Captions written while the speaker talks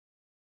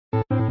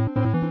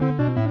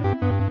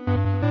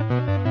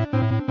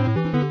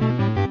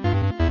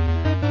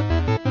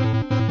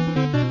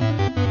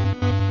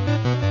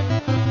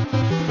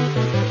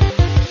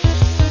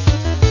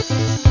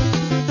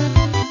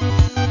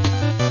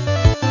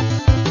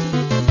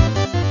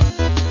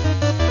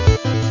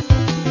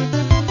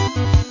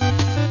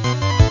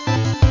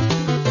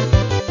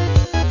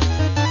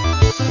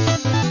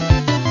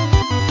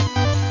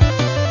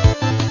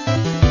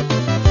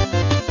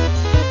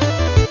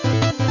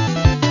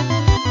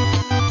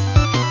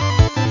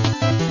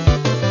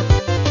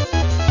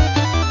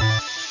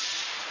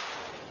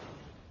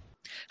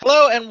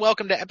and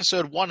welcome to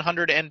episode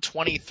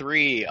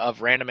 123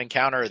 of Random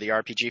Encounter, the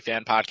RPG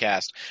fan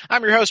podcast.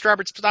 I'm your host,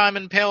 Robert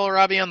Diamond, Pale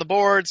Robbie on the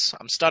boards.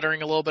 I'm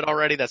stuttering a little bit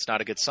already. That's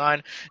not a good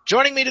sign.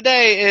 Joining me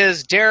today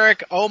is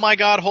Derek. Oh my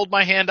god, hold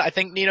my hand. I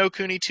think Ni no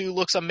Kuni 2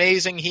 looks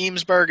amazing.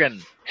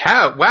 Heemsbergen.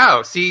 How?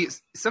 Wow. See,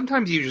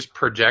 sometimes you just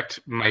project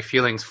my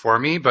feelings for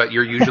me, but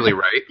you're usually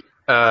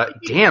right.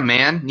 Damn,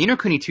 man. Ni no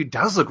Kuni 2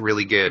 does look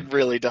really good. It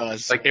really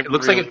does. Like, it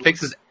looks like it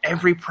fixes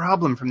every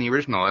problem from the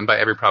original, and by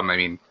every problem, I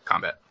mean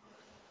combat.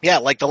 Yeah,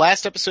 like the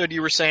last episode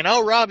you were saying,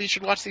 oh, Rob, you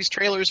should watch these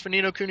trailers for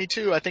Ni no Kuni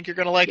 2. I think you're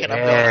going to like it. Yeah.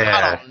 I'm going,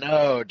 I don't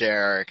know,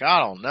 Derek.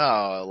 I don't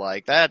know.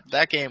 Like, that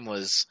game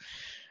was...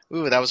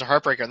 Ooh, that was a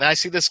heartbreaker. And then I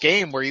see this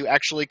game where you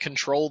actually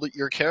control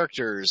your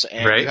characters,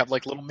 and Right. you have,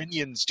 like, little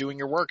minions doing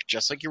your work,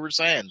 just like you were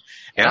saying.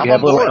 Yeah, And I'm You have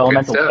on little board.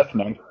 elemental stuff.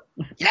 listening.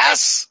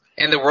 Yes!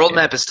 And the world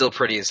map is still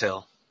pretty as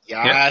hell.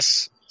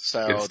 Yes!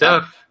 So Good that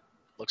stuff.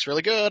 looks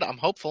really good. I'm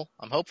hopeful.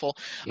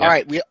 Yeah. All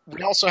right, we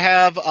also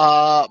have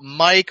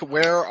Mike.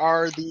 Where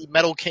are the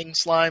Metal King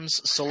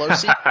Slimes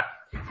Solosi?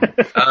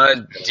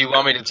 Do you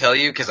want me to tell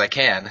you? Because I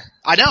can.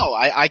 I know.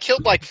 I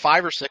killed like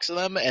 5 or 6 of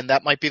them, and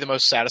that might be the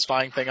most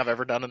satisfying thing I've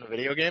ever done in a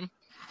video game.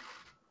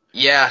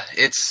 Yeah,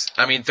 it's,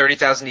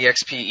 30,000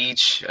 EXP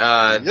each.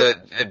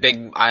 The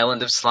big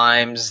island of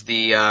slimes,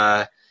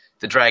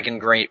 the dragon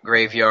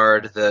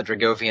graveyard, the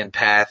Dragovian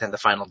path, and the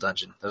final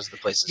dungeon. Those are the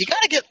places. You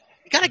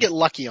gotta get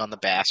lucky on the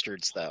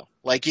bastards, though.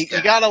 Like you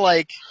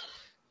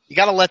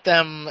gotta let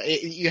them.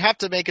 You have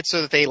to make it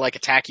so that they like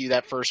attack you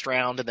that first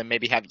round, and then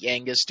maybe have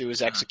Yangus do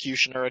his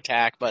executioner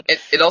attack. But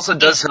It also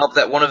does help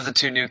that one of the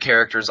 2 new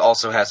characters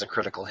also has a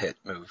critical hit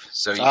move,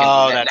 so you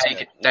can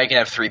now you can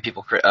have 3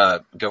 people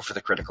go for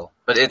the critical.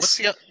 But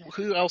it's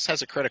who else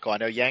has a critical? I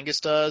know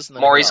Yangus does. And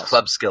then Maury's who else?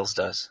 club skills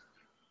does.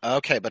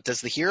 Okay, but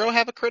does the hero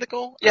have a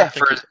critical? Yeah,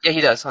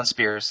 he does on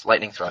spears,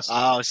 lightning thrust.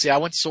 Oh, see, I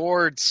went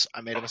swords. I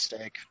made a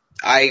mistake.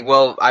 I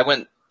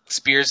went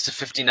spears to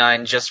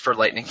 59 just for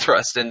lightning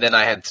thrust, and then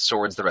I had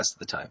swords the rest of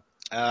the time.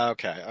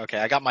 Okay.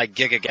 I got my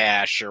Giga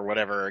Gash or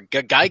whatever,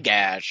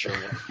 Gash.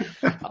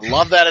 I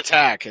love that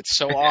attack. It's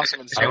so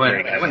awesome and so I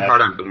great. went hard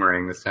on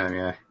Boomerang this time,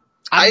 yeah.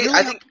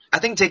 I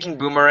think taking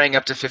Boomerang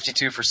up to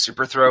 52 for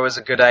super throw is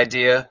a good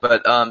idea,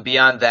 but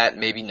beyond that,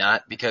 maybe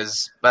not,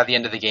 because by the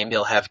end of the game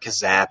he'll have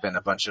Kazap and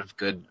a bunch of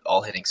good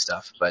all-hitting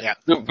stuff. But Yeah.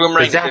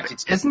 Boomerang Is that,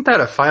 52. isn't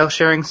that a file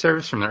sharing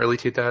service from the early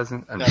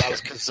 2000s? No, that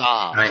was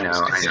Kazam. I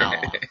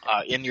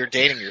know. And you're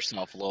dating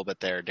yourself a little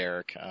bit there,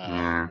 Derek.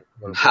 Yeah.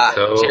 Ha,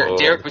 So-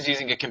 Derek was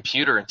using a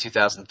computer in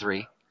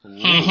 2003.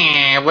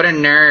 What a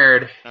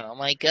nerd. Oh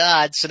my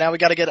god. So now we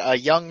gotta get a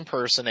young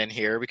person in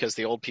here because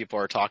the old people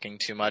are talking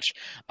too much.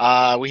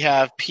 We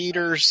have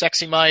Peter,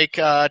 Sexy Mike,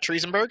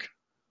 Triesenberg.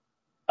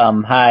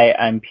 Hi,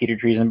 I'm Peter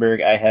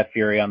Triesenberg. I have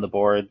Fury on the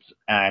boards.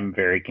 I'm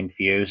very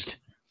confused.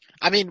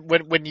 I mean,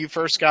 when you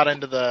first got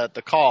into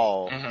the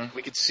call, Mhm.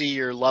 we could see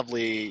your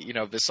lovely,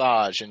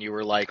 visage, and you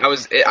were like, I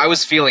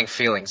was feeling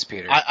feelings,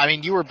 Peter. I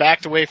mean, you were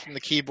backed away from the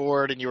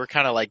keyboard, and you were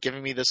kind of like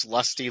giving me this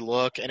lusty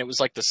look, and it was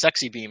like the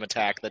sexy beam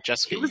attack that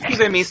Jessica He was used.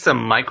 giving me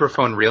some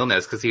microphone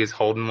realness because he was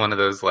holding one of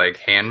those like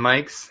hand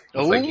mics.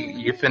 It's like,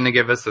 you finna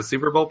give us a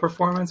Super Bowl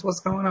performance? What's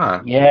going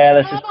on?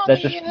 Yeah,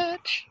 that's just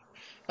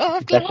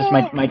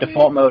my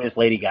default mode is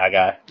Lady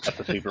Gaga at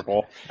the Super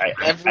Bowl. I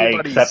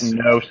Everybody's- accept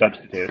no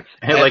substitutes.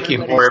 I like you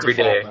more every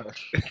day.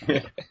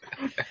 Everybody's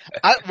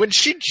default. When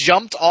she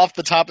jumped off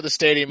the top of the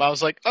stadium, I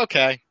was like,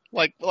 okay,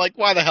 like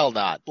why the hell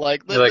not?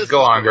 Like, You're like,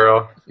 go on,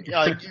 girl. Yeah,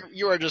 like,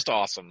 you are just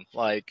awesome.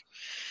 Like,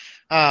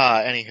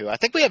 anywho, I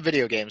think we have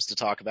video games to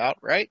talk about,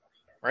 right?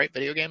 Right,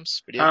 video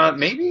games.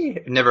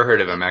 Maybe never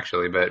heard of him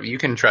actually, but you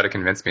can try to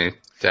convince me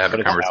to have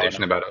a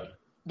conversation about it.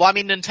 Well, I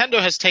mean,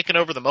 Nintendo has taken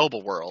over the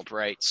mobile world,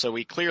 right? So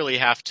we clearly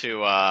have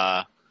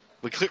to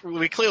we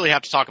clearly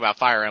have to talk about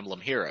Fire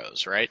Emblem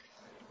Heroes, right?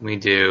 We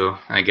do,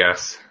 I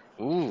guess.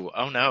 Ooh,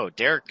 oh no,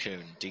 Derek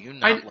Kuhn, do you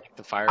not like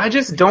the Fire? I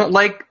just don't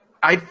like.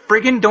 I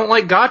friggin' don't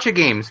like gotcha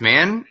games,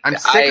 man. I'm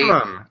sick of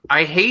them.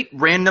 I hate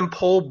random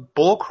poll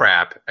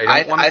bullcrap.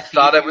 I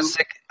thought I was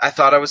sick. I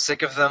thought I was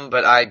sick of them,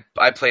 but I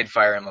played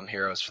Fire Emblem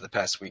Heroes for the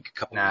past week, a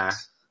couple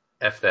weeks.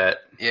 F that.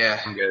 Yeah,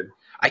 I'm good.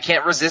 I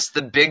can't resist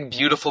the big,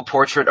 beautiful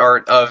portrait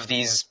art of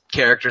these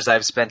characters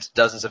I've spent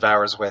dozens of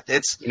hours with.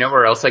 It's You know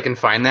where else I can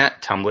find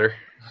that? Tumblr.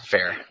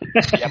 fair.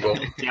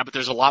 Yeah, but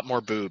there's a lot more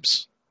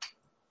boobs.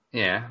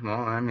 Yeah,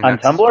 well, I mean, On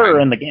that's Tumblr fine. or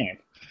in the game?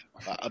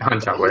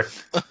 On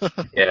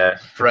Tumblr. Yeah,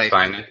 Right.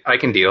 fine. I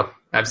can deal.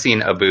 I've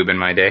seen a boob in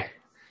my day.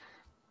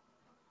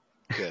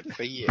 Good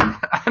for you.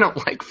 I don't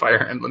like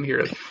Fire Emblem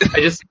Heroes.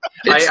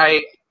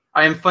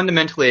 I am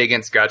fundamentally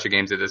against gotcha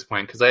games at this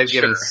point because I've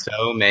given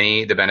so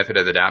many the benefit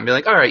of the doubt and be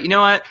like, all right, you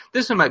know what?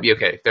 This one might be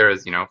okay. There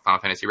is, Final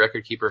Fantasy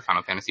Record Keeper,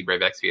 Final Fantasy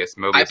Brave Exvius,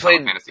 Mobius,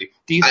 Final Fantasy.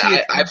 Do you see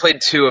I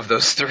played 2 of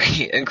those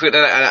 3, including.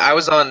 I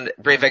was on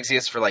Brave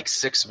Exvius for like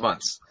 6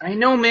 months. I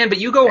know, man, but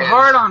you go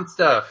hard on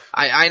stuff.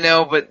 I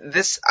know, but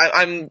this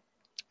I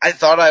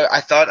thought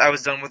I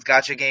was done with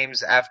gotcha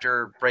games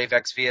after Brave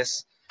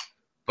Exvius,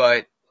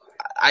 but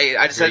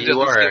I decided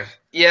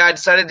I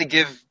decided to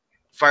give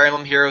Fire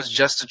Emblem Heroes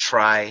just a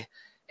try,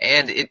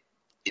 and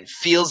it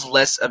feels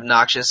less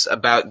obnoxious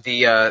about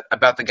the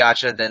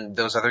gacha than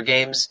those other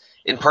games.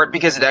 In part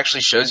because it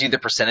actually shows you the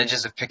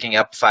percentages of picking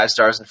up 5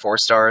 stars and 4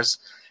 stars,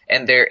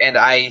 and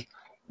I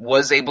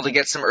was able to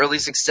get some early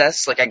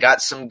success. Like I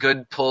got some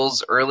good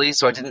pulls early,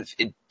 so I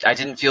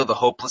didn't feel the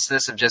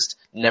hopelessness of just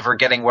never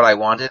getting what I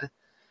wanted.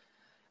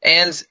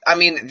 And I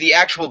mean, the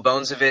actual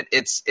bones of it,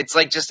 it's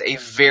like just a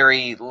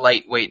very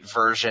lightweight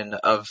version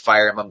of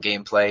Fire Emblem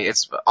gameplay.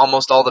 It's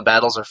almost all the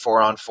battles are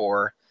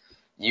 4-on-4.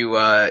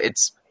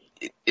 It's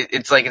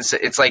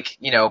like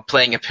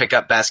playing a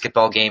pickup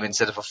basketball game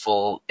instead of a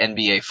full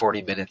NBA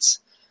 40 minutes.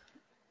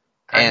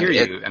 I hear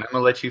you, and I'm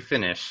gonna let you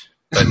finish.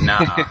 But no,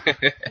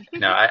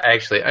 I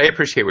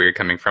appreciate where you're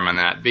coming from on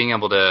that. Being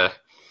able to,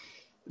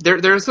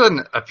 there's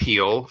an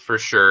appeal for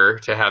sure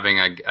to having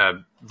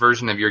a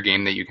version of your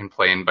game that you can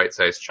play in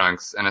bite-sized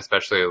chunks, and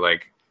especially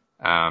like,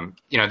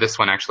 this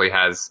one actually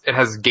has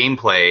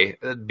gameplay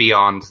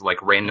beyond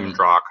like random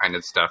draw kind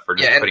of stuff, or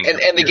just putting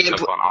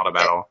yourself on auto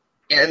battle.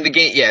 And the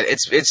game,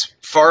 it's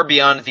far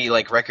beyond the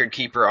like record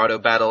keeper auto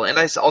battle, and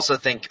I also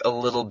think a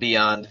little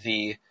beyond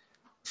the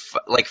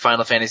like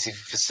Final Fantasy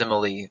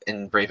facsimile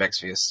in Brave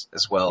Exvius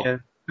as well. Yeah,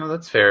 no,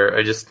 that's fair.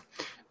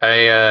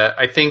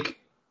 I think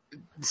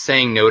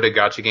saying no to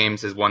gacha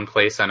games is one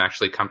place I'm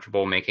actually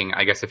comfortable making.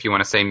 I guess if you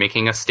want to say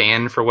making a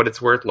stand for what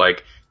it's worth,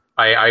 like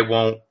I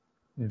won't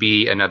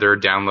be another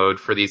download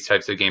for these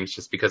types of games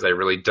just because I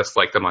really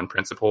dislike them on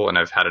principle and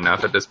I've had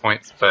enough at this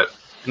point. But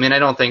I mean, I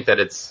don't think that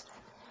it's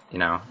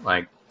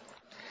like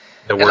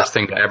the worst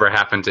thing to ever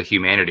happen to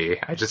humanity.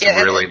 I just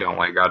really don't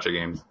like gacha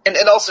games. And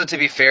also, to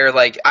be fair,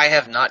 like I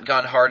have not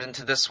gone hard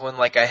into this one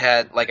like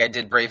I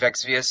did Brave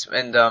Exvius,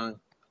 and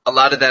a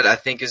lot of that I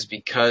think is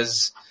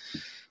because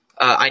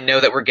I know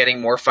that we're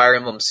getting more Fire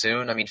Emblem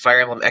soon. I mean,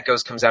 Fire Emblem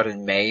Echoes comes out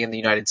in May in the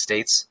United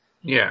States.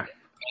 Yeah.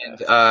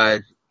 And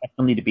I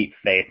still need to beat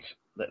Fates.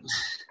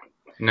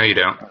 No, you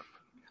don't.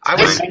 I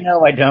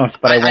know I don't,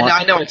 but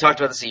I know I talked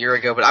about this a year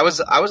ago, but I was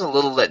a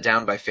little let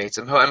down by Fates.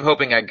 I'm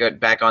hoping I get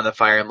back on the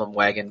Fire Emblem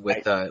wagon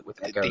with Echoes.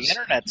 The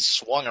internet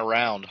swung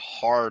around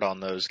hard on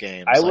those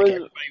games. I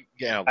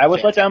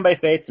was let down by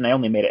Fates, and I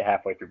only made it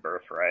halfway through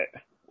Birthright.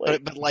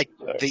 But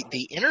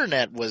the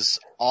internet was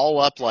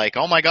all up like,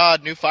 oh my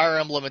god, new Fire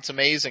Emblem, it's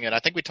amazing. And I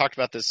think we talked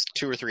about this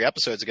 2 or 3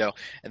 episodes ago.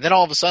 And then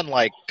all of a sudden,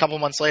 like a couple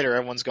months later,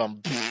 everyone's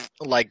going,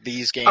 like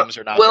these games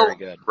are not very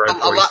good.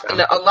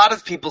 A lot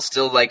of people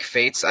still like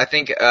Fates. I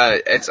think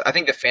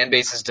the fan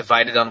base is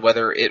divided on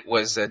whether it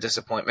was a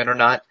disappointment or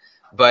not.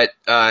 But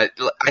I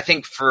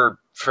think for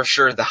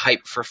sure the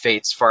hype for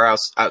Fates far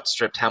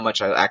outstripped how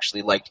much I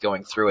actually liked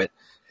going through it.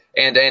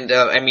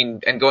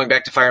 And going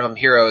back to Fire Emblem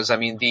Heroes, I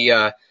mean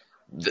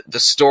the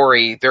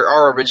story, there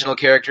are original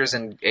characters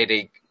and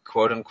a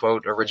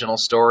quote-unquote original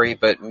story,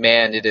 but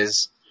man, it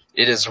is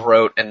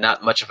rote and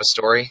not much of a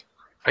story.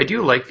 I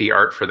do like the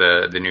art for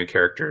the new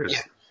characters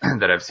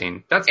that I've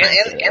seen. That's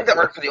nice. And the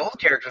art for the old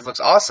characters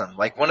looks awesome.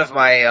 Like one of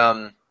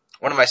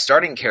my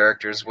starting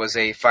characters was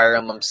a Fire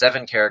Emblem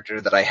 7 character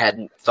that I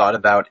hadn't thought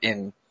about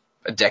in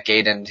a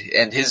decade, and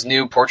his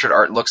new portrait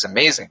art looks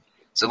amazing.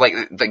 So like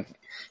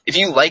if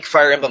you like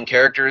Fire Emblem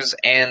characters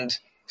and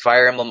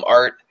Fire Emblem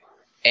art,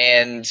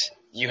 and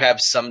you have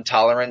some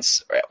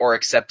tolerance or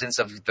acceptance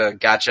of the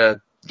gacha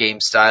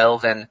game style,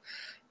 then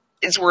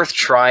it's worth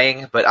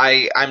trying. But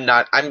I'm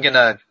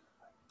gonna,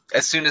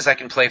 as soon as I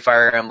can play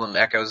Fire Emblem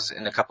Echoes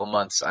in a couple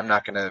months, I'm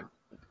not gonna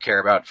care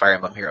about Fire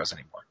Emblem Heroes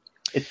anymore.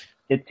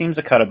 It seems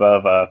a cut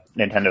above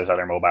Nintendo's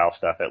other mobile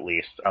stuff, at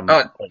least.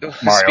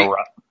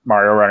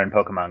 Mario Run and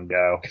Pokemon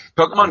Go.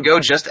 Pokemon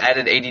Go just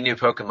added 80 new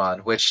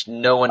Pokemon, which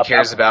no one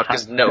cares about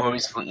because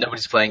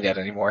nobody's playing that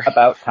anymore.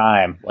 About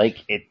time.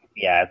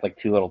 It's like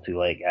too little too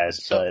late, guys.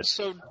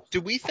 So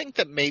do we think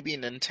that maybe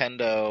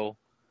Nintendo,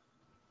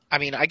 I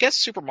mean, I guess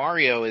Super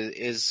Mario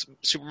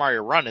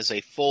Run is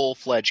a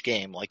full-fledged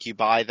game. Like, you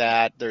buy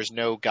that, there's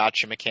no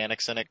gacha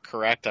mechanics in it,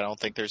 correct? I don't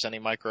think there's any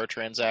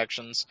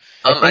microtransactions.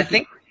 I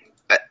think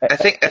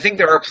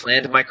there are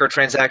planned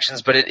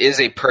microtransactions, but it is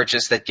a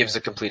purchase that gives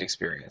a complete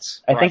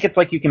experience. I think it's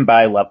like you can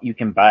buy,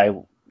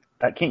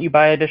 can't you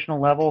buy additional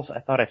levels? I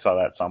thought I saw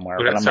that somewhere.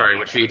 Sorry,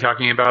 what are you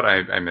talking about?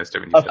 I missed it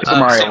when you said Super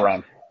Mario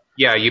Run.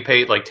 Yeah, you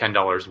pay like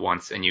 $10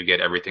 once and you get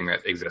everything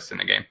that exists in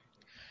the game.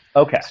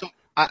 Okay. So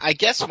I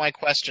guess my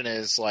question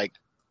is like,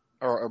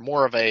 or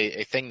more of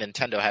a thing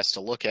Nintendo has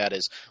to look at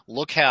is,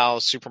 look how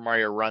Super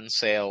Mario Run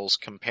sales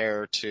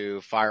compare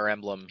to Fire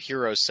Emblem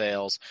Hero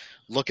sales.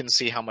 Look and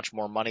see how much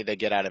more money they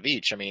get out of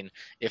each. I mean,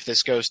 if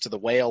this goes to the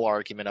whale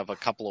argument of a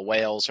couple of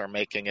whales are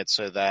making it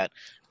so that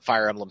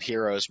Fire Emblem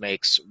Heroes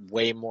makes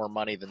way more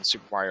money than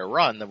Super Mario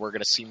Run, then we're going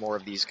to see more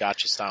of these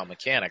gacha-style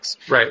mechanics.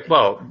 Right.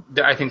 Well,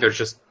 I think there's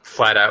just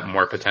flat out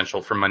more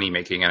potential for money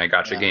making in a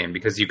gacha game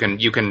because you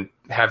can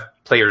have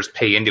players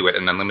pay into it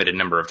an unlimited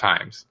number of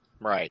times.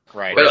 Right.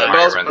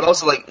 But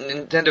also, like,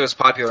 Nintendo is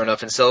popular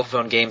enough and cell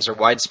phone games are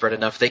widespread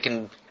enough, they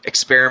can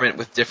experiment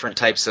with different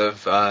types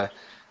of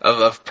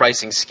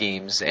pricing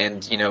schemes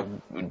and,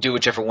 do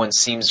whichever one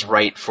seems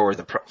right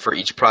for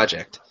each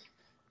project.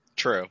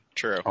 True.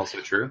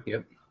 Also true,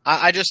 yep.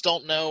 I just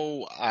don't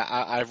know.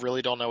 I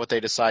really don't know what they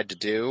decide to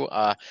do.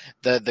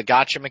 The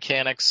gacha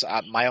mechanics.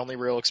 My only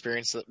real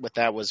experience with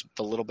that was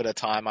the little bit of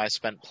time I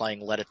spent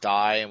playing Let It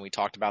Die, and we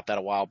talked about that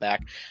a while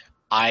back.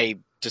 I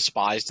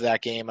despised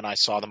that game, and I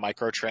saw the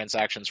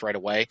microtransactions right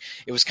away.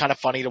 It was kind of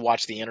funny to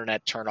watch the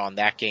internet turn on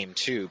that game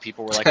too.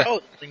 People were like, "Oh,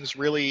 this thing's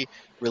really,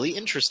 really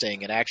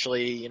interesting," and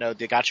actually,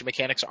 the gacha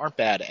mechanics aren't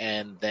bad.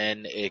 And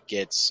then it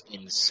gets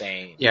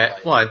insane. Yeah,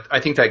 well, I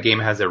think that game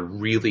has a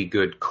really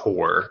good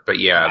core, but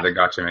yeah, the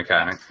gacha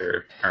mechanics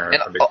are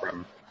a big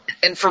problem.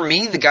 And for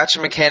me, the gacha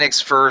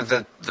mechanics for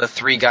the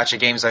 3 gacha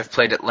games I've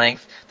played at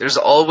length, there's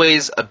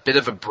always a bit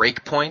of a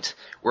break point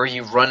where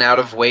you run out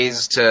of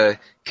ways to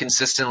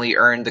consistently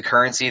earn the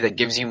currency that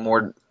gives you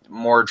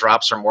more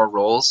drops or more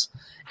rolls.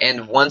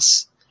 And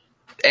once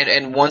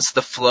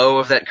the flow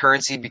of that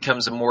currency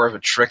becomes more of a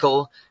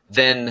trickle,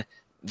 then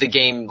the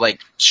game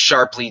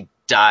sharply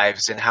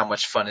dives in how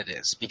much fun it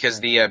is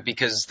because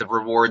the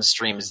reward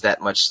stream is that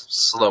much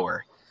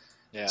slower.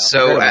 Yeah.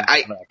 So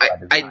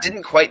I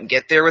didn't quite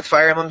get there with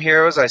Fire Emblem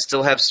Heroes. I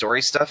still have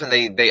story stuff, and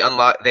they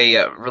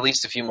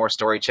released a few more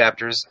story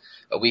chapters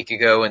a week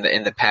ago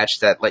in the patch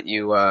that let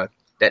you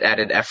that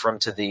added Ephraim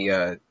to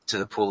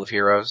the pool of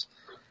heroes.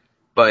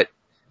 But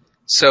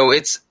so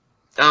it's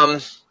I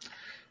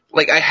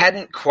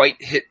hadn't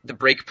quite hit the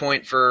break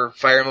point for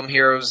Fire Emblem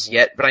Heroes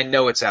yet, but I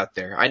know it's out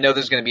there. I know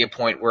there's going to be a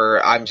point where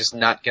I'm just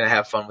not going to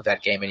have fun with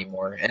that game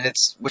anymore,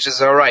 which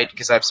is all right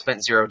because I've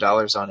spent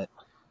 $0 on it.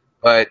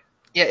 But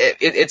yeah,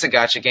 it's a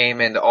gacha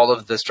game, and all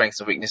of the strengths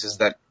and weaknesses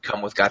that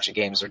come with gacha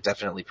games are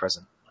definitely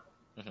present.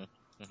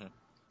 Mm-hmm. Mm-hmm.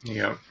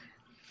 Yeah.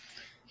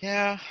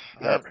 Yeah.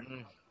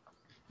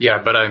 Yeah,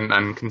 but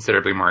I'm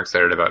considerably more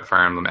excited about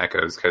Fire Emblem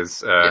Echoes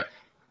because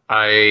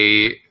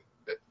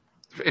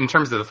in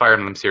terms of the Fire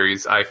Emblem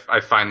series,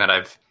 I find that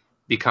I've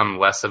become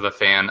less of a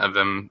fan of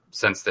them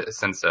since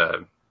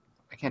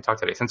I can't talk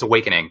today, since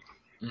Awakening.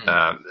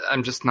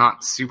 I'm just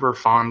not super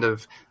fond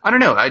of, I don't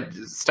know,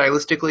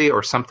 stylistically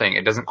or something,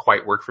 it doesn't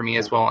quite work for me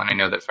as well, and I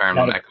know that Fire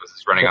Emblem Echoes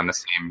is running on the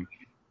same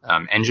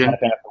engine. Not a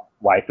fan of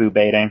waifu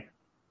baiting?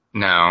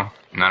 No,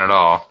 not at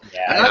all.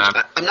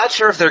 Yeah. I'm not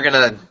sure if they're going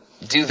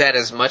to do that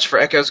as much for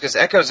Echoes, because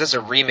Echoes is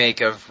a remake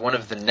of one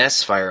of the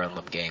NES Fire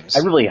Emblem games. I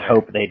really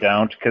hope they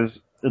don't, because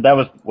that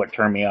was what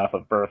turned me off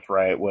of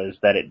Birthright, was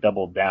that it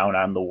doubled down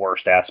on the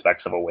worst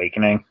aspects of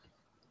Awakening.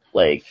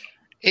 Go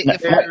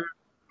ahead.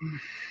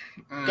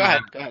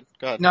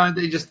 No,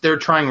 they're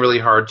trying really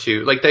hard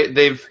to,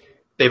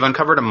 they've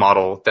uncovered a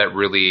model that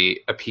really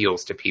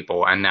appeals to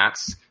people, and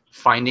that's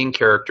finding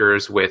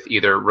characters with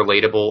either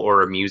relatable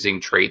or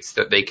amusing traits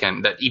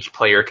that each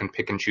player can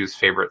pick and choose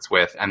favorites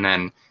with, and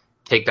then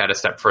take that a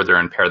step further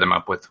and pair them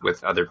up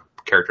with other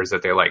characters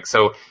that they like.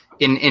 So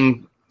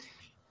in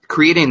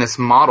creating this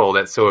model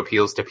that so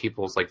appeals to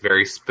people's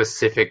very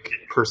specific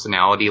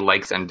personality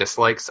likes and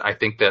dislikes, I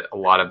think that a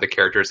lot of the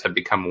characters have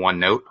become one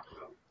note.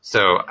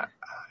 So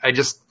I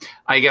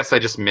guess I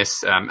just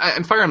miss,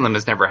 and Fire Emblem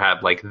has never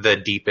had the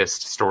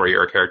deepest story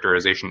or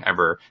characterization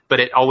ever, but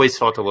it always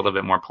felt a little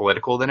bit more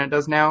political than it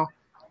does now.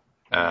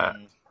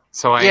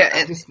 So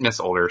I just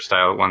miss older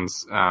style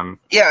ones.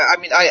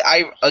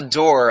 I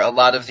adore a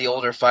lot of the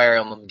older Fire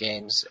Emblem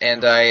games,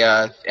 and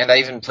I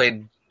even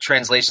played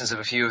translations of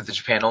a few of the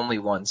Japan only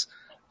ones.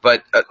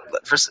 But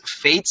for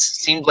Fates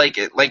seemed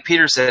like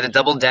Peter said, it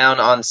doubled down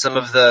on some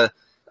of the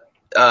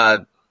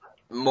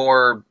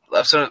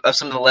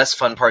some of the less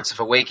fun parts of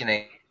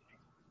Awakening,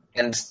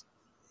 and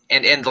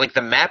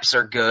the maps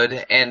are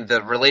good, and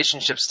the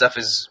relationship stuff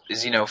is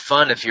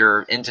fun if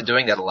you're into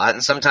doing that a lot.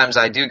 And sometimes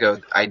I do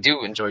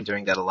enjoy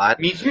doing that a lot.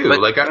 Me too.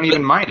 But, I don't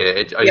even mind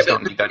it. I just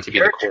don't need that to be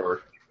the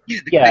core.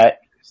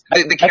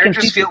 The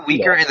characters feel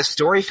weaker, and the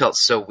story felt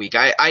so weak.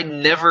 I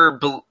never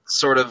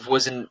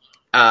was in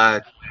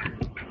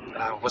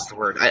what's the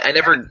word? I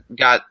never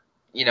got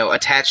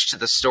attached to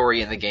the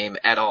story in the game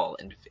at all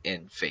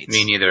in Fates.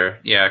 Me neither.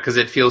 Yeah, because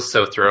it feels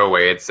so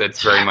throwaway. It's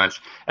very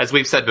much, as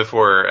we've said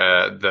before,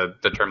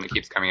 the term that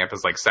keeps coming up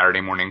is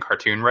Saturday morning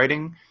cartoon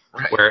writing,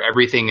 right, where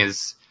everything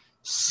is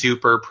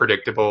super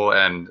predictable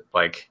and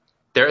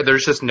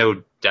there's just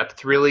no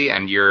depth really,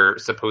 and you're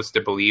supposed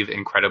to believe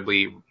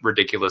incredibly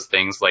ridiculous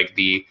things like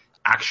the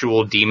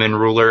actual demon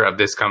ruler of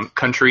this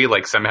country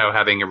somehow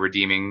having a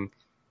redeeming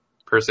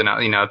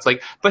personality. It's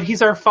but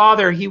he's our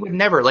father, he would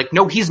never.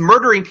 No, he's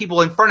murdering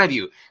people in front of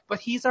you, but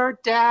he's our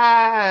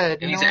dad.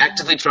 And he's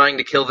actively trying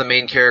to kill the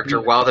main character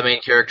while the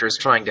main character is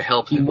trying to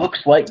help him. He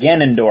looks like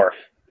Ganondorf.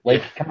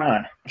 Come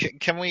on.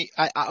 Can we?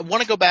 I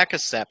want to go back a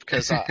step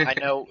because I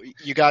know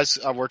you guys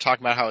were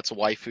talking about how it's a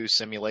waifu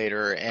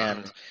simulator,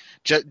 and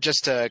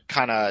just to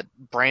kind of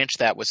branch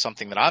that with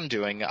something that I'm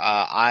doing,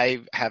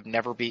 I have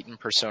never beaten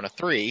Persona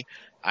 3.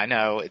 I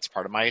know, it's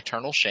part of my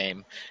eternal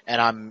shame,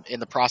 and I'm in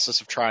the process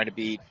of trying to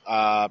beat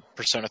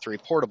Persona 3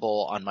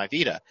 Portable on my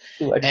Vita.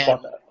 Ooh, I just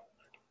bought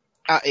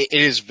that. It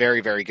is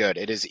very, very good.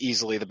 It is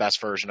easily the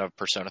best version of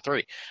Persona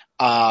 3.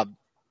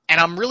 and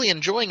I'm really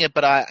enjoying it,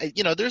 but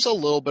there's a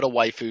little bit of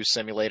waifu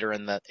simulator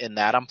in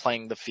that. I'm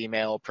playing the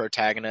female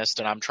protagonist,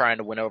 and I'm trying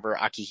to win over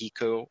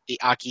Akihiko.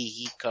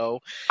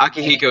 Akihiko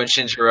and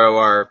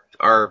Shinjiro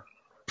are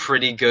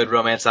pretty good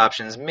romance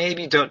options.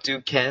 Maybe don't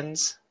do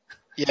Ken's.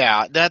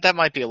 Yeah, that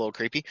might be a little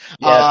creepy.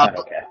 Yeah, it's not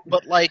okay.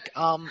 But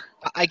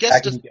I guess I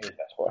can get his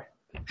best boy.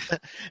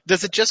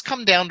 does it just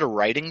come down to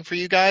writing for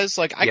you guys?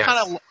 Like, I Yes.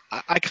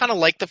 kind of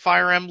like the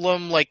Fire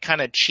Emblem, like,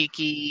 kind of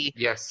cheeky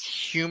Yes.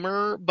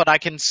 humor, but I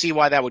can see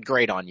why that would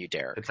grate on you,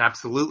 Derek. It's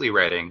absolutely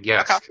writing,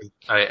 yes.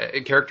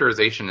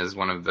 Characterization is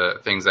one of the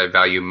things I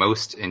value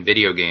most in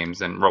video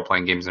games and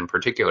role-playing games in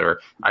particular.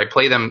 I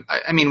play them,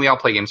 I mean, we all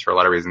play games for a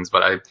lot of reasons,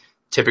 but I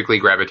typically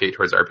gravitate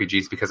towards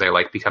RPGs because I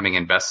like becoming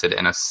invested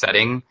in a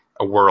setting,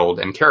 a world,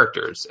 and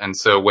characters. And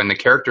so when the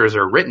characters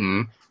are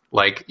written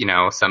like,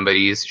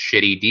 somebody's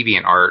shitty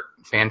DeviantArt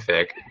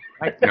fanfic,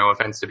 no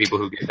offense to people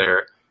who get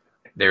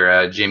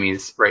their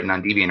Jimmy's writing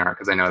on DeviantArt,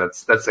 because I know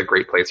that's a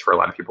great place for a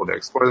lot of people to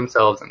explore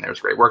themselves, and there's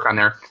great work on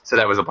there. So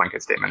that was a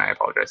blanket statement. I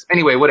apologize.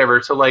 Anyway,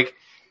 whatever. So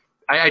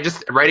I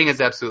just writing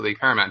is absolutely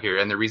paramount here,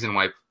 and the reason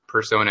why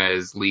Persona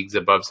is leagues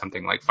above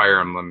something like Fire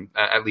Emblem,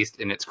 at least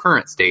in its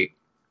current state,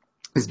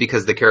 is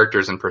because the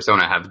characters in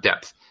Persona have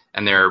depth,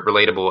 and they're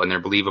relatable, and they're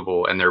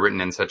believable, and they're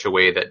written in such a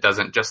way that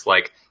doesn't just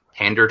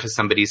pander to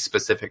somebody's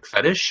specific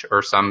fetish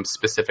or some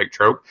specific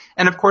trope.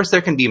 And of course,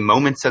 there can be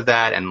moments of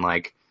that, and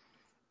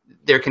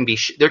there can be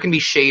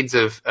shades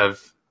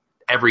of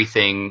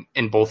everything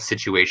in both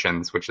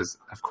situations, which is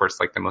of course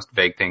the most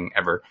vague thing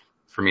ever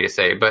for me to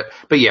say. But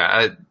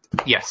yeah,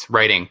 yes,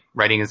 writing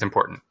is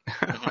important.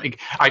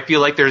 I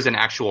feel like there's an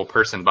actual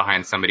person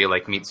behind somebody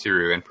like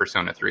Mitsuru in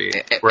Persona 3,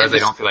 whereas I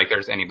don't feel like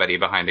there's anybody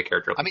behind a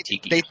character like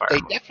Tiki. They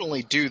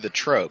definitely do the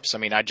tropes. I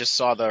mean, I just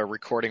saw the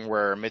recording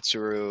where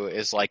Mitsuru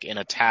is in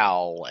a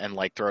towel and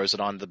throws it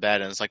on the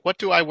bed and it's what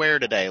do I wear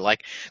today?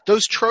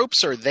 Those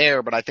tropes are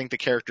there, but I think the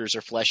characters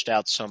are fleshed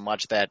out so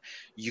much that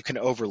you can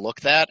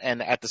overlook that.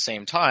 And at the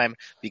same time,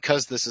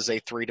 because this is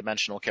a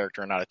 3-dimensional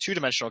character and not a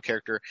 2-dimensional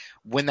character,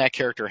 when that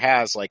character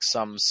has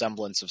some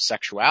semblance of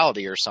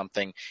sexuality or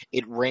something,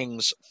 it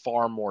rings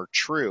far more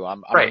true.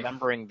 I'm Right.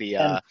 remembering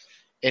the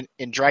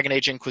in Dragon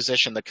Age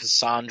Inquisition, the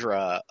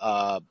Cassandra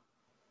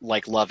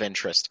love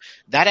interest,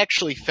 that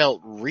actually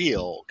felt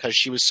real because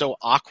she was so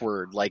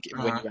awkward when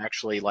you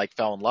actually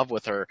fell in love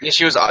with her. Yeah,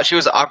 she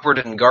was awkward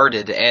and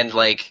guarded, and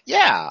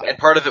yeah, and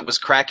part of it was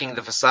cracking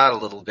the facade a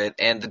little bit,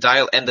 and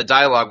the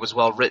dialogue was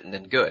well written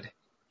and good.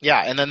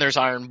 Yeah, and then there's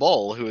Iron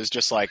Bull, who is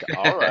just all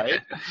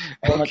right,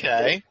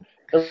 okay.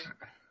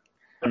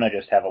 I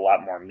just have a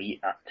lot more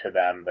meat to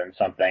them than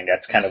something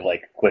that's kind of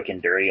quick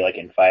and dirty, like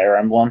in Fire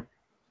Emblem.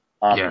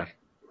 Yeah.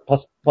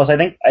 Plus,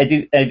 I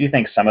do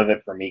think some of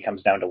it for me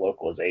comes down to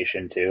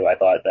localization too. I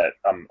thought that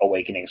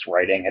Awakening's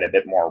writing had a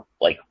bit more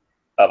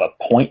of a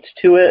point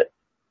to it,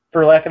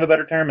 for lack of a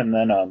better term. And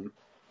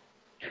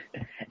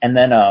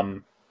then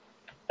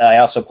I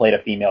also played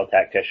a female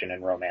tactician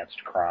in Romanced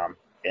Chrom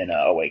in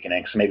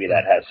Awakening, so maybe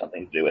that has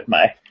something to do with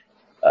my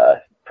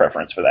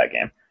preference for that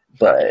game.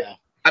 But yeah.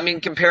 I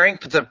mean, comparing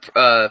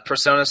the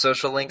Persona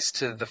social links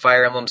to the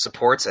Fire Emblem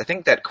supports, I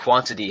think that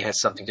quantity has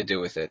something to do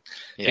with it.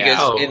 Yeah.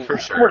 Because for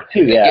sure.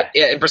 too, yeah.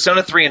 In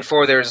Persona 3 and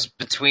 4, there's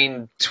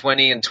between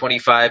 20 and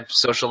 25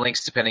 social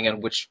links, depending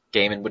on which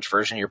game and which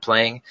version you're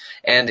playing.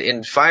 And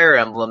in Fire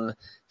Emblem,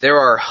 there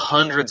are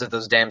hundreds of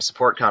those damn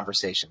support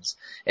conversations.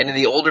 And in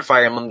the older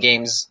Fire Emblem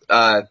games,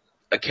 a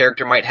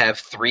character might have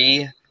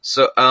 3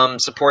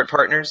 support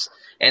partners.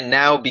 And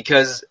now,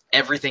 because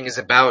everything is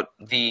about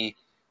the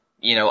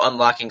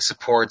unlocking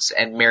supports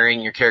and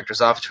marrying your characters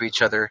off to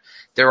each other,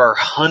 there are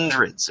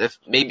hundreds, if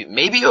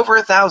maybe over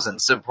 1,000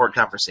 support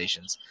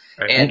conversations.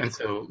 Right. And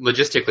so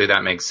logistically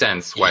that makes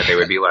sense why they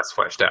would be less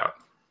fleshed out.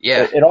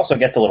 Yeah. It also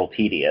gets a little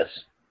tedious.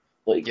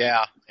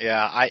 Yeah.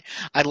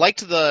 I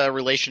liked the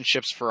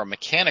relationships for a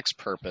mechanics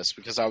purpose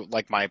because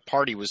my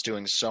party was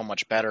doing so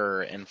much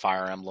better in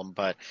Fire Emblem,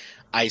 but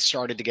I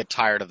started to get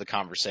tired of the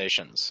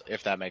conversations,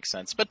 if that makes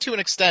sense. But to an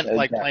extent,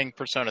 playing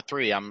Persona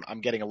 3,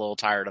 I'm getting a little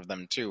tired of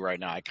them too right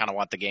now. I kind of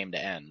want the game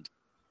to end.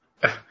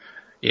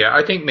 Yeah,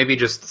 I think maybe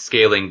just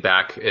scaling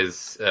back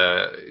is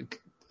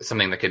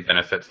something that could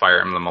benefit Fire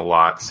Emblem a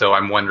lot. So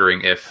I'm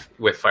wondering if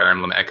with Fire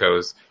Emblem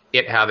Echoes,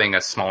 it having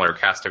a smaller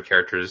cast of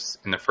characters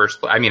in the first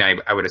place. I mean,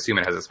 I would assume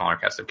it has a smaller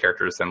cast of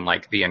characters than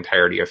the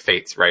entirety of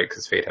Fates, right?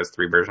 Because Fate has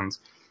 3 versions.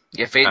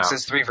 Yeah, Fates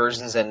has 3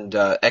 versions, and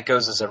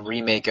Echoes is a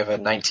remake of a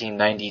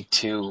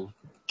 1992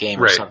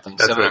 game or right. something.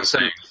 That's what I'm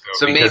saying.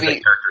 So because the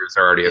characters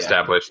are already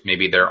established,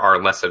 maybe there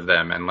are less of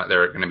them, and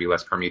there are going to be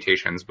less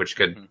permutations, which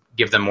could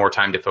give them more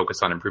time to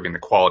focus on improving the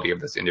quality of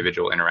those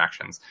individual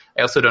interactions.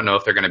 I also don't know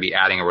if they're going to be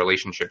adding a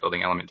relationship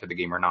building element to the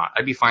game or not.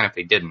 I'd be fine if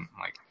they didn't.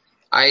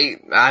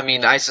 I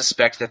mean, I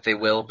suspect that they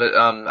will, but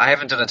I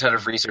haven't done a ton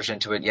of research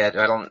into it yet.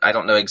 I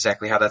don't know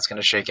exactly how that's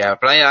going to shake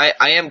out, but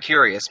I am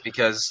curious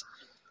because,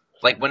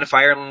 when a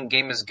Fire Emblem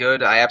game is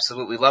good, I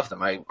absolutely love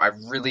them. I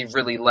really,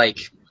 really like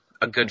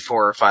a good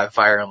 4 or 5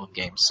 Fire Emblem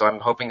games, so I'm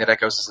hoping that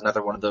Echoes is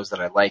another one of those that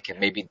I like, and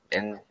maybe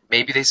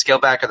they scale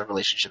back on the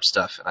relationship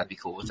stuff, and I'd be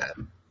cool with that.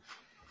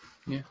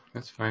 Yeah,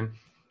 that's fine.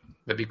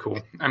 That'd be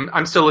cool.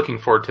 I'm still looking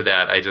forward to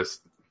that. I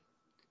just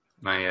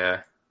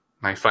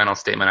my final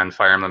statement on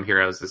Fire Emblem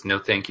Heroes is no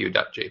thank you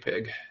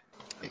 .jpg.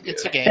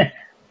 It's a game.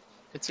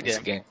 It's a It's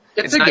a game. game.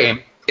 It's a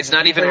game. It's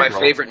not even Play my it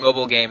well. favorite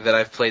mobile game that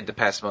I've played the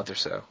past month or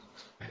so.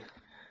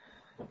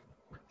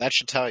 That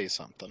should tell you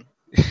something.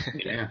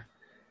 Yeah.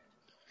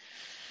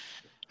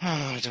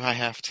 Oh, do I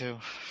have to?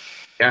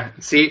 Yeah.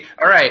 See,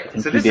 all right.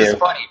 So this You is do.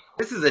 funny.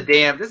 This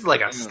is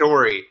like a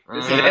story.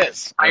 This is It an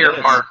is. entire It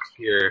is. arc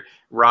here.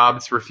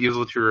 Rob's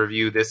refusal to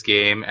review this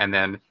game, and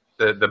then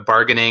the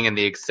bargaining and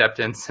the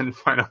acceptance, and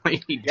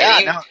finally he did.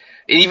 Yeah,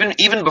 And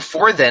even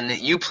before then,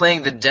 you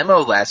playing the demo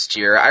last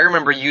year, I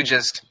remember you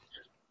just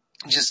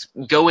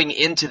going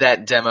into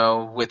that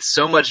demo with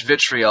so much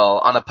vitriol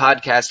on a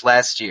podcast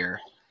last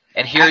year,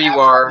 and here you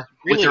are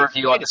with the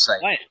review on the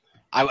site.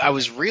 I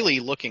was really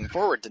looking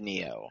forward to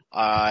Neo,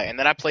 and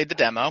then I played the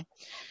demo,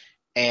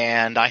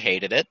 and I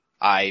hated it.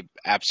 I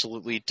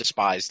absolutely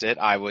despised it.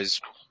 I was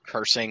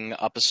cursing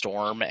up a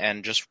storm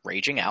and just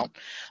raging out.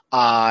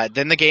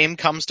 Then the game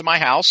comes to my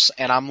house,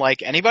 and I'm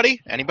like, anybody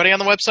on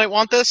the website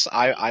want this?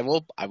 I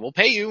will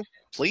pay you,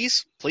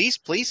 please.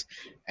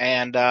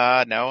 And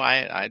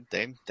no,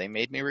 they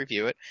made me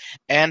review it,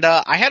 and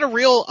I had a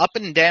real up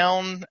and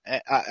down.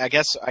 I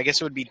guess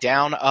it would be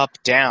down, up,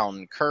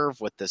 down curve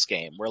with this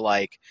game. Where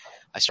like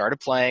I started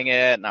playing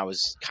it, and I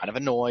was kind of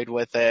annoyed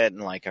with it,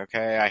 and like,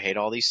 okay, I hate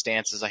all these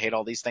stances, I hate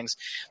all these things.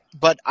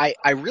 But I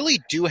really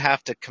do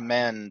have to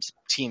commend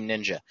Team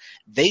Ninja.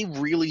 They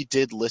really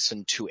did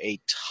listen to a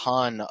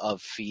ton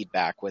of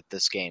feedback with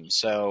this game.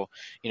 So,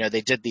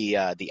 they did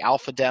the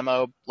alpha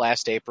demo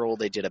last April,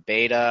 they did a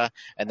beta,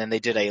 and then they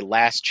did a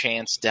last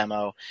chance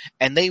demo,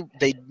 and they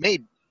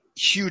made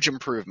huge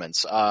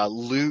improvements.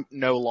 Loot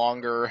no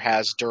longer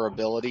has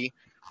durability,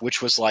 which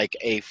was like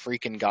a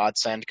freaking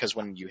godsend, because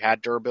when you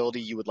had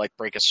durability, you would like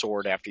break a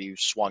sword after you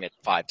swung it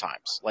 5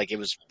 times. Like, it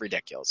was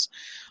ridiculous.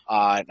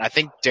 I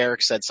think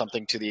Derek said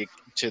something to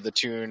the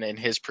tune in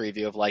his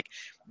preview of like,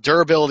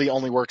 durability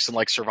only works in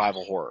like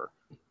survival horror.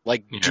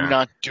 Like, do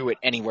not do it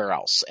anywhere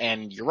else.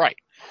 And you're right.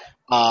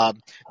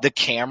 The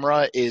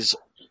camera is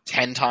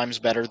 10 times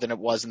better than it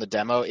was in the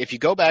demo. If you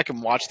go back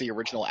and watch the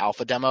original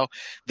alpha demo,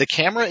 the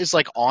camera is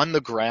like on the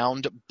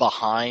ground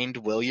behind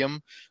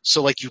William,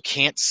 so like you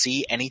can't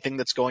see anything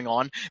that's going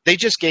on. They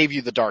just gave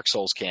you the Dark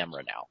Souls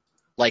camera now.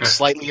 Like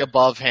slightly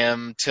above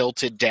him,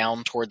 tilted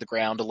down toward the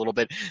ground a little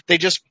bit. They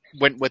just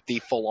went with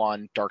the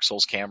full-on Dark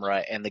Souls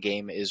camera, and the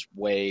game is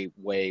way,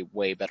 way,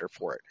 way better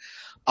for it.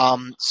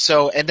 And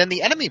then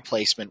the enemy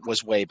placement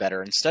was way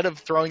better. Instead of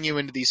throwing you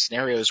into these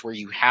scenarios where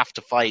you have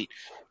to fight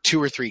 2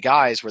 or 3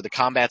 guys where the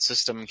combat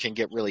system can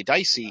get really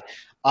dicey,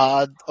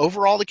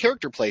 overall the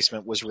character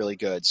placement was really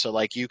good. So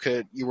like you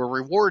were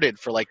rewarded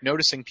for like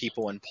noticing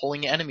people and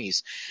pulling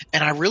enemies.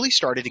 And I really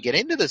started to get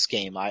into this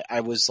game.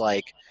 I was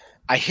like,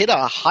 I hit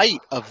a height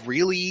of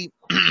really,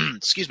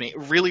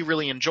 really,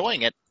 really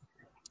enjoying it.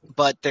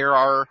 But there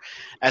are,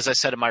 as I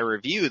said in my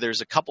review,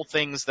 there's a couple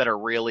things that are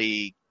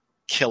really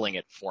killing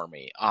it for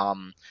me.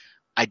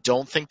 I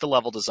don't think the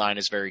level design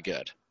is very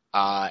good.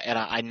 And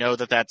I know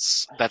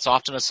that's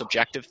often a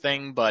subjective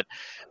thing, but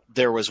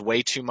there was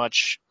way too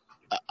much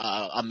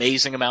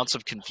amazing amounts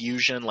of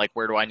confusion, like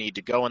where do I need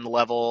to go in the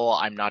level?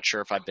 I'm not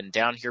sure if I've been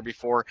down here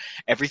before.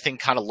 Everything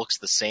kind of looks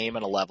the same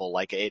in a level.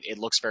 Like it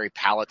looks very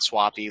palette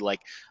swappy,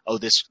 like, oh,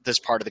 this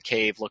part of the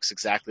cave looks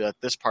exactly like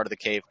this part of the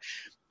cave.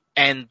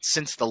 And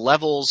since the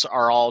levels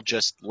are all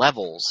just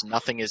levels,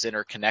 nothing is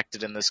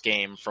interconnected in this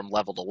game from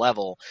level to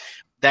level,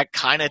 that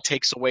kind of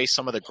takes away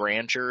some of the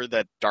grandeur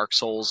that Dark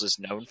Souls is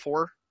known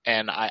for.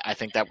 And I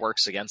think that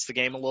works against the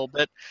game a little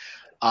bit.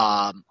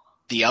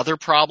 The other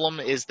problem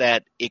is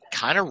that it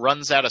kind of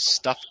runs out of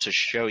stuff to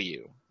show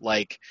you.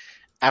 Like,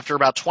 after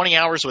about 20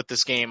 hours with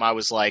this game, I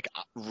was like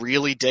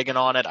really digging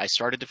on it. I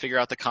started to figure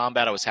out the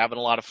combat. I was having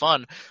a lot of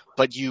fun,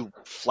 but you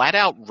flat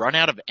out run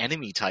out of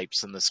enemy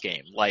types in this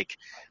game. Like,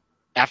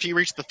 after you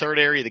reach the 3rd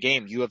area of the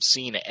game, you have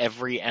seen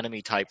every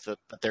enemy type that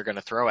they're going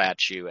to throw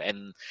at you.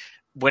 And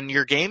when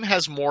your game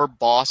has more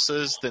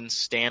bosses than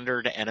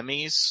standard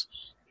enemies,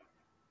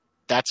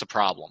 that's a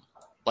problem.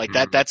 Like,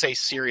 that's a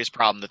serious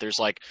problem, that there's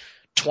like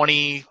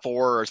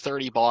 24 or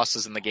 30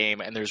 bosses in the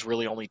game, and there's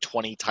really only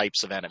 20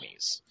 types of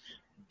enemies.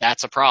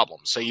 That's a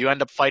problem. So you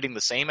end up fighting the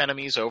same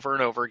enemies over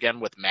and over again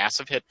with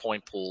massive hit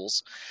point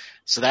pools.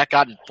 So that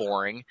got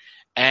boring.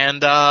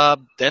 And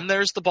then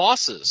there's the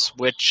bosses,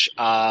 which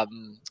I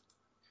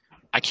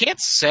can't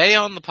say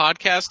on the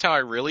podcast how I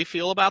really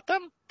feel about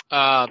them.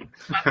 I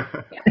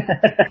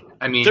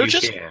mean, they're you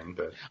just, can,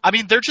 but I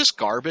mean, they're just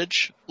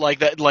garbage. Like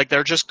that. Like,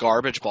 they're just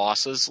garbage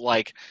bosses.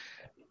 Like,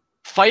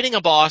 fighting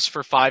a boss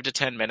for 5 to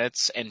 10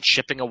 minutes and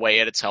chipping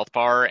away at its health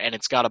bar, and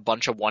it's got a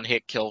bunch of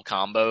one-hit kill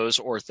combos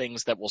or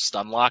things that will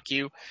stun lock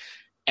you.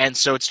 And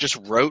so it's just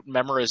rote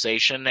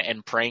memorization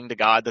and praying to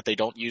God that they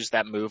don't use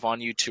that move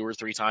on you 2 or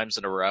 3 times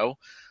in a row.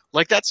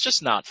 Like, that's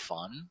just not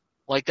fun.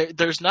 Like,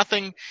 there's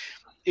nothing.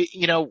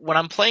 when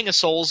I'm playing a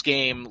Souls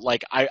game,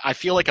 like I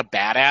feel like a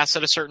badass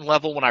at a certain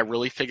level when I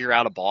really figure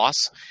out a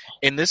boss.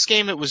 In this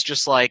game, it was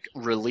just like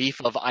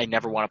relief of I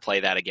never want to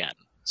play that again.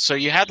 So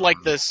you had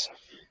like this.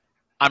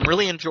 I'm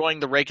really enjoying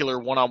the regular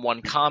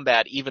one-on-one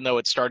combat, even though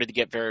it started to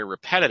get very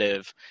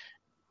repetitive.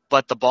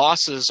 But the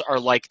bosses are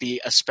like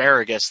the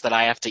asparagus that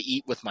I have to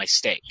eat with my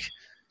steak.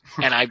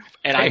 Hey,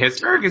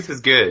 asparagus is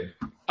good.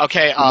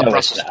 Okay, No,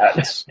 Brussels it's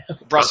not. sprouts.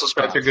 Brussels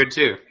sprouts are good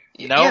too.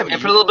 No, yeah, and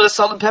put a little bit of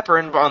salt and pepper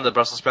on the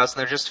Brussels sprouts, and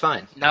they're just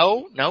fine.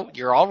 No,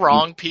 you're all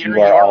wrong, Peter.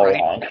 You are all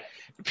right. wrong.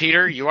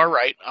 Peter, you are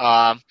right.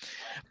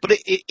 But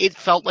it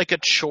felt like a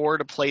chore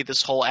to play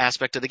this whole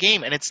aspect of the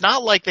game. And it's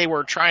not like they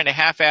were trying to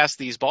half-ass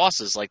these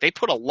bosses. Like, they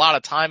put a lot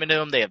of time into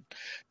them. They have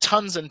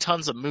tons and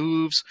tons of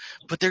moves,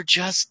 but they're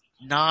just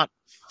not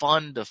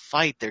fun to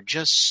fight. They're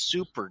just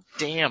super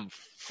damn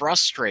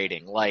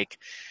frustrating. Like,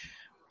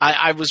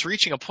 I was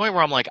reaching a point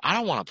where I'm like, I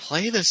don't want to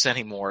play this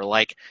anymore.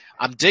 Like,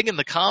 I'm digging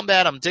the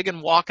combat. I'm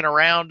digging walking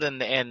around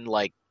and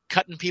like,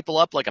 cutting people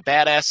up like a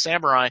badass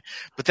samurai,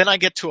 but then I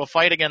get to a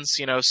fight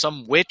against,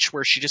 some witch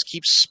where she just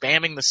keeps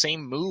spamming the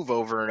same move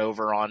over and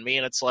over on me,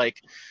 and it's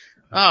like,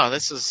 oh,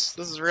 this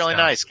is really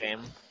nice,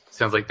 game.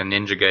 Sounds like the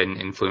Ninja Gaiden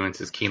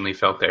influence is keenly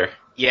felt there.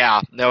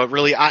 Yeah, no, it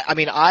really.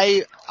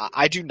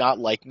 I do not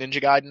like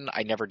Ninja Gaiden.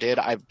 I never did.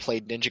 I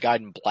played Ninja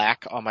Gaiden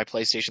Black on my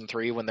PlayStation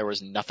 3 when there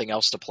was nothing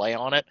else to play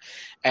on it,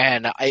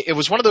 and it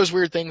was one of those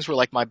weird things where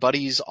like my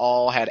buddies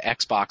all had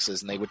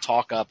Xboxes and they would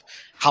talk up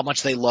how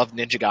much they loved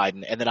Ninja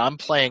Gaiden, and then I'm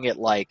playing it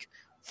like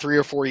 3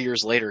 or 4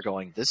 years later,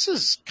 going, this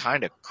is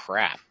kind of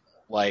crap.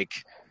 Like,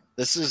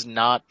 this is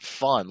not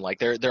fun. Like,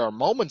 there are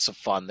moments of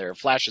fun, there are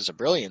flashes of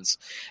brilliance,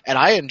 and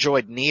I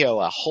enjoyed Neo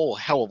a whole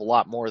hell of a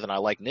lot more than I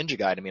like Ninja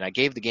Gaiden. I mean, I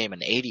gave the game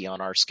an 80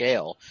 on our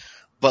scale,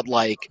 but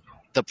like,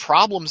 the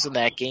problems in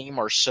that game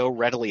are so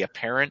readily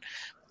apparent.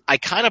 I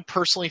kind of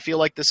personally feel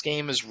like this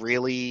game is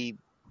really,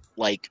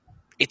 like,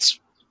 it's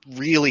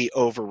really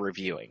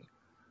over-reviewing.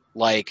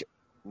 Like,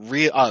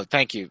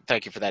 thank you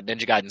for that,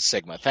 Ninja Gaiden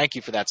Sigma. Thank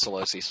you for that,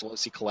 Solosi.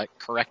 Solosi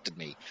corrected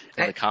me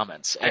in the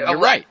comments, and you're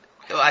right.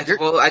 I didn't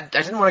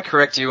want to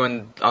correct you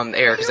on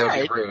air because that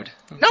would be rude.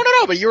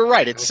 No, but you were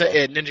right. It's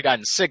Ninja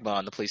Gaiden Sigma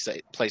on the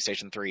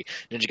PlayStation 3.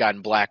 Ninja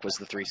Gaiden Black was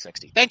the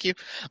 360. Thank you.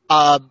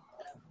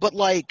 But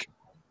like,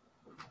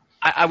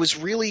 I was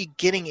really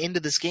getting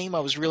into this game. I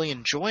was really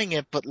enjoying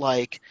it, but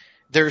like,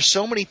 there are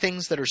so many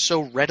things that are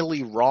so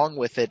readily wrong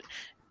with it.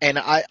 And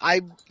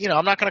I'm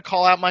not going to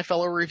call out my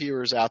fellow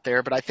reviewers out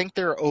there, but I think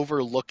they're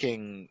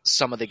overlooking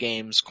some of the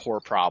game's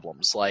core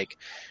problems. Like,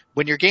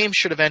 when your game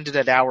should have ended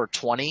at hour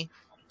 20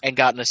 and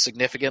gotten a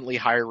significantly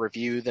higher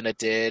review than it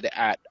did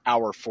at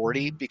hour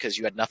 40 because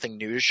you had nothing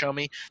new to show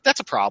me, that's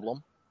a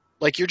problem.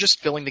 Like, you're just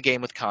filling the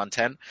game with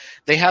content.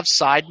 They have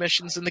side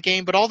missions in the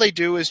game, but all they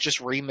do is just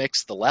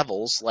remix the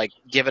levels. Like,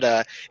 give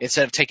it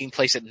instead of taking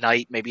place at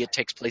night, maybe it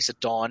takes place at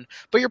dawn.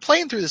 But you're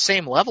playing through the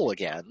same level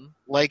again.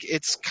 Like,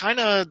 it's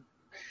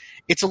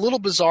a little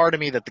bizarre to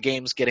me that the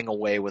game's getting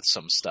away with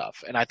some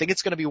stuff. And I think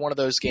it's going to be one of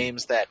those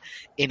games that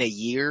in a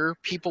year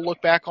people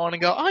look back on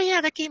and go, oh yeah,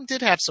 that game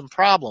did have some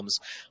problems.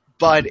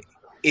 But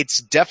it's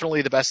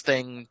definitely the best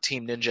thing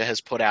Team Ninja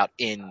has put out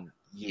in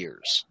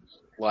years.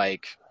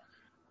 Like,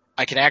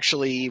 I can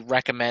actually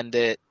recommend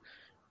it.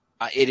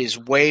 It is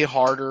way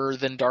harder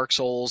than Dark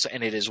Souls,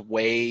 and it is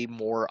way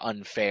more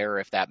unfair,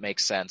 if that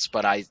makes sense.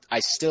 But I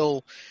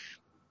still,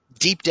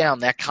 deep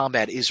down, that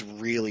combat is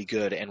really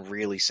good and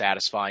really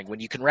satisfying when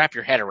you can wrap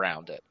your head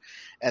around it.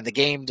 And the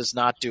game does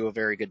not do a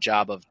very good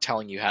job of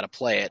telling you how to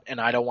play it, and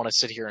I don't want to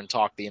sit here and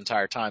talk the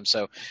entire time.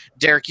 So,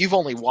 Derek, you've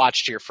only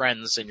watched your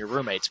friends and your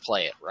roommates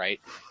play it, right?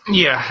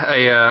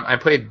 Yeah, I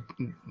played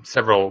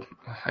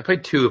I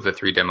played 2 of the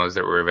 3 demos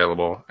that were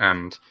available,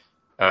 and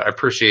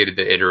appreciated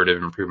the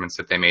iterative improvements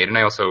that they made. And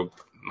I also,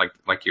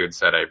 like you had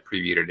said, I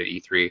previewed it at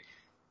E3.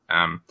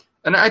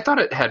 And I thought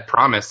it had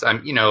promise.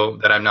 I'm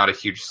not a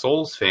huge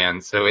Souls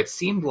fan, so it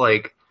seemed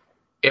like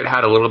it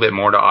had a little bit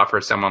more to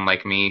offer someone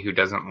like me who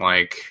doesn't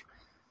like,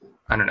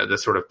 I don't know, the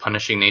sort of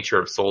punishing nature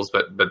of Souls,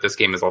 but this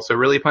game is also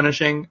really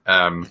punishing.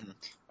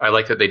 I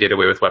like that they did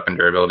away with weapon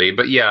durability.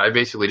 But yeah, I've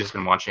basically just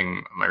been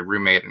watching my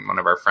roommate and one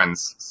of our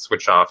friends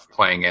switch off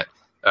playing it.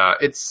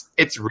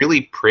 It's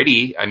really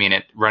pretty. I mean,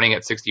 running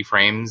at 60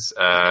 frames,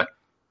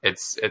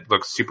 it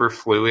looks super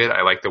fluid.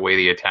 I like the way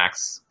the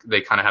attacks,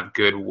 they kind of have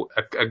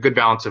a good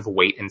balance of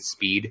weight and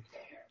speed,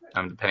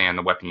 depending on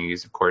the weapon you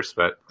use, of course.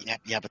 But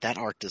yeah, but that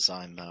art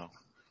design though,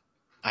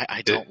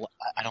 I don't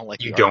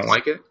like. You don't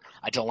like it?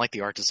 I don't like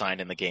the art design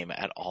in the game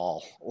at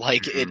all.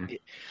 Like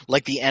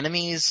like the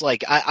enemies,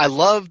 like I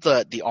love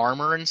the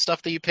armor and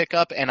stuff that you pick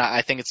up, and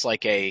I think it's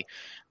like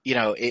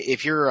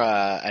if you're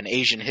an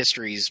Asian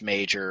histories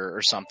major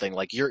or something,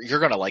 like you're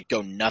gonna like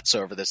go nuts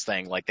over this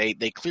thing. Like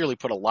they clearly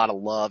put a lot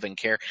of love and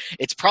care.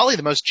 It's probably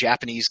the most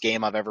Japanese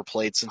game I've ever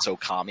played since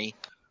Okami.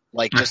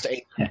 Like just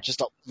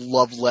a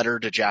love letter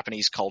to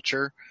Japanese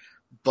culture.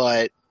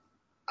 But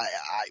I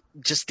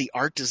just the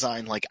art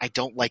design, like I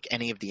don't like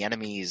any of the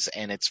enemies,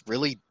 and it's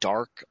really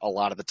dark a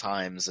lot of the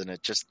times, and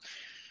it just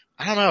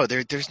I don't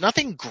know. There's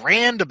nothing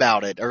grand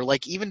about it or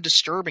like even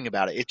disturbing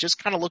about it. It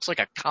just kind of looks like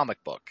a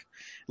comic book.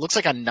 It looks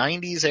like a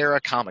 90s era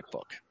comic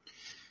book.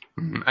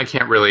 I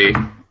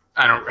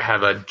don't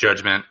have a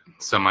judgment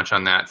so much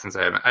on that since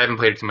I haven't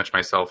played it too much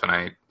myself,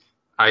 and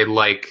I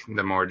like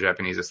the more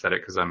Japanese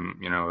aesthetic because I'm,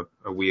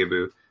 a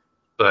weeaboo.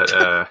 But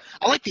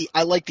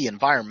I like the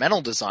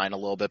environmental design a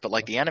little bit, but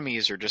like the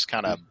enemies are just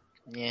kind of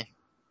Kind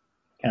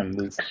of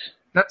mooks.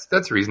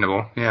 that's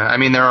reasonable. Yeah, I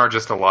mean there are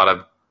just a lot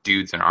of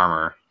dudes in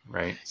armor,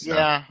 right? So.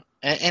 Yeah.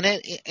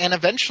 And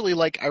eventually,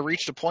 like, I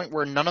reached a point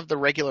where none of the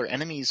regular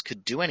enemies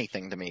could do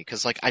anything to me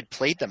because, like, I'd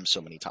played them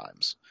so many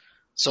times.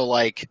 So,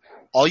 like,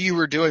 all you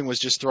were doing was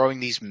just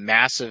throwing these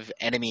massive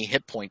enemy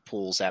hit point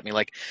pools at me.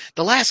 Like,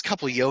 the last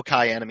couple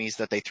yokai enemies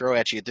that they throw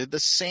at you, they're the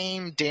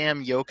same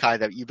damn yokai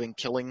that you've been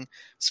killing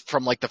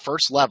from, like, the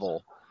first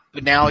level,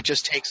 but now it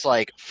just takes,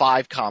 like,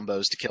 5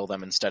 combos to kill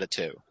them instead of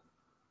 2.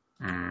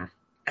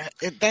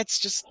 That's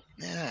just,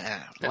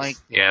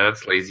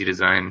 that's lazy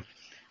design.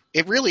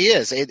 It really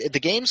is. The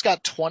game's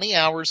got 20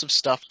 hours of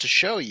stuff to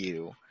show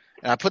you,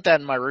 and I put that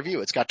in my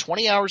review. It's got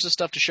 20 hours of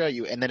stuff to show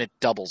you, and then it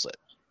doubles it.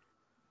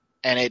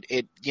 And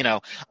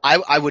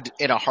I would,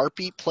 in a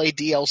heartbeat, play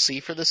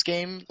DLC for this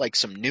game, like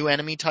some new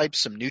enemy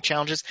types, some new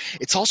challenges.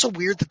 It's also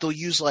weird that they'll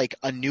use, like,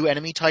 a new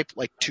enemy type,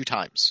 like, 2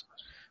 times.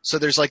 So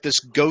there's, like, this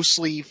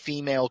ghostly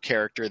female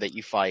character that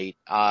you fight.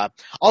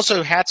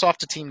 Also, hats off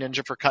to Team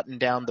Ninja for cutting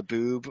down the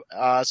boob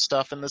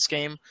stuff in this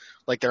game.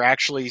 Like, they're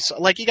actually...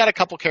 Like, you got a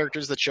couple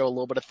characters that show a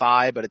little bit of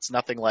thigh, but it's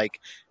nothing like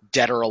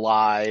Dead or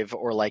Alive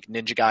or, like,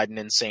 Ninja Gaiden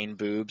Insane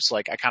Boobs.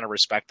 Like, I kind of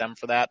respect them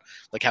for that.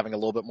 Like, having a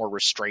little bit more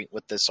restraint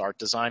with this art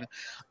design.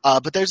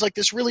 But there's, like,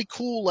 this really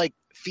cool, like,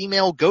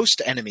 female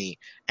ghost enemy,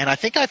 and I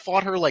think I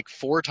fought her like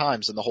 4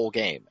 times in the whole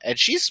game, and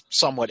she's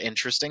somewhat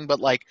interesting, but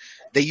like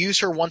they use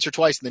her once or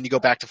twice and then you go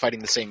back to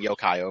fighting the same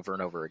yokai over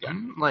and over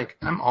again.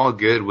 I'm all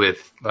good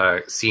with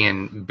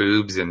seeing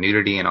boobs and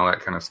nudity and all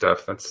that kind of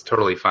stuff. That's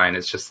totally fine.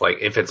 It's just like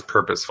if it's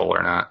purposeful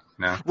or not.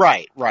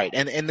 Right.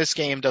 And this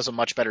game does a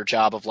much better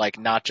job of like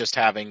not just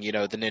having, the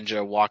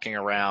ninja walking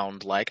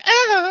around like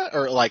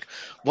or like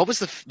what was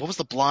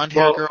the blonde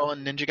hair girl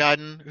in Ninja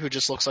Gaiden who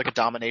just looks like a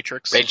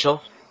dominatrix?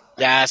 Rachel?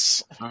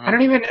 Yes. I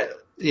don't even.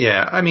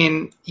 Yeah, I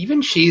mean,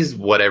 even she's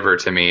whatever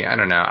to me. I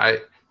don't know.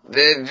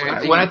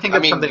 When I think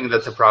of something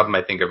that's a problem,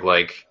 I think of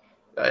like.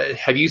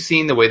 Have you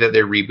seen the way that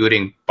they're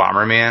rebooting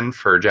Bomberman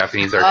for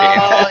Japanese arcade?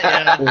 Oh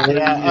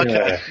yeah.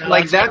 Okay. No,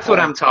 like that's what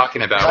I'm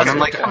talking about. And I'm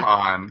like, come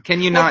on,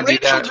 can you not do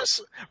that?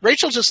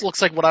 Rachel just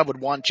looks like what I would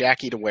want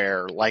Jackie to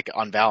wear, like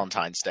on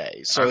Valentine's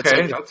Day. So okay, it's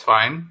like, that's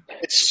fine.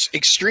 It's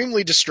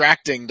extremely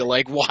distracting to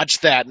like watch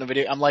that in a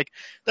video. I'm like,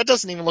 that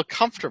doesn't even look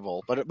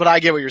comfortable. But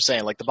I get what you're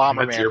saying. Like the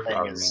Bomberman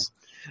thing is.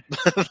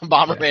 The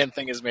Bomberman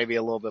thing is maybe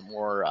a little bit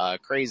more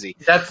crazy.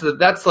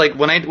 That's like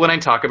when I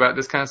talk about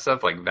this kind of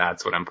stuff, like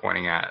that's what I'm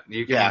pointing at.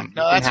 You can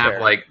have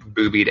fair. like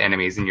boobied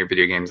enemies in your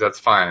video games. That's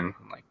fine.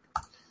 Like,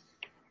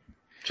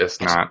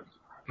 just not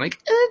like.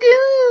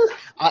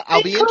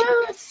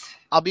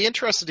 I'll be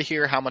interested to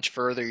hear how much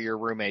further your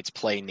roommates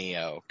play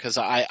Neo, because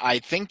I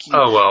think you...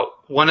 Oh, well,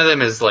 one of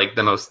them is like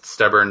the most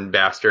stubborn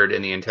bastard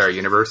in the entire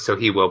universe, so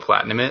he will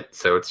platinum it,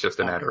 so it's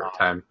just a matter of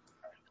time.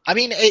 I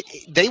mean,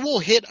 they will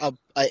hit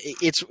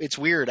it's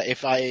weird.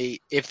 If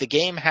the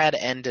game had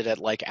ended at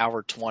like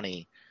hour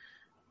 20,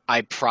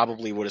 I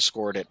probably would have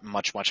scored it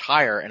much, much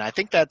higher. And I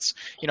think that's,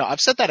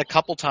 I've said that a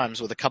couple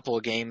times with a couple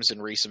of games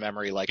in recent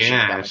memory, like Shin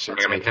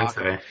Megami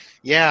Tensei.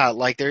 Yeah,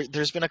 like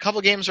there's been a couple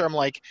of games where I'm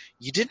like,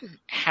 you didn't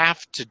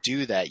have to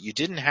do that. You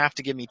didn't have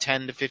to give me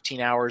 10 to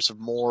 15 hours of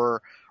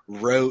more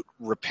rote,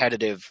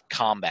 repetitive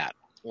combat.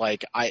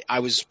 Like I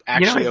was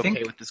actually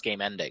okay with this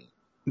game ending.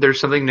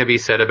 There's something to be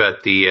said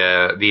about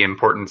the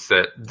importance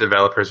that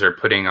developers are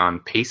putting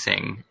on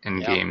pacing in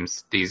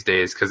games these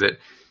days, because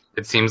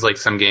it seems like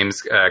some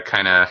games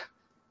kind of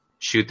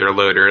shoot their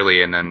load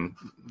early and then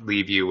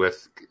leave you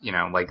with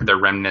like the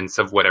remnants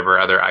of whatever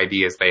other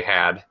ideas they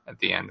had at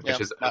the end,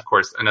 which is of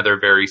course another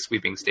very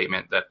sweeping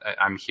statement that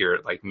I'm here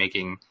like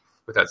making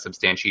without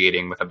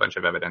substantiating with a bunch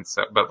of evidence.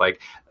 So, but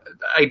like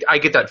I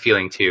get that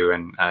feeling too,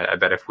 and I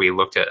bet if we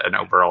looked at an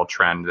overall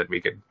trend that we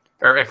could,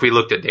 or if we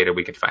looked at data,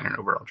 we could find an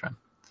overall trend.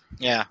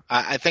 Yeah,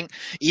 I think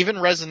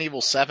even Resident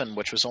Evil 7,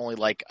 which was only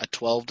like a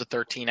 12 to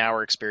 13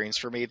 hour experience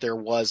for me, there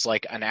was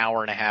like an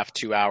hour and a half,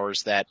 2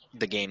 hours that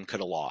the game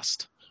could have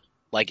lost.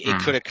 Like, it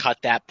could have cut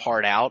that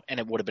part out, and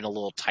it would have been a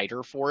little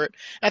tighter for it.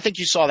 I think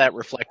you saw that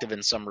reflective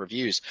in some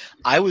reviews.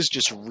 I was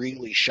just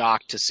really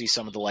shocked to see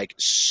some of the, like,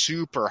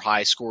 super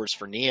high scores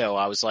for Neo.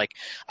 I was like,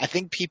 I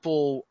think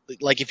people,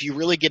 like, if you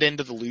really get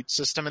into the loot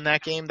system in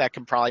that game, that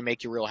can probably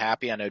make you real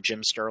happy. I know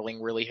Jim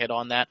Sterling really hit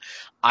on that.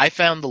 I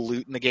found the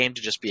loot in the game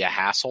to just be a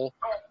hassle.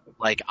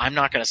 Like, I'm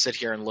not going to sit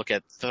here and look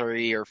at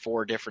 3 or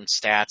 4 different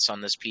stats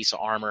on this piece of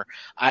armor.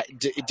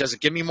 Does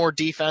it give me more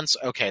defense?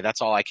 Okay,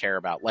 that's all I care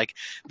about. Like,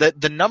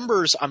 the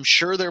numbers, I'm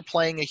sure they're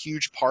playing a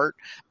huge part,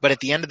 but at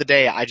the end of the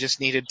day, I just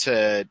needed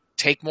to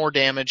take more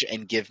damage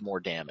and give more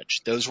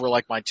damage. Those were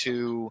like my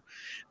two.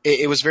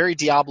 It was very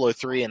Diablo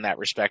 3 in that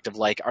respect of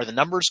like, are the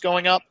numbers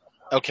going up?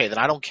 okay, then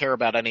I don't care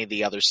about any of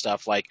the other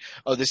stuff like,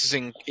 oh, this is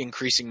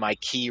increasing my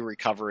key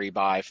recovery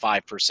by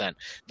 5%.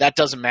 That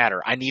doesn't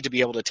matter. I need to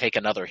be able to take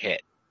another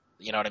hit.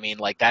 You know what I mean?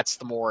 Like, that's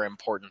the more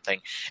important thing.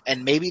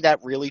 And maybe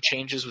that really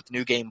changes with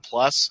New Game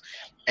Plus.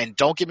 And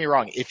don't get me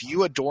wrong, if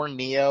you adore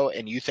Neo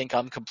and you think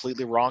I'm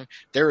completely wrong,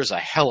 there is a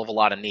hell of a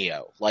lot of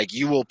Neo. Like,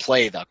 you will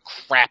play the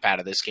crap out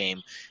of this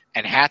game.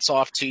 And hats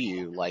off to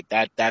you. Like,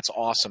 that's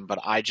awesome. But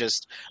I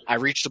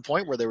reached a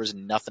point where there was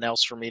nothing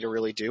else for me to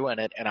really do in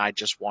it, and I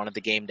just wanted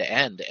the game to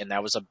end. And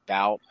that was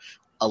about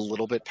a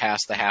little bit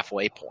past the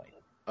halfway point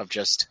of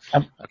just,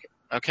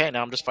 okay,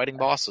 now I'm just fighting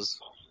bosses.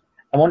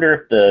 I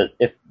wonder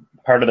if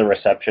part of the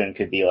reception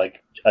could be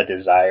like a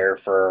desire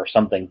for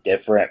something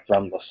different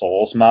from the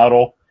Souls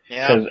model.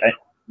 Yeah.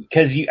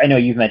 Because I know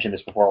you've mentioned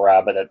this before,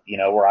 Rob, but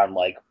we're on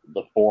like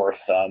the fourth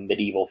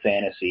medieval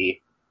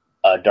fantasy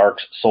Dark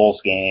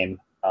Souls game,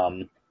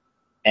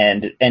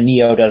 and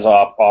Neo does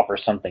offer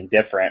something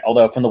different.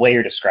 Although from the way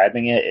you're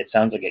describing it, it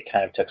sounds like it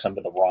kind of took some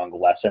of the wrong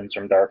lessons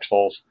from Dark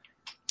Souls.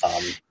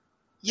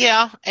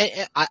 Yeah,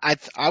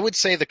 I would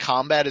say the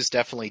combat is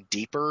definitely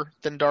deeper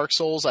than Dark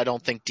Souls. I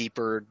don't think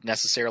deeper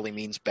necessarily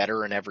means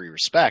better in every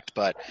respect,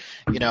 but,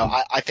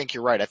 I think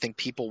you're right. I think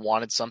people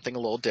wanted something a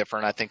little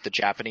different. I think the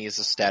Japanese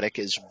aesthetic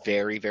is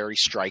very, very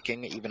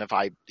striking, even if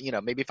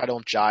maybe if I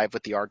don't jive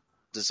with the art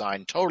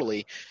design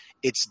totally,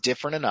 it's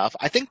different enough.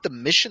 I think the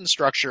mission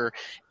structure,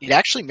 it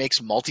actually makes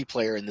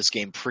multiplayer in this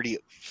game pretty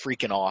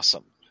freaking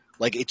awesome.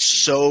 Like, it's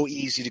so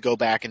easy to go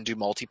back and do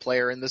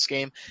multiplayer in this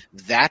game.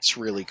 That's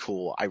really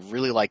cool. I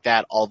really like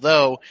that.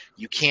 Although,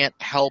 you can't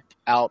help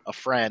out a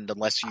friend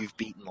unless you've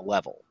beaten the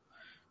level.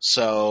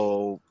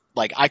 So,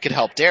 like, I could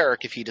help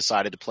Derek if he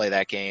decided to play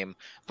that game,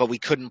 but we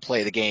couldn't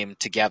play the game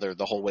together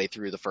the whole way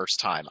through the first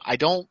time. I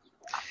don't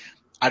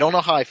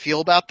know how I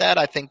feel about that.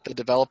 I think the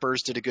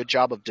developers did a good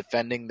job of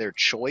defending their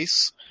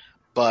choice,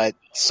 but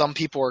some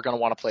people are going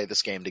to want to play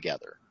this game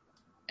together.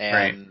 And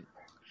right.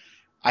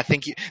 I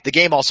think the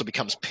game also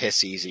becomes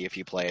piss easy if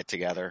you play it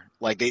together.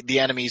 Like, the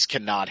enemies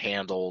cannot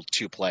handle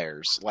two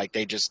players. Like,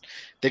 they just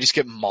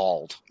get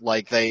mauled.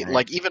 Like,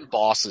 like even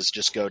bosses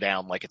just go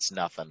down like it's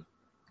nothing.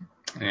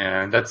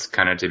 Yeah, that's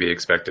kind of to be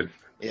expected.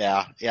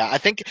 Yeah. I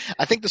think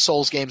the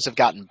Souls games have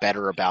gotten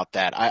better about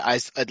that. I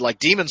like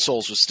Demon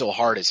Souls was still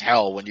hard as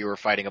hell when you were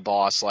fighting a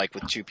boss like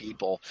with two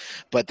people,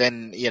 but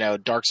then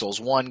Dark Souls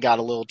 1 got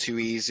a little too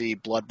easy,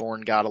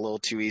 Bloodborne got a little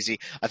too easy.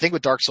 I think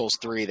with Dark Souls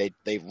 3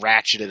 they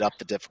ratcheted up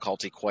the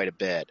difficulty quite a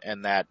bit,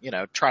 and that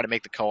try to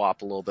make the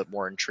co-op a little bit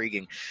more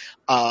intriguing.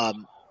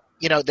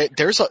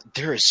 There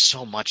is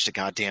so much to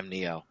goddamn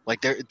Neo.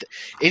 Like, it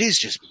is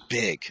just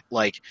big.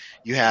 Like,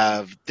 you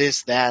have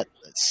that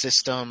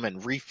system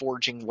and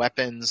reforging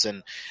weapons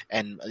and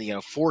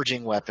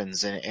forging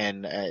weapons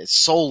and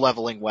soul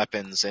leveling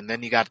weapons, and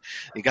then you got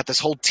this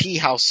whole tea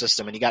house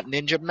system, and you got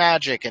ninja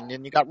magic, and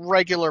then you got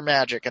regular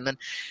magic, and then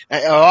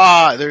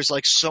there's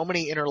like so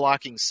many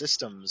interlocking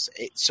systems.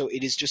 So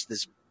it is just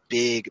this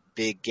big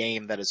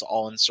game that is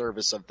all in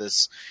service of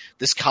this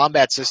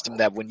combat system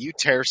that when you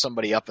tear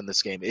somebody up in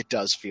this game, it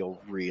does feel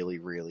really,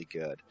 really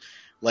good.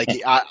 Like,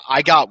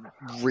 I got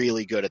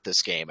really good at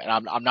this game,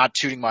 and I'm not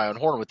tooting my own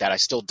horn with that. I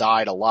still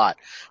died a lot,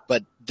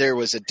 but there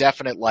was a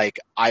definite, like,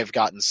 I've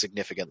gotten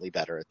significantly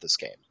better at this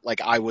game. Like,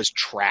 I was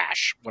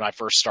trash when I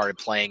first started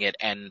playing it,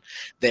 and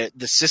the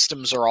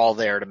systems are all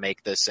there to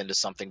make this into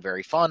something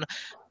very fun.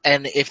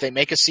 And if they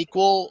make a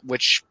sequel,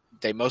 which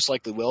they most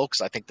likely will,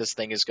 because I think this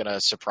thing is going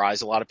to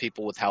surprise a lot of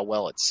people with how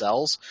well it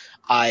sells,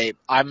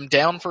 I'm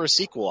down for a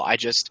sequel. I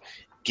just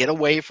get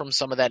away from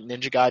some of that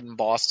Ninja Gaiden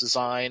boss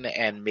design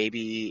and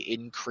maybe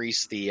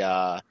increase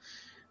the,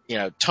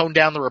 tone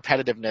down the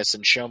repetitiveness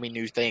and show me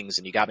new things.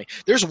 And you got me.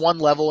 There's one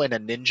level in a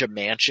ninja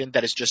mansion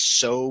that is just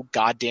so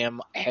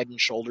goddamn head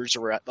and shoulders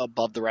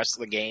above the rest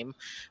of the game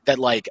that,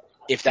 like,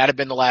 if that had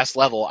been the last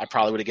level, I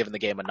probably would have given the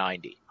game a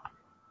 90.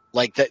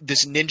 Like,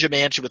 this ninja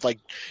mansion with, like,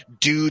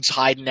 dudes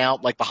hiding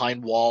out, like,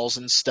 behind walls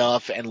and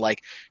stuff, and,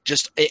 like,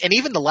 and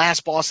even the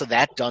last boss of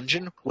that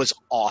dungeon was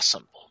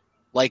awesome.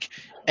 Like,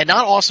 and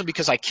not awesome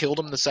because I killed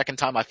him the second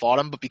time I fought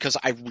him, but because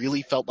I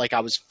really felt like I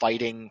was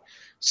fighting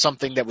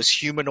something that was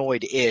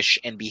humanoid-ish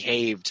and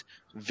behaved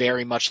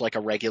very much like a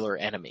regular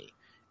enemy.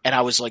 And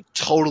I was, like,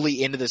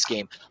 totally into this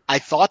game. I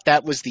thought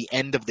that was the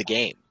end of the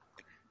game,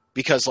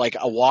 because, like,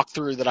 a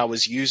walkthrough that I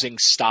was using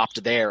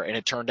stopped there, and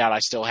it turned out I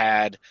still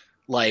had,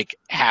 like,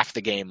 half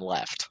the game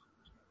left.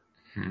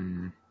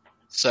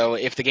 So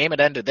if the game had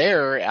ended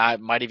there, I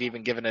might have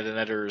even given it an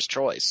editor's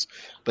choice.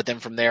 But then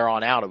from there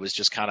on out, it was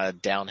just kind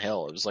of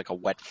downhill. It was like a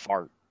wet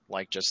fart.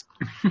 Like, just,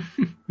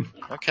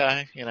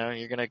 okay,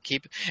 you're going to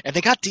keep... And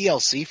they got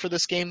DLC for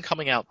this game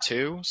coming out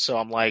too, so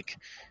I'm like,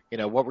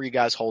 what were you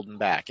guys holding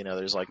back?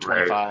 There's like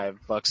 $25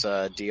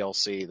 a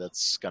DLC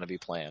that's going to be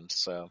planned,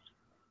 so...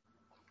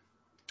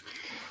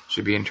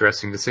 Should be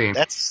interesting to see.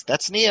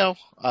 That's Neo.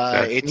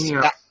 It's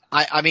Neo.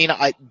 I mean,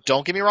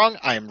 don't get me wrong.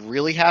 I'm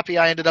really happy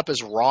I ended up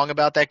as wrong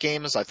about that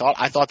game as I thought.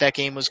 I thought that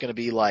game was going to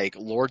be like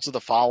Lords of the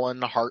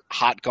Fallen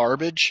hot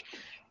garbage,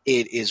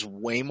 It is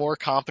way more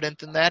competent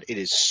than that. It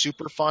is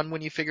super fun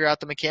when you figure out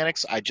the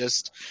mechanics. I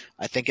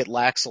think it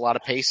lacks a lot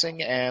of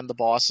pacing, and the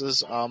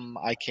bosses,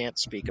 I can't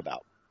speak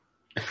about.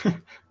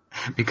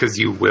 Because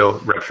you will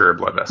rupture a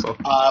blood vessel.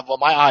 Well,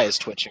 my eye is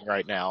twitching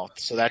right now,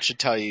 so that should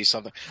tell you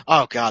something.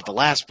 Oh god, the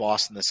last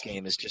boss in this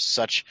game is just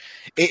such.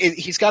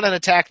 He's got an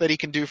attack that he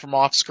can do from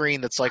off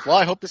screen that's like, well,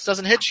 I hope this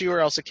doesn't hit you,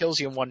 or else it kills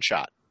you in one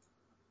shot.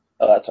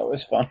 Oh, that's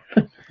always fun.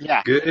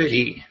 Yeah.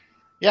 Goody.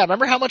 Yeah,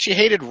 remember how much you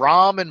hated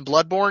ROM and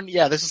Bloodborne?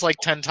 Yeah, this is like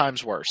 10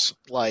 times worse.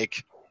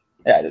 Like,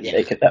 yeah, I didn't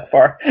make it that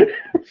far.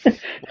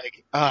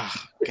 like, oh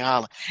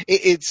god,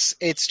 it's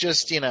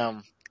just,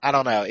 I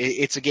don't know.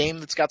 It's a game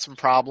that's got some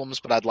problems,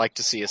 but I'd like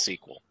to see a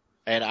sequel.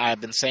 And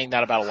I've been saying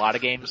that about a lot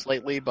of games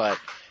lately, but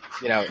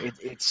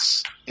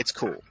it's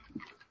cool.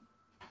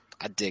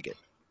 I dig it.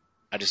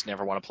 I just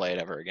never want to play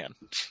it ever again.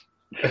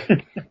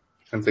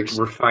 Sounds like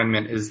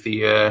refinement is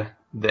the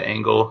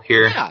angle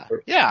here.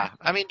 Yeah.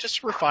 I mean,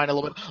 just refine a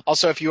little bit.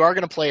 Also, if you are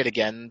going to play it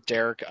again,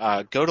 Derek,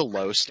 go to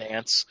low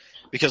stance,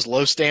 because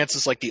low stance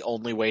is like the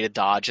only way to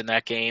dodge in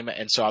that game.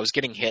 And so I was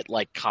getting hit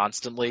like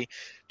constantly,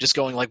 just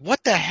going like,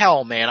 what the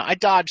hell, man? I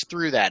dodged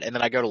through that. And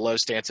then I go to low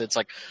stance, and it's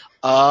like,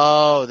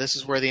 oh, this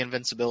is where the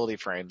invincibility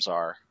frames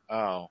are.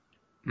 Oh.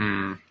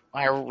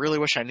 I really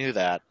wish I knew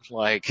that.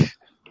 Like,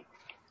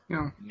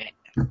 yeah. Man.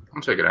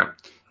 I'll check it out.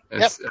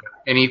 It's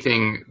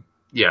anything.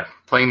 Yeah,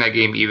 playing that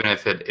game, even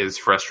if it is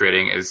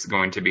frustrating, is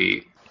going to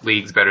be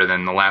leagues better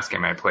than the last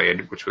game I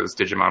played, which was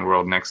Digimon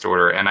World Next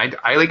Order. And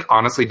I like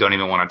honestly don't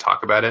even want to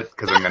talk about it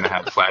because I'm going to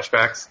have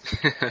flashbacks.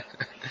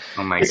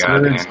 Oh my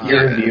god, man.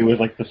 Your review was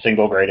like the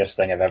single greatest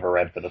thing I've ever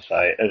read for the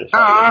site. I just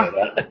wanted to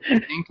say that.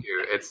 Thank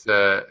you.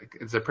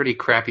 It's a pretty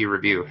crappy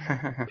review.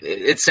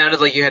 It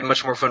sounded like you had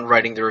much more fun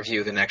writing the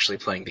review than actually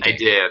playing the game.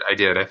 I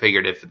did. I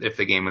figured if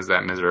the game was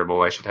that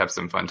miserable, I should have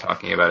some fun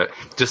talking about it.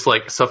 Just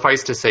like,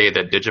 suffice to say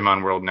that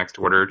Digimon World Next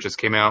Order just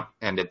came out,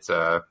 and it's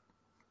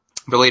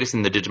the latest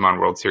in the Digimon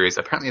World series.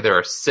 Apparently there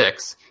are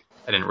 6.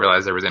 I didn't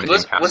realize there was anything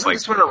past Wasn't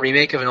this one a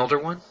remake of an older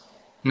one?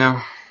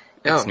 No.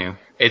 It's new.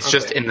 It's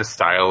just in the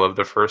style of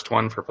the first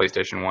one for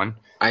PlayStation 1.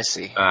 I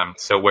see.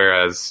 So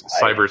whereas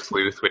Cyber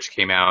Sleuth, which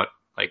came out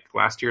like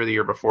last year or the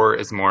year before,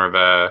 is more of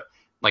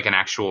an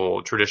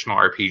actual traditional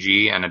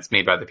RPG, and it's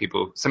made by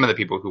some of the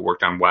people who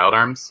worked on Wild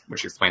Arms,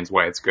 which explains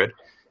why it's good.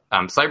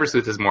 Cyber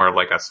Sleuth is more of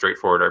like a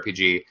straightforward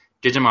RPG.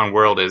 Digimon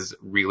World is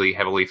really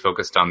heavily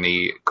focused on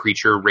the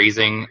creature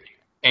raising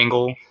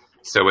angle,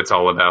 so it's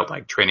all about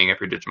like training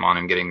up your Digimon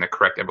and getting the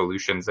correct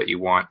evolutions that you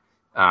want.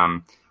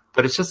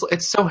 But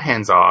it's so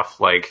hands off.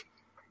 Like,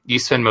 you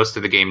spend most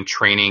of the game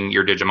training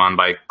your Digimon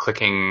by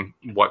clicking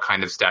what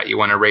kind of stat you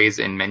want to raise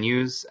in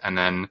menus, and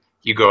then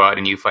you go out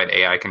and you fight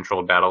AI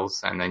controlled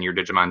battles, and then your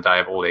Digimon die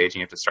of old age and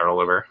you have to start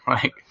all over.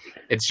 Like,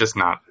 it's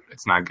not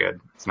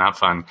good. It's not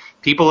fun.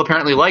 People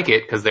apparently like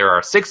it because there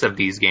are 6 of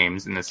these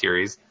games in the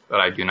series, but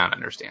I do not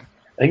understand.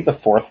 I think the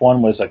 4th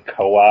one was a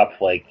co-op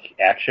like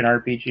action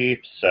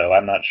RPG, so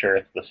I'm not sure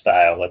it's the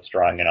style that's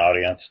drawing an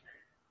audience.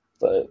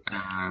 But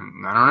I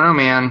don't know,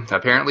 man.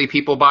 Apparently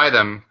people buy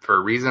them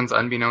for reasons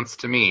unbeknownst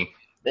to me.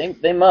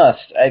 They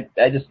must. I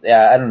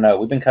don't know.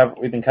 We've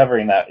been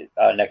covering that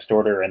Next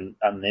Order on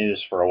the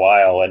news for a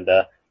while, and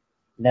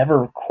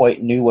never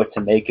quite knew what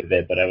to make of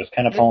it, but I was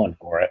kind of pulling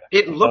for it.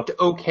 It looked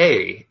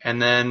okay, and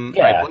then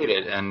I played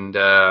it, and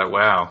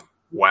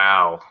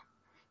wow.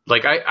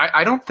 Like,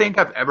 I don't think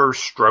I've ever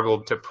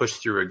struggled to push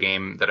through a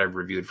game that I've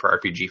reviewed for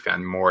RPG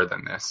Fan more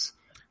than this.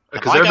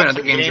 Because there have been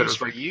other games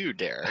for you,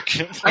 Derek.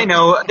 I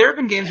know. There have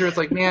been games where it's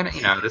like, man,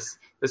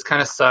 this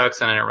kind of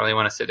sucks, and I don't really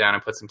want to sit down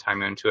and put some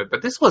time into it.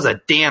 But this was a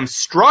damn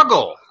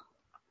struggle.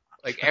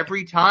 Like,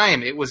 every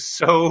time, it was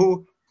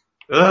so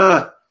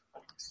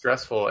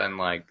stressful, and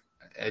like,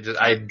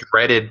 I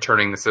dreaded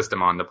turning the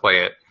system on to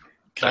play it.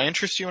 Can I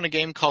interest you in a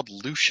game called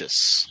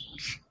Lucius?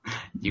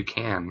 You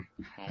can.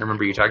 I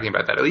remember you talking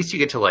about that. At least you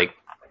get to like.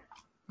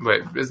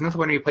 Wait, isn't that the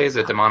one where you play as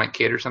a demonic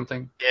kid or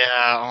something?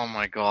 Yeah, oh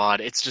my god.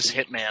 It's just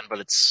Hitman, but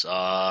it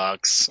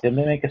sucks. Didn't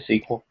they make a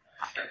sequel?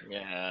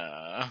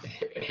 Yeah.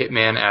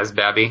 Hitman as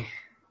Babby.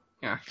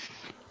 Yeah.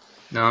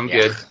 No, I'm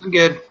good. I'm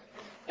good.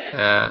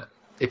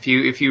 If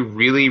you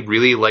really,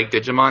 really like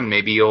Digimon,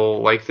 maybe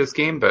you'll like this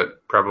game,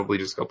 but probably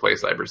just go play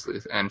Cyber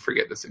Sleuth and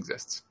forget this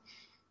exists.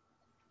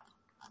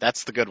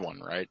 That's the good one,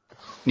 right?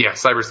 Yeah,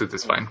 Cyber Sleuth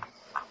is fine.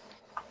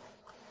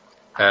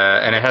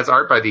 And it has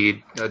art by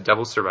the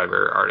Devil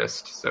Survivor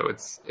artist, so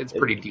it's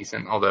pretty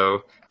decent.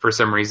 Although for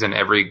some reason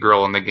every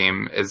girl in the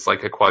game is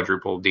like a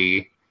quadruple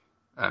D,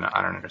 and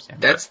I don't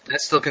understand. That's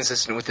still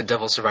consistent with the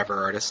Devil Survivor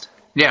artist.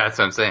 Yeah, that's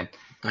what I'm saying.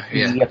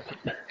 Yeah. Yep.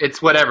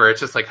 It's whatever. It's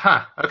just like,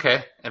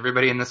 okay,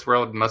 everybody in this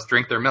world must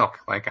drink their milk.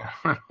 Like,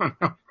 I don't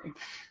know.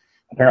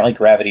 Apparently,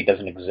 gravity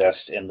doesn't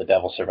exist in the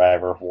Devil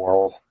Survivor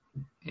world.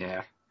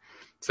 Yeah.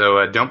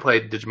 So don't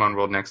play Digimon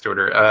World Next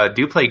Order.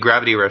 Do play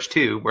Gravity Rush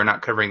 2. We're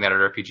not covering that at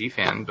RPG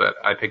Fan, but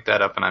I picked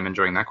that up and I'm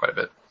enjoying that quite a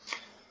bit.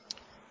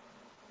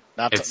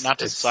 No,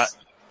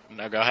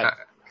 go ahead.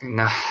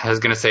 No, I was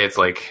gonna say it's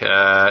like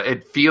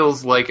it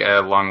feels like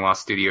a long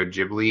lost Studio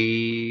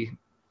Ghibli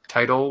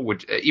title,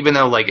 which even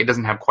though like it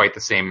doesn't have quite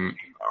the same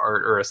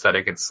art or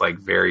aesthetic. It's like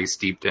very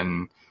steeped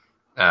in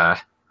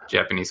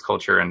Japanese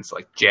culture, and it's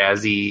like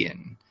jazzy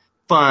and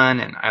fun,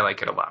 and I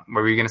like it a lot.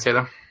 What were you gonna say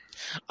though?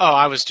 Oh,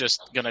 I was just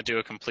going to do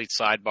a complete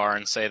sidebar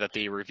and say that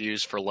the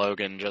reviews for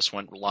Logan just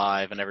went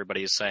live, and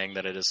everybody is saying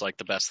that it is like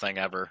the best thing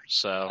ever.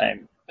 So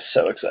I'm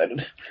so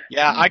excited.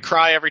 yeah, I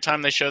cry every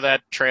time they show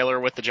that trailer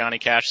with the Johnny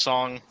Cash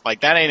song.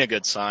 Like, that ain't a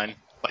good sign.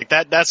 Like,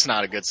 that's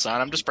not a good sign.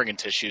 I'm just bringing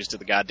tissues to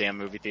the goddamn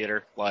movie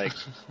theater. Like,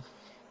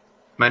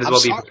 Might as I'm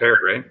well be sorry. prepared,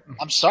 right?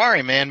 I'm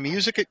sorry, man.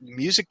 Music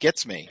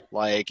gets me.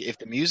 Like, if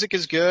the music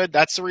is good,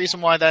 that's the reason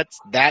why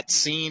that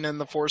scene in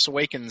The Force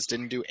Awakens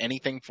didn't do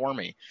anything for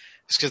me.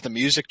 It's because the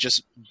music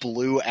just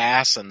blew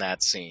ass in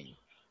that scene.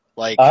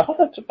 Like, I thought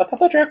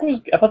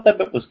that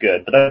bit was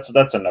good, but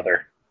that's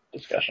another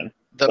discussion.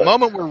 the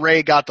moment where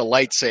Rey got the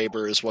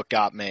lightsaber is what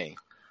got me.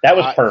 That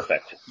was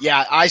perfect.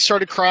 Yeah, I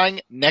started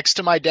crying next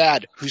to my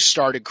dad, who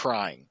started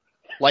crying.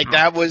 Like,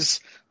 that was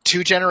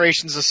 2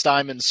 generations of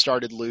Steinmans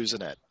started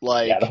losing it.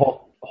 Like, Yeah, the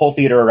whole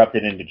theater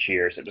erupted into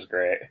cheers. It was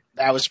great.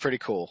 that was pretty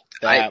cool.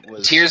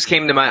 Tears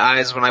came to my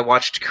eyes when I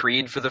watched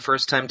Creed for the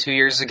first time 2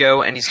 years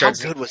ago, and he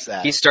starts. How good was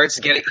that? He starts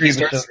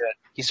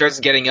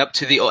getting up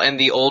to the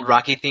old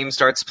Rocky theme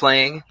starts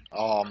playing,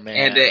 Oh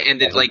man!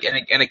 and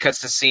it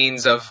cuts to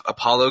scenes of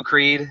Apollo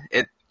Creed.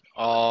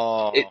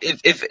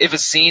 If a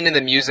scene and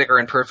the music are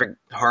in perfect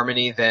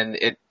harmony, then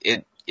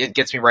it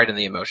gets me right in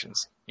the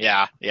emotions.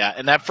 Yeah.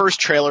 And that first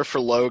trailer for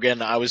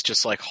Logan, I was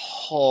just like,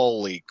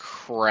 holy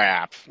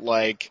crap!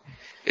 Like,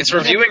 It's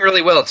reviewing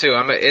really well too.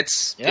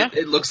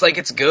 It looks like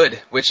it's good,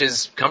 which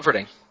is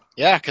comforting.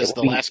 yeah, because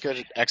the last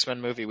good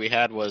X-Men movie we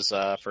had was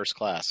First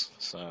Class.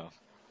 So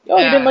Oh,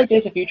 you didn't like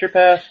Days of Future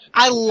Past?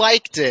 I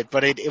liked it,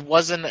 but it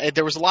wasn't.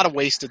 There was a lot of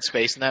wasted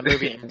space in that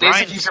movie. And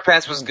Days of Future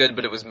Past was good,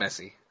 but it was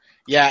messy.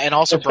 Yeah, and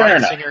also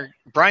That's fair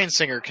Bryan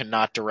Singer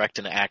cannot direct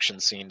an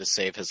action scene to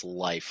save his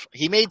life.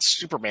 He made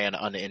Superman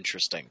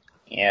uninteresting.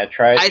 Yeah,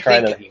 try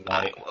that. You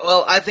might.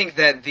 I think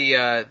that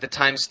the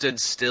Time Stood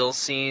Still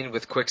scene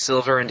with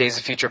Quicksilver in Days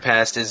of Future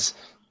Past is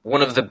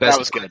one of the best. That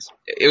was good.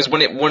 It was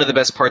one of the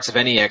best parts of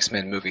any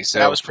X-Men movie. So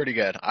that was pretty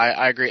good.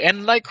 I agree.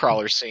 And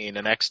Nightcrawler scene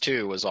in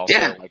X2 was also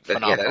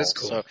phenomenal. Yeah, that is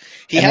cool. So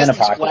then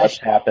Apocalypse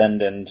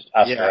happened, and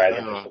Oscar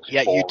Isaac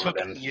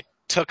was you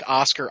took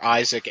Oscar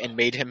Isaac and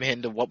made him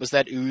into, what was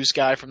that Ooze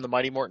guy from the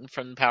Mighty Morphin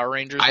from Power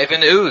Rangers?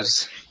 Ivan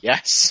Ooze.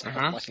 Yes.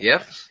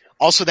 Yep.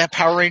 Also, that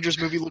Power Rangers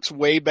movie looks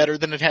way better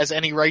than it has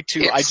any right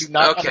to. I do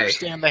not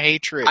understand the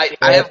hatred.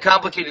 I have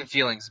complicated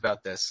feelings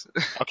about this.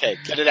 Okay,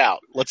 get it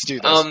out. Let's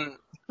do this.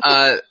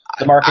 The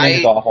marketing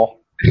is awful.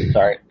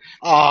 Sorry.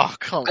 Oh,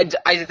 come on.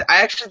 I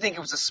actually think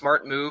it was a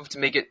smart move to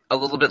make it a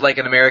little bit like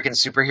an American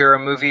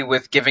superhero movie,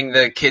 with giving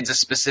the kids a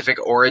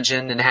specific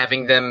origin and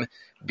having them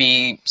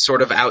be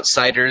sort of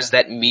outsiders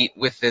that meet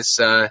with this,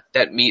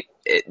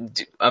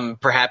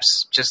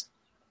 perhaps just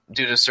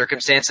due to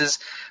circumstances.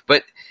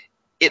 But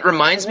it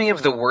reminds me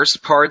of the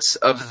worst parts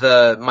of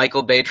the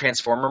Michael Bay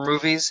Transformer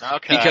movies,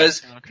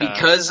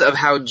 because of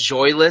how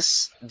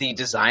joyless the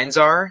designs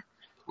are.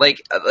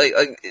 Like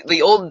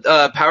the old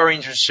Power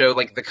Rangers show,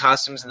 like the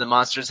costumes and the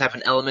monsters have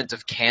an element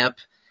of camp,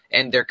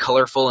 and they're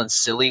colorful and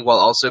silly while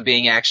also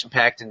being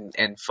action-packed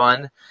and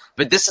fun.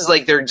 But this is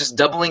like they're just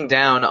doubling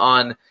down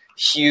on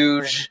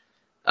huge,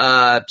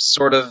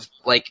 sort of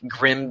like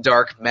grim,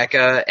 dark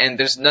mecha, and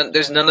there's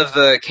none of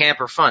the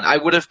camp or fun. I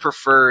would have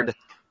preferred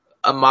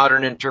a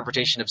modern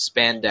interpretation of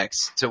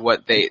spandex to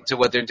what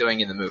they're doing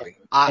in the movie.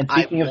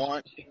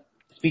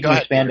 Speaking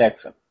of spandex,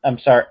 I'm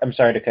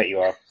sorry to cut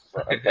you off,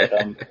 but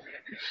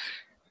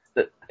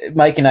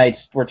Mike and I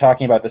were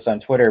talking about this on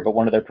Twitter, but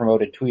one of their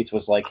promoted tweets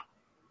was like,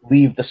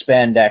 "Leave the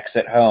spandex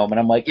at home," and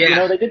I'm like,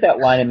 they did that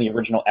line in the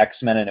original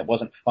X-Men, and it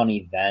wasn't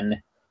funny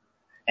then.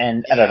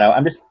 And I don't know,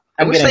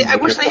 I wish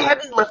they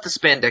hadn't left the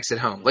spandex at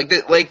home.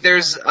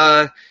 There's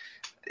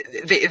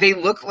they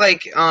look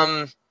like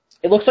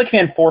It looks like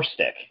Fan Force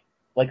Stick.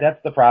 Like,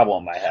 that's the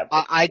problem I have.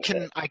 I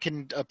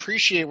can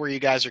appreciate where you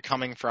guys are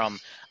coming from.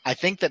 I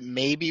think that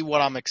maybe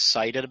what I'm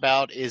excited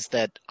about is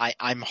that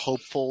I'm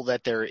hopeful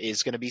that there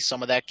is going to be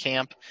some of that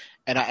camp,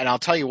 and I'll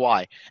tell you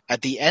why.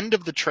 At the end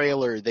of the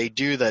trailer, they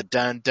do the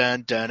dun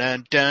dun dun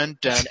dun dun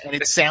dun, and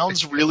it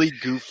sounds really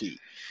goofy.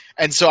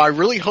 And so I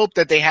really hope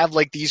that they have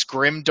like these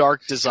grim,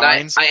 dark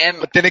designs,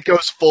 but then it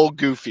goes full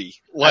goofy.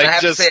 Like, I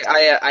have to say,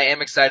 I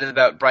am excited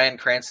about Bryan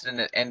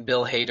Cranston and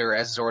Bill Hader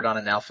as Zordon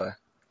and Alpha.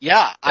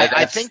 Yeah,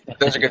 I think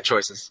those are good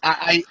choices.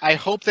 I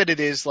hope that it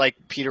is like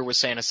Peter was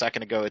saying a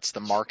second ago. It's the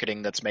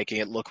marketing that's making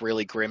it look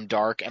really grim,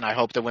 dark, and I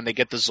hope that when they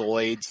get the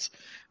Zoids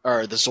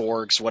or the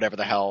Zorgs, whatever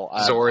the hell,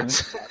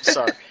 Zords.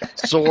 Sorry,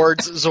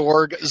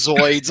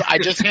 Zoids. I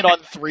just hit on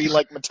 3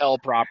 like Mattel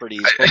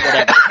properties, but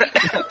whatever.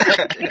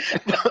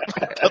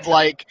 But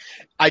like,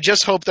 I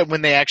just hope that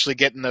when they actually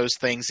get in those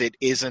things, it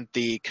isn't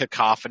the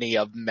cacophony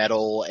of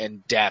metal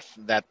and death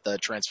that the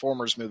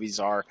Transformers movies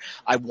are.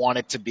 I want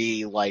it to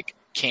be like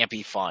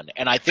campy fun,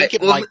 and I think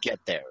it might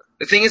get there.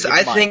 The thing is,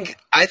 I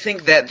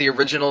think that the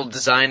original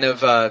design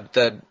of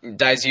the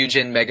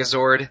Daisugen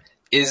Megazord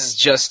is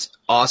just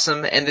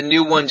awesome, and the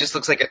new one just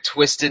looks like a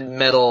twisted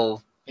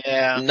metal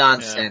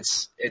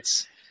nonsense.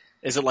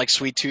 Is it like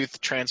Sweet Tooth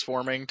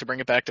transforming to bring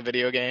it back to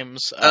video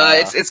games?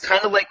 It's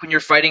kind of like when you're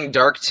fighting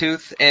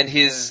Darktooth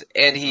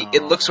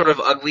it looks sort of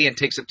ugly and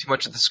takes up too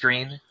much of the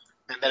screen.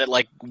 And then it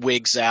like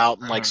wigs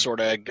out and like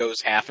sort of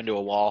goes half into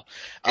a wall.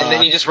 And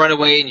then you just run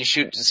away and you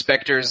shoot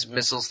Spectre's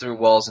missiles through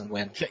walls and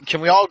win. Can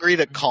we all agree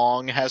that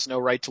Kong has no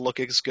right to look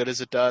as good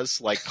as it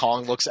does? Like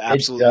Kong looks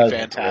absolutely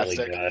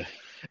fantastic.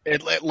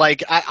 Really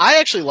good. I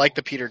actually like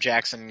the Peter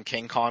Jackson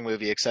King Kong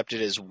movie, except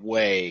it is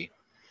way,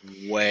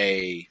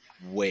 way,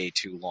 way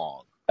too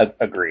long.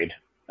 Agreed.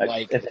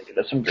 I think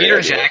there's some great Peter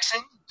ideas.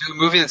 Jackson? Do a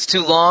movie that's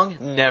too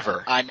long?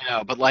 Never. I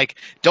know, but like,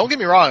 don't get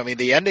me wrong. I mean,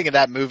 the ending of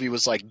that movie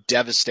was like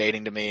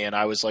devastating to me, and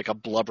I was like a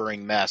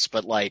blubbering mess.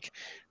 But like,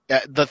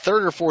 the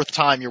third or fourth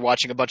time you're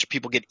watching a bunch of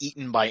people get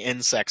eaten by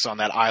insects on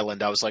that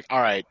island, I was like,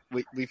 all right,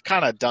 we've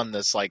kind of done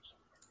this like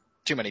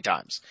too many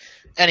times.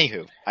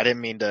 Anywho, I didn't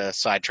mean to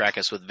sidetrack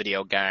us with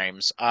video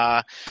games.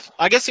 I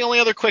guess the only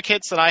other quick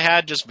hits that I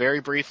had, just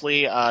very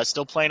briefly,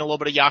 still playing a little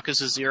bit of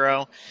Yakuza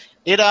 0.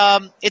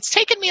 It's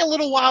taken me a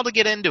little while to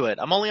get into it.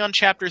 I'm only on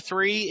chapter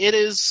 3.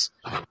 It's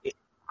an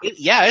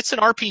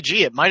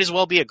RPG. It might as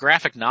well be a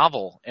graphic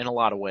novel in a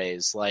lot of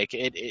ways. Like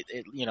a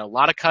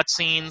lot of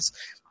cutscenes.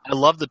 I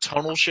love the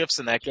tonal shifts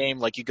in that game.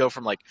 Like you go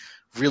from like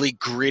really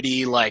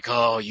gritty, like,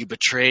 oh, you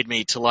betrayed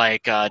me, to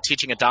like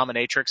teaching a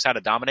dominatrix how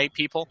to dominate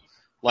people.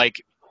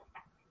 Like,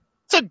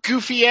 it's a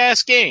goofy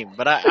ass game,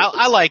 but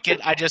I like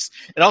it.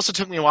 It also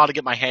took me a while to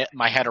get my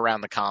head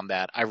around the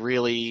combat.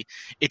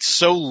 It's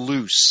so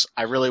loose.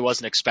 I really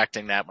wasn't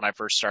expecting that when I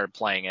first started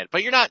playing it.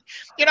 But you're not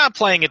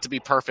playing it to be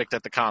perfect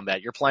at the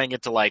combat. You're playing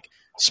it to like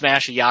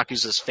smash a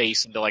Yakuza's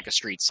face into like a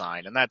street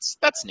sign, and that's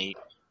neat.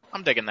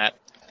 I'm digging that.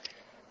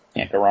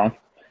 Can't go wrong.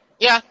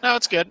 Yeah, no,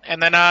 it's good.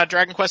 And then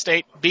Dragon Quest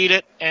VIII, beat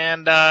it,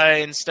 and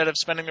instead of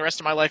spending the rest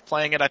of my life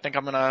playing it, I think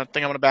I'm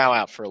gonna bow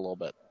out for a little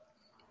bit.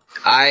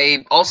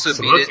 I also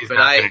beat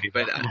it,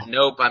 but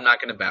nope, I'm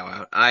not going to bow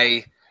out.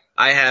 I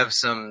have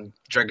some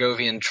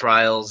Dragovian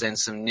trials and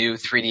some new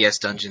 3DS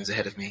dungeons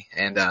ahead of me,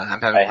 and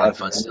I'm having a lot of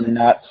fun still. I have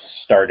not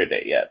started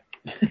it yet.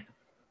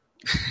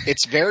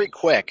 It's very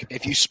quick.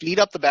 If you speed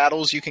up the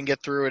battles, you can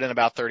get through it in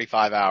about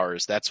 35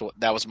 hours. That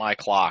was my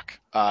clock,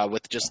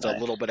 with just a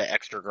little bit of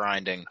extra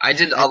grinding. I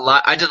did a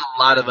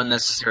lot of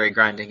unnecessary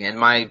grinding, and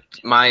my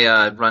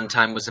run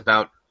time was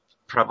about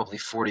probably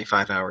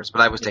 45 hours, but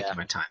I was taking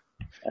my time.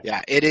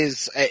 Yeah, it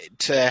is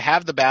to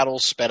have the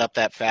battles sped up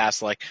that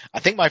fast. Like, I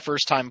think my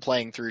first time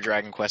playing through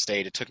Dragon Quest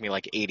VIII, it took me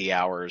like 80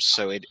 hours.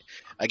 So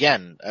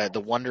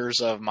the wonders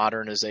of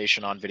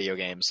modernization on video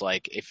games.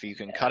 Like, if you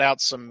can cut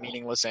out some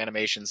meaningless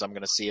animations I'm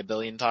going to see a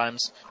billion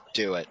times,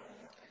 do it.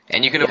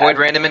 And you can avoid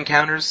random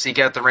encounters. Seek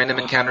out the random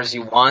encounters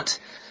you want.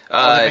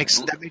 That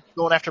makes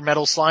going after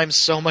metal slime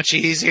so much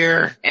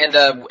easier. And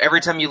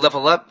every time you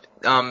level up,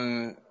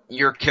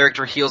 your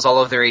character heals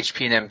all of their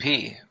HP and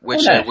MP,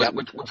 which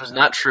was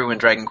not true in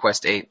Dragon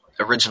Quest VIII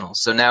original.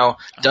 So now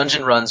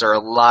dungeon runs are a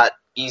lot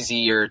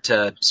easier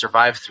to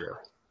survive through.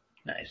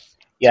 Nice.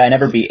 Yeah, I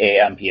never beat A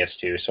on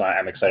PS2, so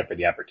I'm excited for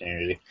the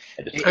opportunity.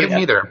 I didn't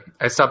either.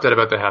 I stopped at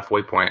about the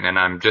halfway point, and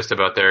I'm just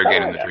about there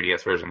again in the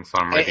 3DS version. So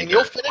I'm ready. And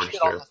you'll finish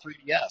it on the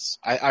 3DS.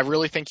 I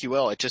really think you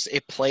will.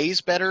 It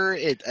plays better.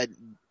 It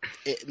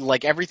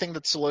like everything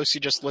that Solosi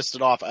just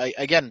listed off.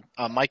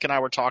 Mike and I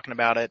were talking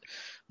about it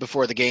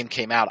before the game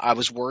came out. I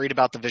was worried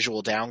about the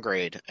visual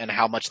downgrade and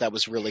how much that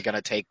was really going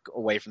to take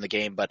away from the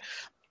game, but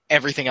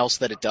everything else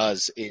that it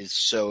does is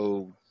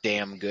so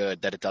damn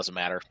good that it doesn't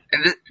matter.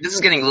 And this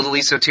is getting a little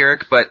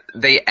esoteric, but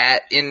they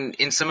add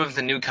in some of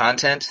the new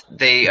content,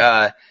 they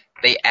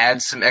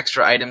add some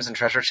extra items and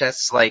treasure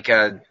chests, like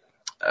one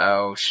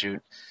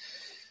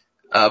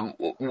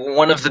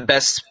of the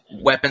best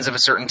weapons of a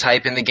certain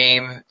type in the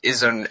game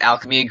is an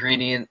alchemy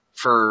ingredient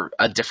for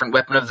a different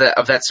weapon of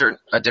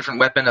a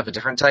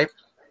different type.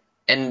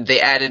 And they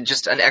added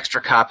just an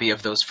extra copy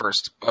of those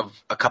of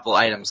a couple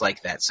items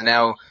like that. So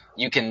now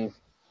you can,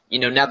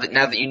 now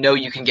that you know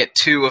you can get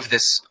 2 of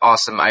this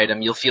awesome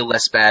item, you'll feel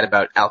less bad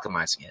about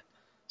alchemizing it.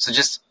 So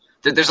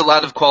there's a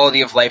lot of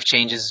quality of life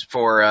changes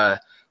for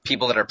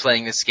people that are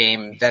playing this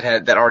game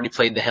that already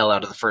played the hell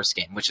out of the first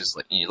game, which is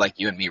like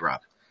you and me,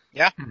 Rob.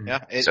 Yeah.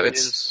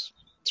 It's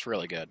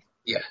really good.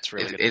 Yeah, it's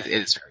really good. It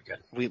is very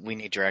good. We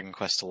need Dragon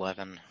Quest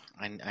XI.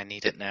 I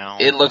need it now.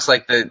 It looks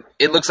like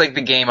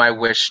the game I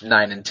wish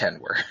 9 and 10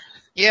 were.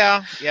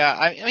 Yeah.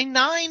 I mean,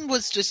 9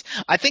 was just.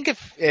 I think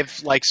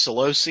if like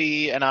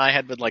Solosi and I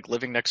had been like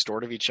living next door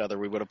to each other,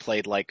 we would have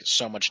played like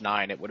so much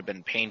 9. It would have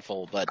been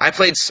painful. But I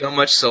played so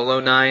much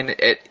solo 9.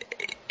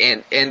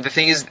 And the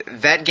thing is,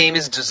 that game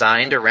is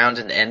designed around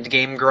an end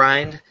game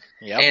grind.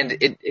 Yep. And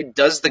it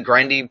does the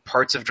grindy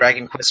parts of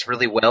Dragon Quest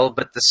really well,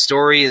 but the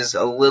story is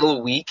a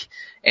little weak.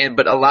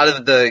 But a lot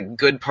of the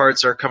good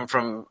parts come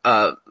from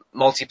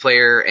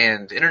multiplayer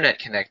and internet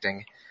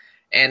connecting.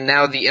 And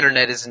now the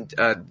internet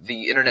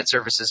the internet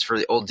services for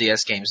the old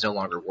DS games no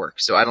longer work.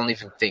 So I don't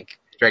even think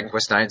Dragon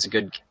Quest IX is a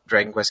good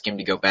Dragon Quest game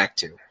to go back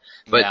to.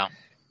 But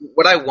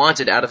what I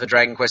wanted out of a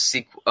Dragon Quest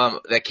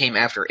sequel that came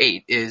after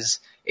 8 is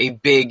a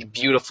big,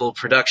 beautiful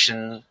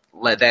production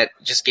that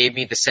just gave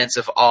me the sense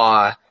of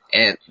awe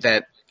and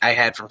that I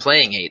had from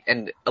playing 8,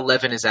 and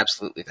 11 is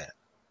absolutely that.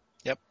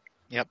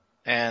 Yep.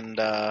 And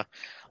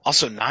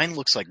also 9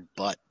 looks like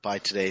butt by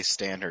today's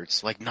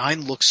standards. Like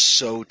 9 looks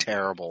so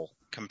terrible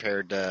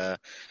compared to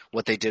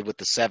what they did with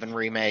the 7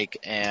 remake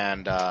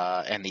and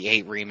the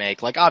 8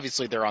 remake. Like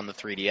obviously they're on the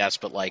 3DS,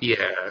 but like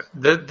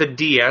the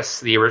DS,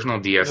 the original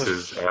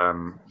DS's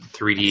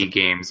 3D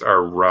games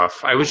are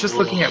rough. I was just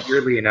looking at,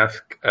 weirdly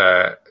enough,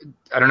 I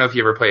don't know if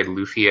you ever played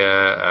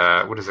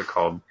Lufia. What is it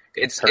called?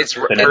 It's Curse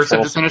of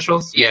the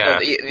Sinistrals? Yeah.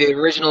 The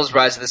original is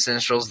Rise of the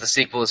Sinistrals. The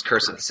sequel is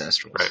Curse of the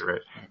Sinistrals.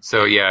 Right.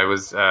 So yeah, I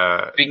was.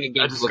 I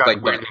just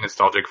got weirdly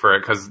nostalgic for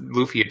it because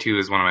Lufia 2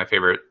 is one of my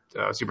favorite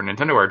Super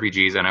Nintendo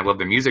RPGs, and I love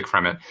the music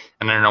from it.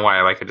 And I don't know why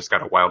I just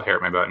got a wild hair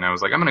at my butt, and I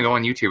was like, I'm gonna go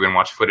on YouTube and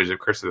watch footage of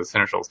Curse of the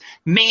Sinistrals.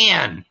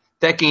 Man,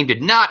 that game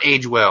did not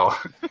age well.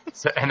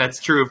 And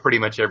that's true of pretty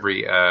much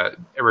every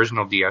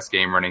original DS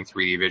game running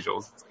 3D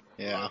visuals.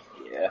 yeah.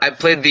 I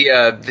played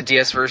the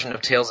DS version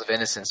of Tales of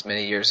Innocence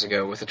many years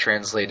ago with a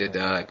translated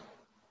on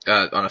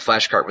a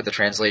flashcard with the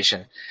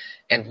translation,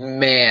 and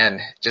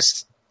man,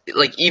 just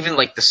even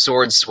the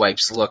sword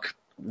swipes look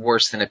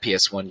worse than a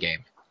PS1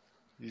 game.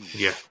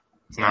 Yeah,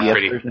 it's not DS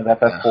pretty. version of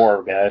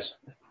FF4, guys.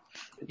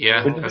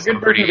 Yeah, Which is that's a good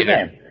not pretty version of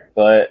the either. game,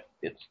 but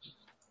it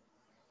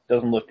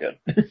doesn't look good.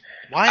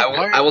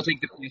 I will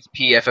take the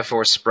PSP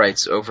FF4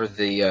 sprites over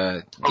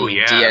the Oh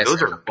yeah, DS.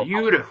 those are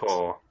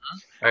beautiful.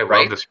 I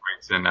Right? love the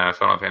sprites in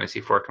Final Fantasy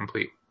IV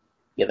Complete.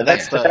 Yeah,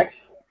 That's the the fact,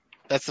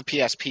 That's the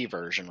PSP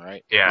version,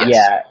 right? Yeah.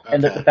 yeah,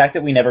 and Okay. the fact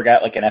that we never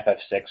got an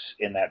FF6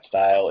 in that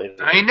style is.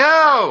 I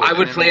know. I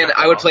would play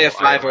a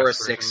 5 or a iOS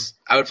 6.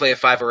 I would play a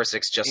 5 or a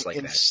 6 just like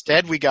that.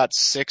 Instead, we got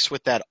 6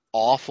 with that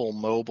awful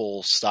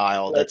mobile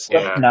style. That's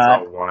Let's like, it's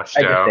not. all washed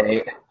I just out.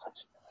 say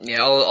Yeah,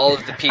 all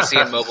of the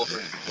PC and mobile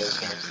versions of those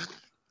games.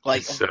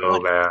 like So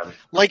what- bad.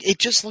 Like it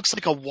just looks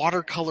like a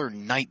watercolor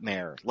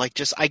nightmare. Like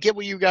just, I get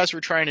what you guys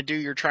were trying to do.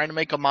 You're trying to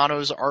make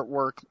Amano's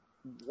artwork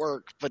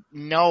work, but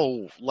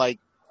no, like,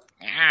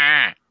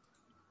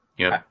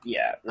 Yep.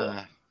 yeah.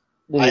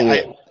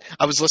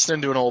 I was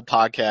listening to an old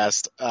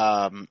podcast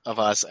of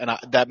us, and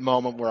that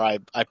moment where I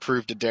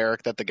proved to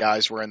Derek that the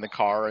guys were in the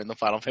car in the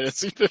Final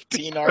Fantasy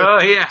 15 art.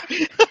 Oh yeah.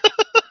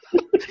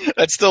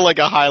 That's still like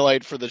a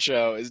highlight for the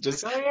show. Is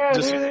just, Oh yeah.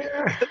 just-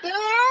 there. they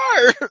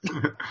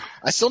are.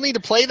 I still need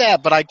to play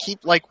that, but I keep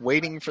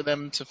waiting for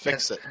them to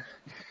fix it.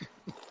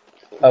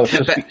 Oh,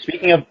 so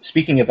speaking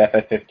of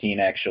FF15,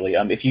 actually,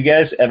 if you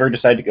guys ever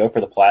decide to go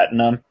for the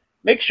platinum,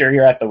 make sure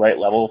you're at the right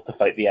level to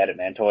fight the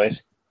Adamantoys,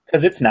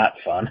 because it's not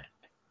fun.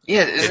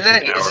 Yeah,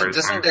 Doesn't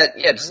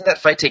doesn't that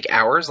fight take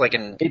hours?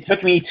 It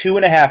took me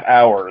 2.5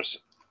 hours.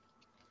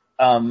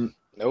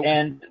 Nope.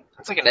 And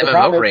It's like an The MMO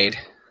problem- raid.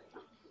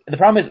 the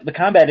problem is the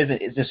combat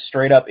is just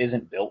straight up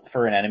isn't built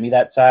for an enemy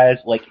that size.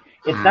 Like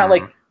it's not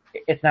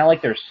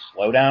like there's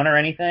slowdown or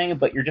anything,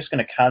 but you're just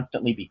going to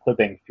constantly be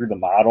clipping through the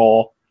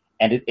model,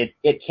 and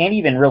it can't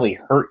even really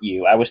hurt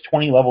you. I was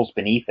 20 levels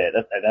beneath it.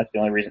 That's the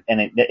only reason, and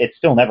it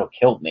still never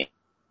killed me.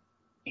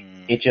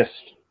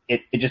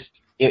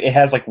 It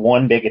has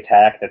one big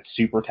attack that's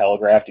super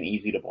telegraphed and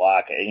easy to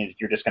block, and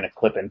you're just going to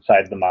clip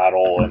inside the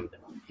model and.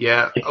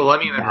 Yeah, well,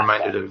 I'm even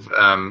reminded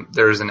of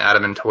there's an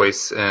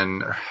Adamantoise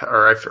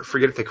or I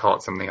forget if they call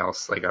it something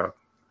else, I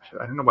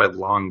don't know why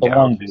Long The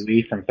long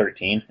GUI from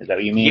 13, is that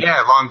what you mean?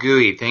 Yeah, Long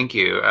GUI, thank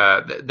you.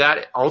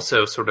 That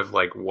also sort of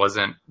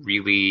wasn't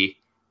really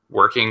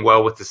working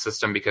well with the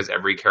system because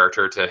every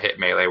character to hit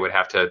melee would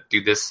have to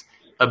do this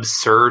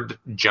absurd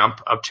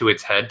jump up to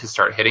its head to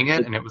start hitting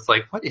it, and it was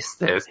like, what is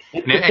this?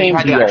 And you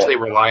had to actually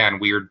rely on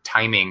weird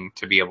timing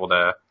to be able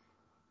to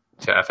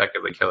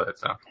effectively kill it.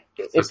 So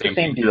it's the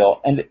same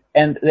deal, and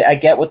I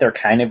get what they're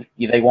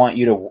they want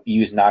you to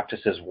use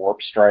Noctis's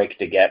Warp Strike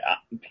to get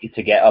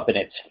up in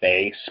its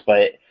face,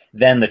 but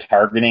then the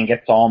targeting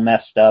gets all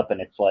messed up, and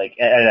it's like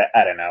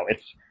I don't know.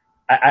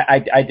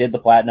 I did the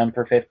platinum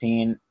for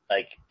 15,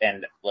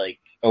 and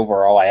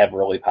overall I have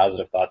really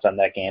positive thoughts on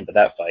that game, but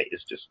that fight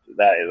is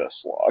a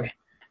slog.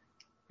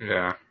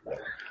 Yeah,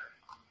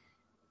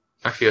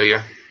 I feel you.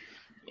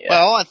 Yeah.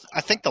 Well,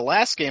 I think the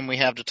last game we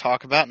have to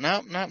talk about.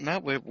 No,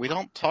 we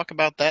don't talk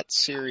about that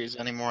series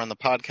anymore on the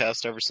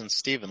podcast ever since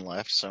Steven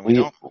left. So we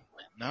don't.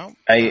 No.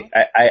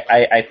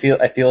 I feel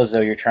as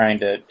though you're trying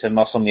to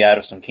muscle me out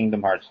of some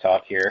Kingdom Hearts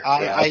talk here.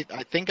 I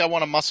think I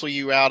want to muscle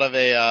you out of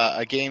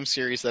a game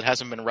series that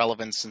hasn't been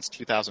relevant since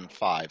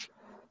 2005.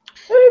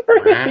 Birth by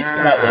Sleep's been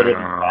out later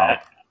than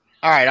that.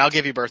 All right, I'll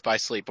give you Birth by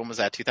Sleep. When was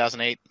that?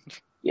 2008.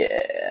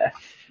 Yeah.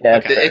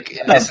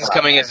 This is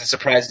coming as a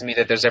surprise to me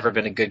that there's ever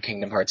been a good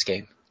Kingdom Hearts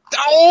game.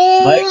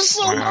 Oh, Mike,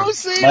 so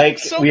close. Mike,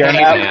 so we are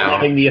close. now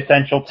getting the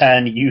Essential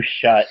 10. You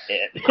shut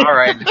it. All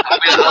right,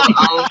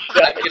 I'm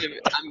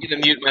gonna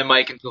mute my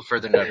mic until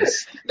further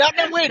notice. No,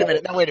 wait a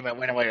minute.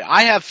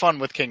 I have fun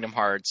with Kingdom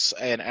Hearts,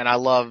 and I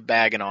love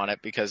bagging on it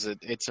because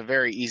it's a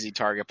very easy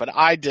target. But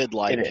I did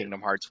like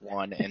Kingdom Hearts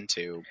 1 and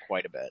 2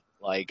 quite a bit.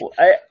 Well,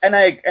 I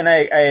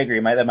agree.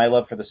 My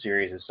love for the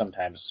series is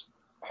sometimes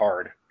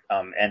hard.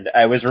 And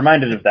I was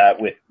reminded of that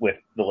with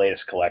the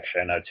latest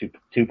collection,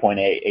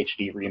 2.8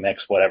 HD remix,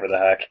 whatever the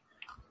heck.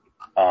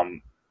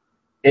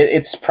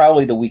 It's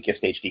probably the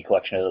weakest HD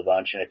collection of the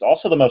bunch, and it's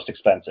also the most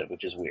expensive,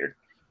 which is weird.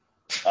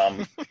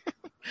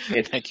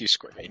 Thank you,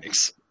 Square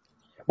Enix.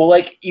 Well,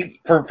 like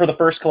for the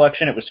first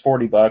collection, it was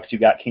 $40. You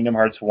got Kingdom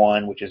Hearts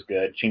 1, which is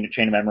good. Chain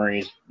of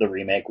Memories, the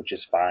remake, which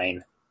is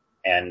fine,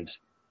 and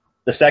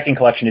the second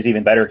collection is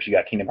even better because you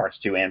got Kingdom Hearts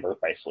 2 and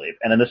Birth by Sleep.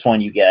 And then this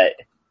one you get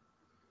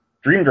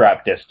Dream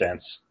Drop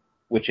Distance,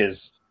 which is,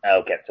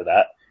 I'll get to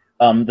that.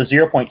 The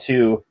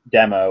 0.2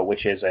 demo,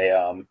 which is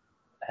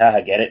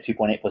get it?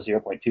 2.8 plus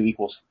 0.2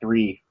 equals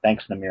 3.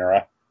 Thanks,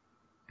 Namira.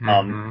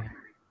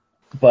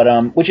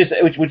 Which is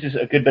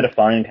a good bit of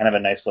fun and kind of a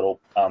nice little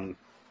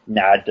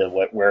nod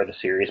to where the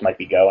series might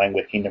be going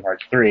with Kingdom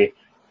Hearts 3.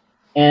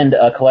 And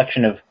a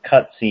collection of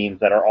cutscenes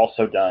that are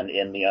also done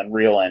in the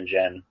Unreal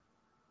Engine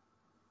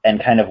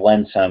and kind of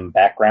lend some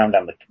background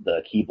on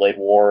the Keyblade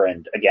War.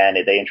 And again,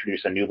 they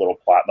introduce a new little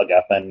plot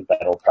MacGuffin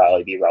that'll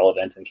probably be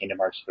relevant in Kingdom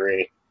Hearts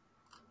 3.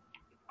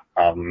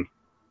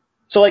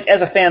 So, like,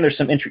 as a fan, there's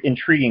some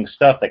intriguing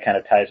stuff that kind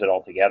of ties it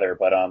all together,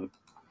 but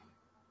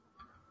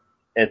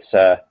it's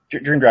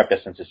Dream Drop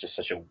Distance is just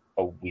such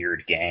a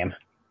weird game.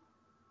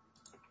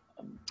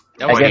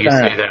 Why do you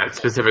say that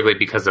specifically?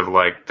 Because of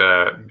like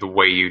the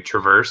way you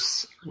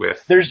traverse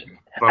with?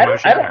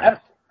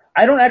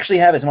 I don't actually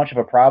have as much of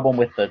a problem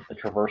with the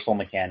traversal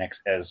mechanics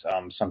as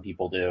some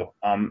people do.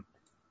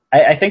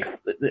 I think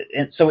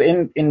so.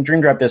 In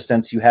Dream Drop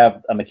Distance, you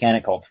have a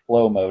mechanic called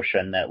flow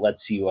motion that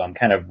lets you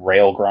kind of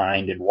rail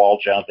grind and wall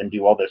jump and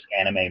do all this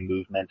anime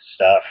movement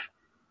stuff,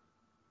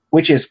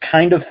 which is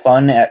kind of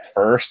fun at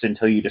first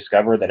until you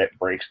discover that it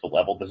breaks the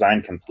level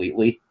design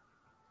completely.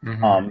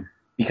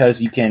 Because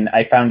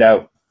I found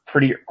out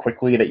pretty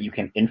quickly that you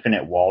can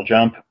infinite wall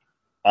jump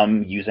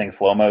using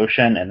flow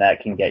motion, and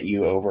that can get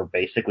you over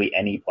basically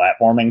any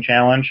platforming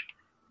challenge.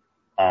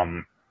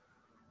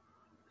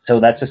 So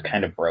that's just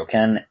kind of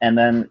broken. And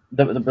then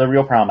the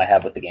real problem I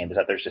have with the game is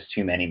that there's just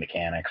too many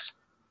mechanics.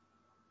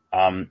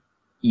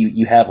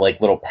 You have like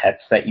little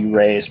pets that you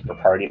raise for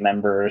party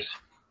members,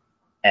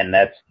 and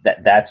that's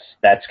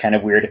kind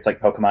of weird. It's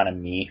like Pokemon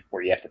and Me,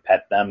 where you have to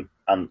pet them.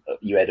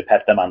 You had to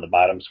pet them on the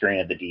bottom screen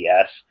of the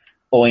DS.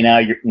 Only now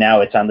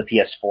it's on the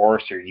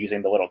PS4, so you're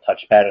using the little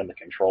touchpad and the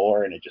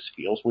controller, and it just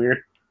feels weird.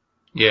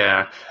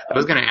 Yeah, I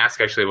was going to ask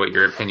actually what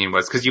your opinion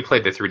was, because you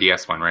played the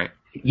 3DS one, right?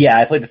 Yeah,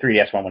 I played the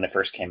 3DS one when it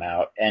first came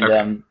out, and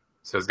okay.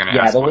 So I was going to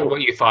ask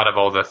what you thought of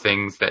all the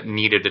things that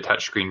needed a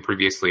touchscreen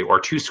previously, or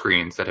two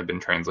screens that have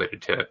been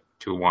translated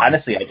to one.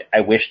 Honestly,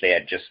 I wish they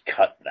had just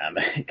cut them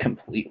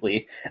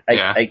completely.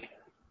 I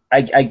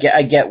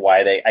get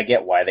why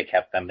they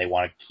kept them. They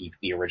want to keep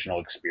the original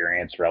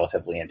experience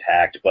relatively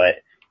intact, but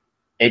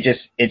it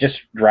just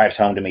drives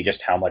home to me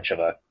just how much of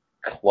a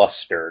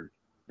cluster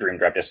Dream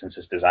Drop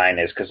Distance's design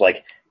is, because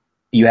like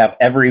you have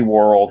every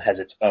world has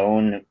its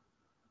own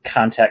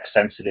context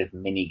sensitive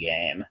mini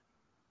game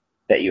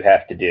that you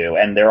have to do,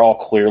 and they're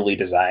all clearly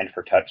designed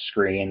for touch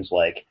screens,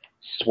 like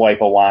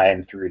swipe a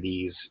line through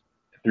these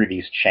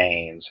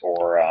chains,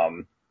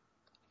 or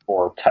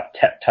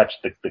touch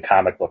the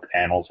comic book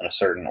panels in a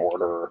certain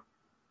order,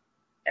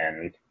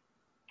 and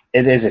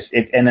and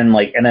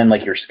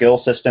then your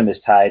skill system is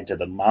tied to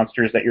the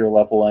monsters that you're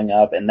leveling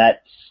up, and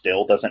that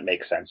still doesn't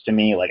make sense to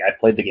me. Like, I've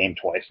played the game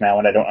twice now,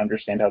 and I don't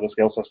understand how the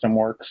skill system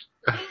works.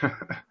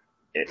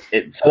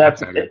 It's not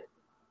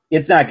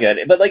good.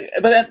 But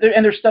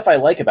there's stuff I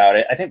like about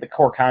it. I think the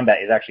core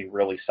combat is actually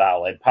really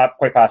solid,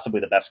 quite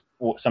possibly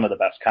some of the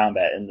best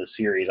combat in the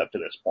series up to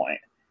this point.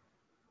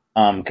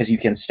 Because you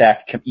can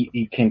stack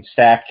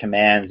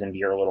commands into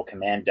your little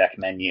command deck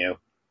menu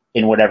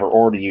in whatever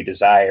order you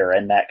desire,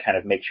 and that kind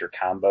of makes your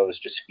combos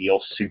just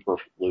feel super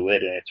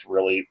fluid, and it's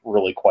really,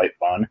 really quite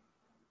fun.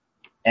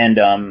 And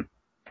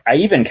I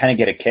even kind of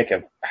get a kick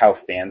of how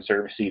fan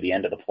servicey the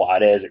end of the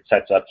plot is. It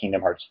sets up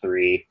Kingdom Hearts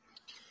 3.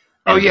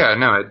 Oh yeah,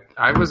 no,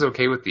 I was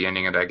okay with the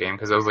ending of that game,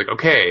 because I was like,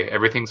 okay,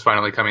 everything's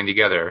finally coming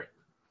together.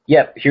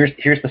 Yep,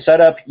 here's the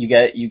setup. You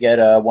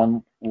get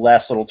one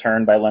last little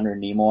turn by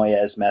Leonard Nimoy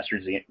as Master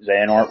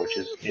Xehanort, which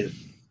is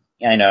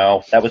I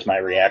know, that was my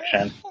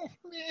reaction. Oh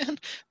man,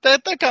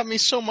 that got me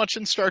so much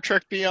in Star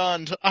Trek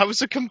Beyond. I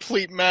was a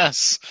complete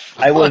mess.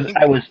 I was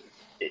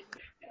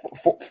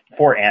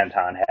for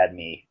Anton had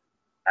me.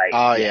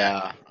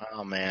 Yeah.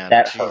 Oh man,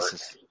 that Jesus.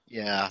 hurt.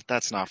 Yeah,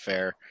 that's not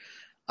fair.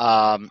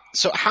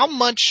 So how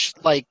much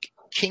like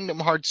Kingdom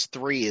Hearts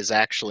 3 is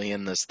actually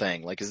in this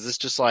thing? Like, is this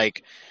just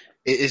like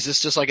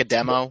a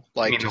demo?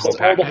 Like,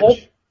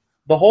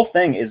 the whole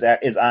thing is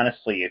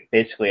honestly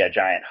basically a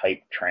giant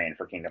hype train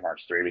for Kingdom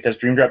Hearts 3, because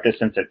Dream Drop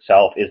Distance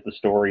itself is the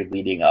story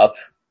leading up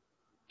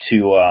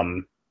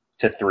to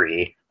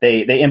 3.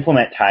 They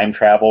implement time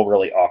travel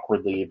really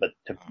awkwardly, but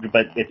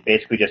it's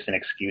basically just an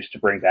excuse to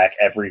bring back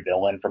every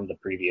villain from the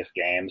previous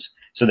games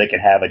so they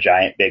can have a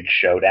giant big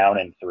showdown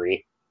in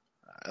 3.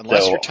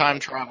 Unless your time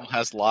travel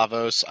has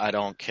Lavos, I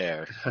don't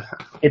care.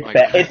 It's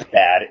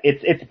bad.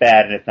 It's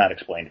bad, and it's not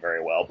explained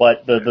very well.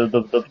 But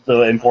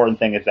the important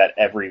thing is that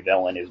every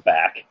villain is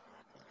back.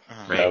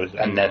 Right. So,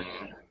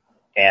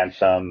 and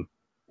some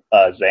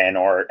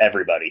Xehanort,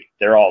 everybody,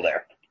 they're all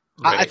there.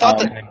 Right. I thought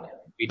that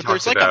we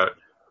talked about.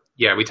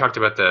 Yeah, we talked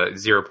about the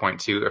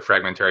 0.2, a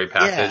fragmentary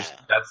passage.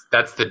 Yeah.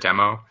 That's the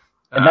demo.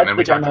 And that's and the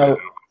we talked demo.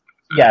 about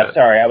Yeah,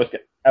 sorry, I was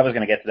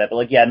going to get to that, but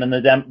like, yeah, and then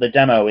the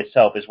demo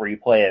itself is where you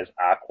play as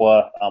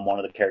Aqua, one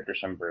of the characters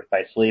from Birth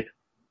by Sleep,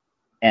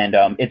 and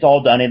it's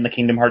all done in the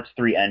Kingdom Hearts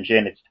 3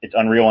 engine. It's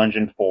Unreal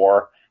Engine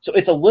 4, so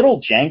it's a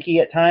little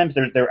janky at times.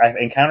 I've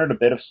encountered a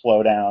bit of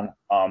slowdown,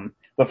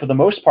 but for the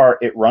most part,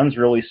 it runs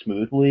really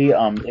smoothly.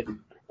 It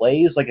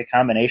plays like a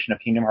combination of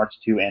Kingdom Hearts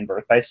 2 and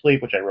Birth by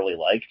Sleep, which I really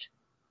liked.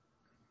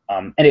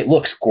 And it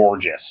looks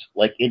gorgeous.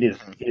 Like it is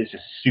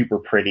just super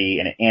pretty,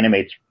 and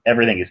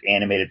everything is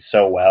animated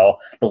so well.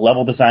 The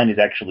level design is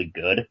actually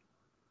good.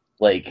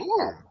 Like,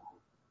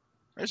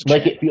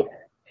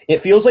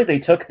 it feels like they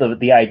took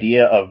the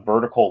idea of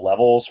vertical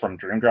levels from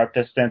Dream Drop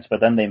Distance, but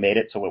then they made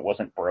it so it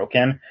wasn't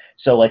broken.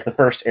 So like the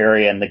first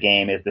area in the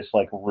game is this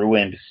like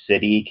ruined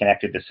city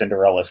connected to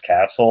Cinderella's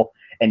castle,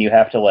 and you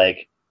have to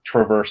like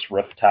traverse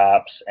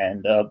rooftops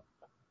and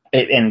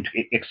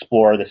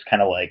explore this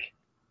kind of like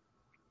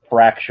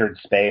fractured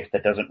space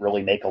that doesn't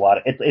really make a lot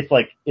of it's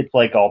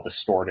like all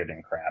distorted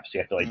and crap, so you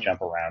have to like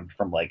jump around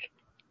from like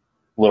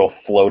little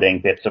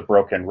floating bits of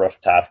broken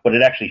rooftop, but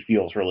it actually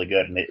feels really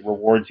good and it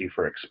rewards you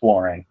for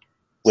exploring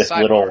with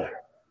little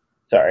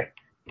sorry.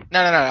 No,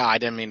 I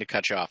didn't mean to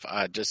cut you off.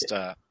 Just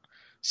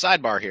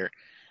sidebar here.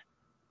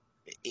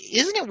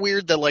 Isn't it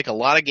weird that like a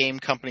lot of game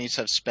companies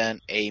have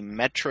spent a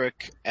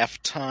metric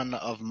F ton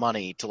of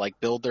money to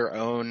like build their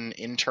own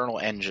internal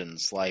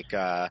engines, like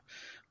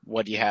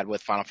what you had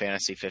with Final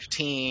Fantasy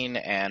 15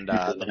 and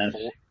Luminous,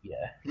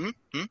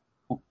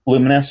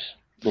 Luminous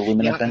the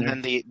Luminous engine,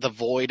 and then the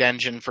Void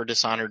engine for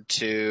Dishonored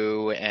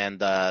 2 and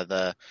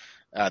the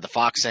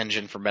Fox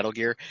engine for Metal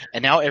Gear,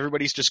 and now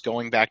everybody's just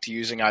going back to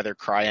using either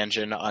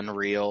CryEngine,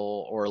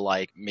 Unreal, or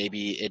like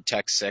maybe id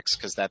Tech 6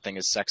 because that thing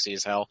is sexy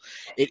as hell.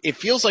 It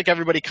feels like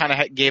everybody kind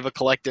of gave a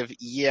collective,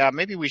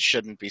 maybe we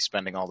shouldn't be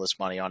spending all this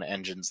money on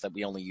engines that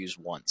we only use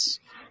once.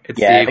 It's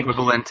the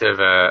equivalent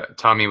of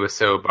Tommy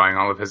Wiseau buying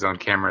all of his own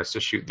cameras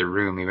to shoot The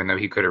Room, even though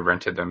he could have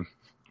rented them.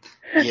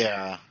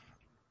 Yeah.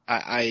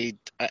 I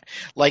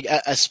like,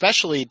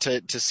 especially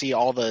to see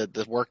all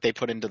the work they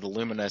put into the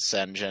Luminous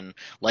engine.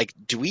 Like,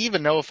 do we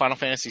even know if Final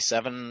Fantasy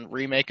VII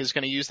Remake is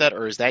going to use that,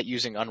 or is that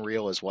using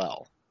Unreal as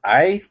well?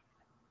 I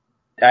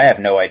have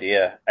no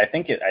idea. I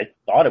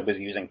thought it was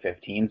using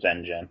 15's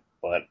engine,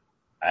 but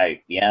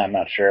I'm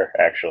not sure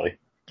actually.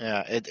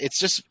 Yeah,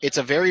 it's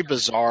a very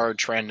bizarre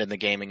trend in the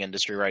gaming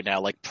industry right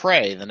now. Like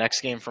Prey, the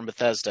next game from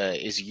Bethesda,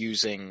 is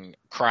using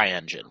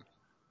CryEngine.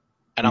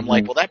 And I'm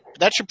like, well,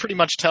 that should pretty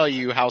much tell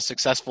you how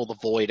successful the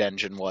Void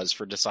engine was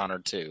for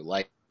Dishonored 2.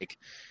 Like,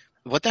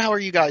 what the hell are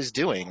you guys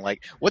doing?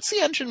 Like, what's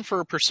the engine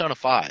for Persona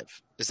 5?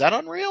 Is that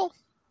Unreal?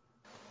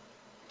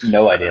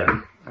 No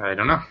idea. I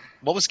don't know.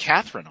 What was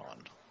Catherine on?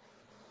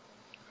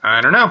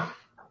 I don't know.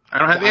 I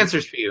don't have the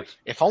answers for you.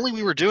 If only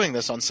we were doing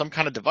this on some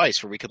kind of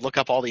device where we could look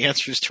up all the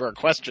answers to our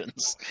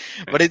questions.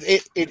 But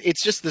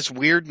it's just this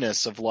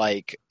weirdness of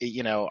like,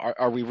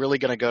 are we really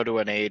going to go to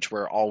an age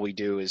where all we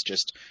do is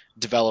just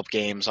develop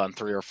games on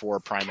 3 or 4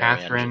 primary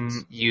engines?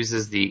 Catherine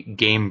uses the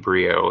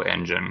Gamebryo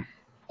engine.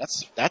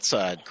 That's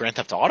Grand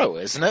Theft Auto,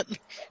 isn't it?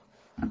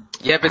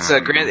 Yep,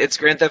 it's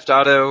Grand Theft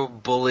Auto,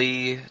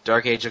 Bully,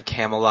 Dark Age of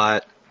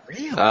Camelot.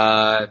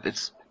 Really?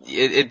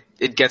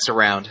 It gets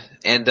around,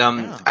 and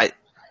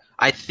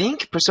I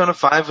think Persona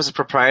 5 was a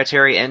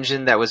proprietary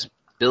engine that was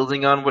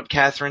building on what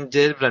Catherine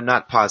did, but I'm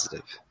not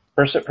positive.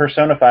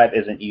 Persona 5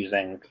 isn't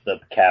using the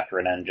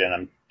Catherine engine.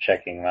 I'm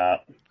checking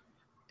that.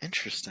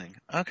 Interesting.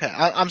 Okay.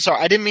 I'm sorry.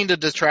 I didn't mean to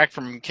detract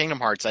from Kingdom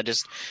Hearts.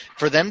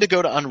 For them to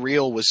go to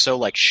Unreal was so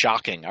like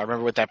shocking. I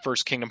remember with that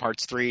first Kingdom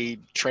Hearts 3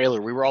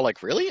 trailer, we were all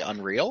like, really?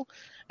 Unreal?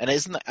 And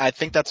I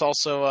think that's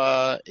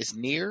also, is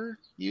Nier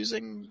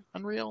using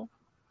Unreal?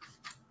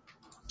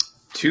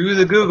 To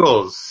the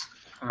Googles.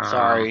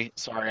 Sorry,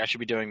 I should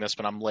be doing this,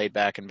 but I'm laid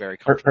back and very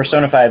comfortable.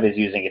 Persona 5 is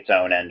using its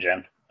own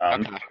engine.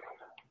 Okay.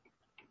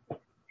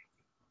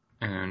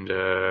 And what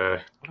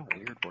a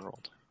weird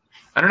world.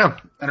 I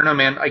don't know,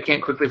 man. I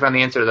can't quickly find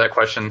the answer to that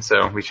question,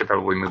 so we should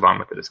probably move on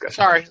with the discussion.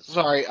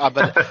 Sorry,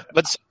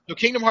 but so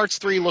Kingdom Hearts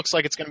 3 looks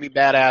like it's going to be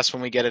badass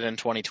when we get it in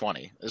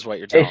 2020, is what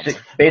you're telling me.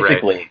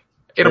 Basically, right.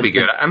 It'll be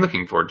good. I'm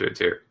looking forward to it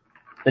too.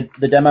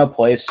 The demo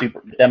plays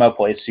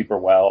super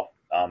well.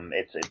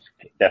 It's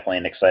definitely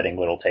an exciting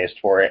little taste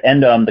for it,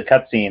 and the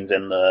cutscenes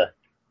and the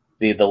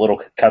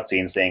little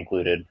cutscenes they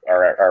included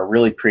are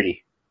really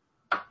pretty.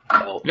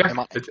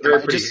 It's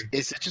very pretty.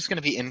 Is it just going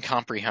to be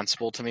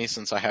incomprehensible to me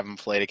since I haven't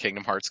played a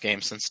Kingdom Hearts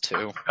game since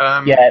 2?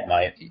 Yeah, it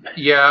might.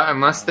 Yeah,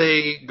 unless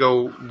they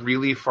go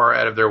really far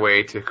out of their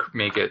way to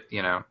make it,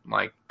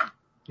 like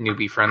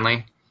newbie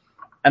friendly.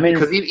 I mean,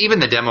 because even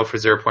the demo for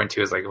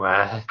 0.2 is like,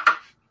 what?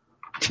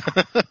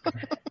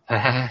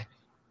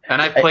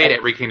 And I've played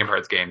every Kingdom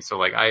Hearts game, so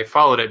like I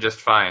followed it just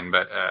fine,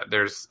 but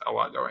there's a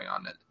lot going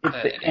on.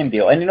 It's the same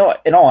deal. And in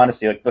all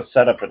honesty, like the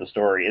setup for the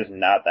story is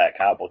not that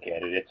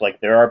complicated. It's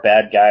like there are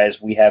bad guys,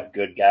 we have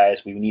good guys,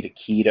 we need a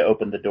key to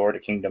open the door to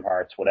Kingdom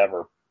Hearts,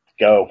 whatever.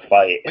 Go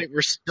fight. Wait,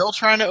 we're still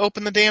trying to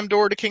open the damn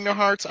door to Kingdom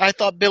Hearts? I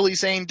thought Billy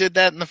Zane did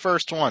that in the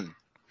first one.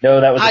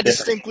 No, that was. I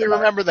distinctly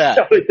remember that.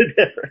 That was a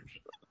difference.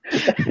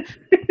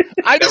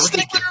 I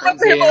distinctly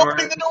remember him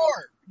opening the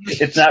door.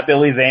 It's not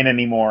Billy Zane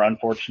anymore,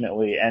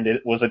 unfortunately, and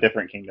it was a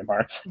different Kingdom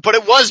Hearts. But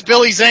it was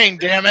Billy Zane,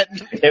 damn it.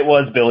 It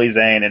was Billy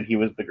Zane, and he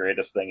was the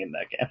greatest thing in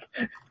that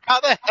game. How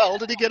the hell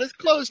did he get his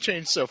clothes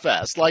changed so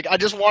fast? Like, I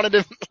just wanted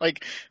to,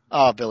 like,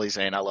 oh, Billy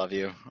Zane, I love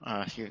you.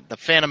 The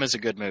Phantom is a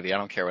good movie. I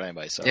don't care what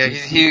anybody says. Yeah,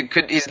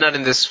 he's not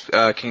in this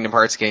Kingdom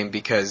Hearts game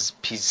because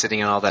he's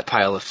sitting on all that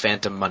pile of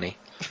Phantom money.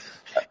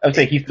 I would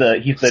say he's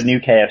the new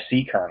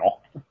KFC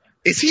Colonel.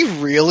 Is he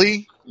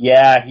really?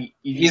 Yeah,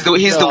 he's the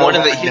one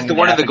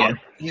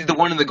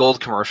in the gold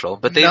commercial.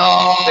 But they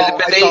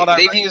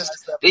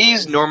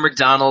use Norm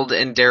Macdonald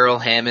and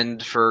Daryl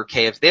Hammond for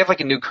KFC. They have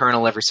like a new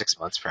colonel every 6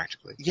 months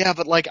practically. Yeah,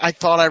 but like I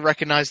thought I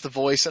recognized the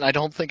voice, and I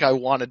don't think I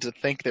wanted to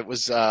think that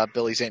was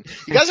Billy Zane.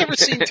 You guys ever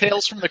seen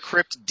Tales from the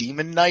Crypt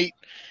Demon Knight?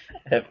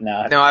 If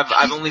not, no,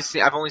 I've only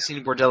seen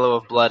Bordello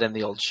of Blood and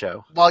the old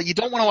show. Well, you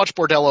don't want to watch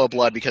Bordello of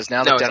Blood because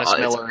now that Dennis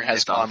Miller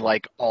has gone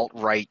like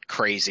alt-right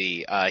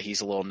crazy,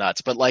 he's a little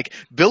nuts. But like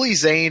Billy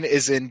Zane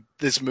is in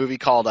this movie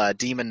called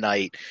Demon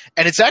Knight,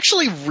 and it's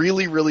actually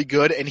really, really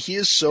good. And he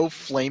is so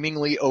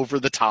flamingly over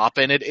the top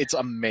in it; it's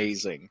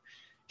amazing.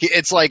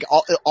 It's like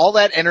all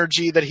that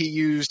energy that he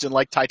used in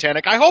like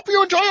Titanic. I hope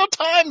you enjoy your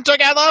time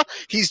together.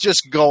 He's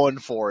just going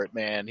for it,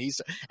 man.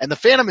 And the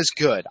Phantom is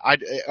good.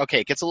 Okay,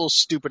 it gets a little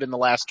stupid in the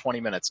last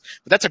 20 minutes,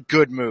 but that's a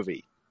good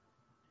movie.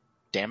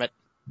 Damn it.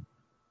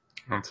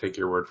 I'll take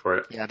your word for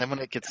it. Yeah, then when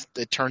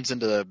it turns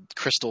into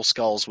crystal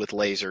skulls with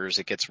lasers,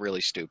 it gets really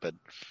stupid.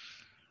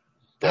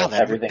 Well,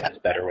 everything is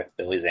better with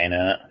Billy Zane in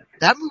it.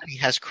 That movie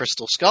has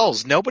crystal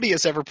skulls. Nobody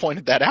has ever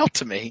pointed that out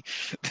to me.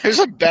 There's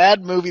a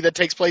bad movie that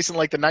takes place in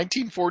like the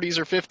 1940s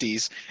or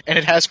 50s, and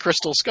it has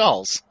crystal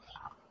skulls.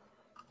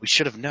 We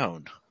should have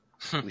known.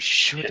 We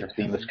should have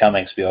seen this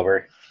coming,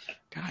 Spielberg.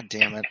 God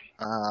damn it.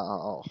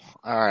 All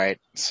right.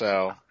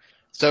 So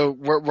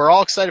we're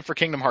all excited for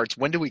Kingdom Hearts.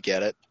 When do we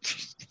get it?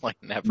 Like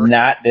never.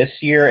 Not this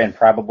year, and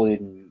probably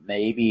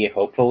maybe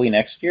hopefully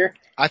next year.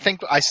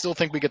 I still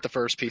think we get the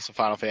first piece of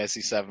Final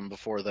Fantasy VII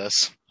before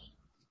this.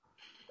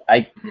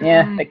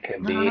 It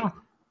could be.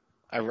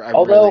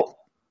 Although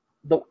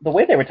the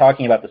way they were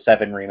talking about the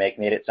 7 remake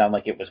made it sound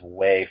like it was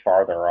way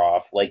farther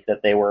off, like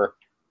that they were,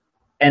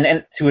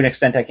 and to an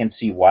extent I can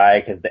see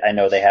why, because I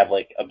know they have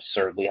like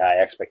absurdly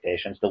high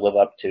expectations to live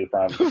up to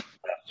from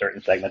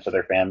certain segments of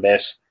their fan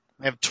base.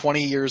 They have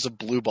 20 years of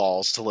blue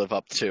balls to live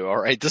up to.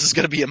 All right, this is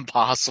going to be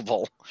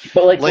impossible.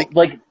 But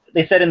like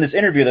they said in this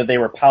interview that they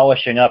were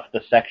polishing up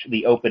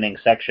the opening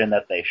section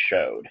that they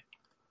showed.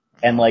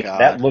 And like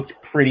that looked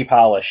pretty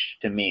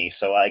polished to me,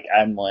 so like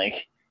I'm like,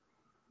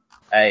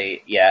 I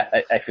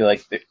feel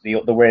like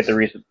the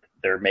reason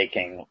they're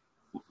making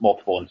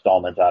multiple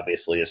installments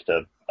obviously is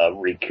to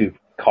recoup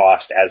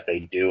cost as they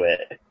do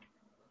it.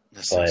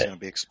 This thing's gonna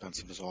be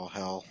expensive as all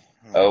hell.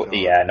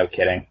 Yeah, no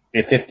kidding.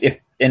 If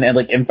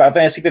like in Final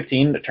Fantasy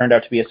 15 it turned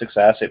out to be a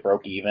success, it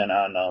broke even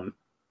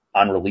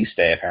on release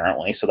day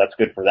apparently, so that's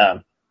good for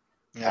them.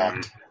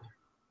 Yeah.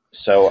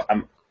 So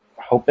I'm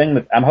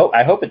hoping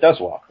I hope it does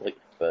walk.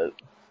 But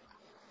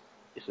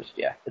it's just,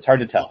 it's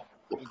hard to tell.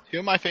 Two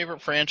of my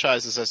favorite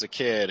franchises as a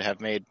kid have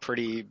made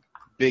pretty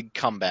big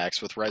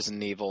comebacks with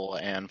Resident Evil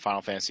and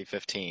Final Fantasy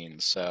 15.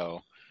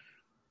 So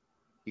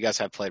you guys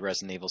have played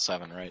Resident Evil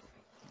 7, right?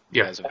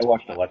 Yeah, I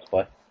watched the Let's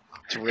Play.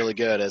 It's really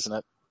good, isn't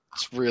it?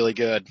 It's really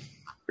good.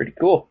 Pretty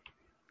cool.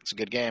 It's a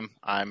good game.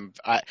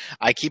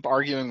 I keep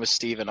arguing with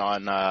Steven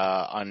on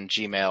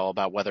Gmail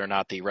about whether or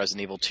not the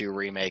Resident Evil 2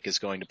 remake is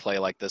going to play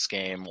like this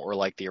game or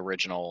like the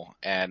original,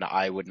 and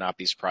I would not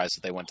be surprised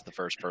if they went to the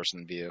first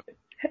person view.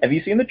 Have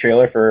you seen the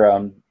trailer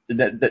for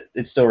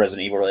it's still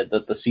Resident Evil, right?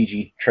 The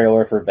CG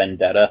trailer for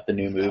Vendetta, the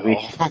new movie?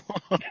 Oh.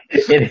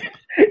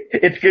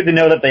 It's good to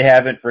know that they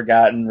haven't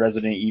forgotten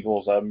Resident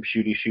Evil's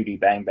shooty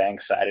bang bang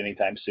side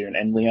anytime soon,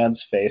 and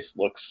Leon's face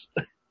looks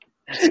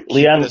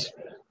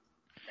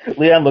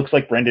Leon looks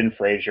like Brendan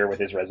Fraser with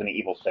his Resident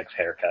Evil 6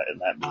 haircut in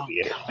that movie.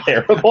 It's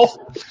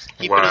terrible.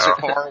 Keep it as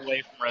far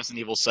away from Resident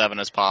Evil 7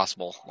 as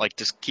possible. Like,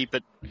 just keep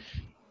it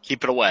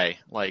away.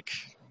 Like,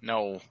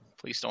 no,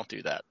 please don't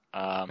do that.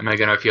 Am I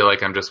gonna feel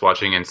like I'm just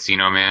watching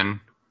Encino Man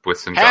with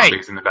some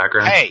zombies in the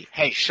background?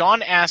 Hey,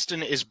 Sean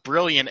Astin is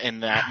brilliant in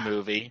that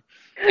movie.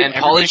 And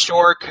Pauly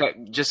Shore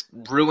just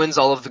ruins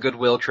all of the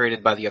goodwill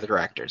created by the other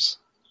actors.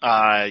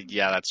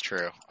 Yeah, that's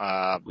true.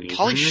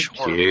 Pauly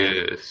Shore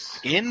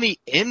in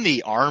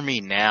the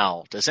Army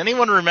Now. Does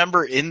anyone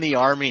remember In the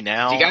Army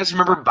Now? Do you guys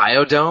remember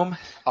Biodome?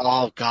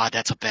 Oh God,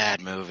 that's a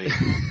bad movie.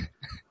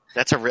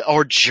 That's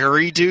or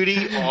Jury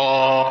Duty.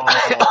 Oh,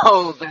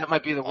 oh, that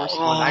might be the worst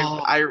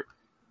one. I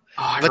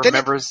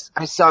remember.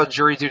 I saw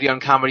Jury Duty on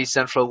Comedy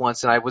Central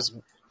once, and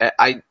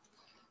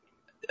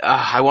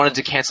I wanted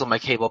to cancel my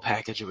cable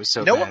package. It was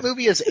so bad. You know what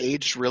movie has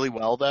aged really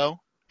well though?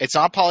 It's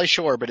not Pauly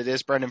Shore, but it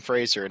is Brendan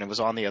Fraser, and it was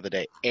on the other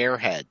day.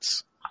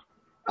 Airheads.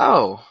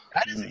 Oh.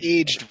 That has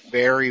aged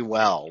very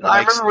well. I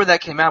remember when that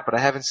came out, but I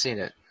haven't seen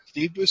it.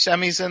 Steve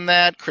Buscemi's in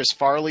that. Chris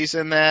Farley's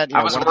in that.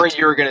 I was worried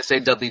you were going to say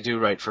Dudley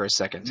Do-Right for a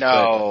second.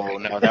 No,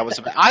 that was.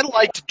 I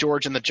liked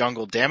George in the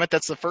Jungle. Damn it,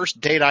 that's the first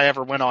date I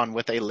ever went on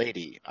with a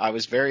lady. I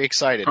was very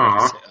excited.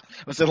 I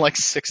was in like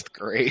 6th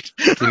grade.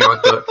 You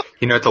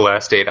know what the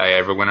last date I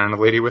ever went on a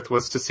lady with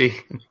was to see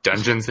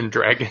Dungeons and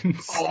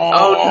Dragons.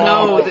 Oh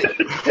no!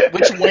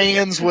 Which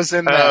Wayans was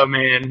in that? Oh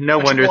man, no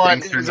wonder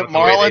things turned out the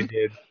way they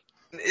did.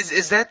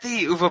 Is that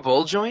the Uwe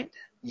Boll joint?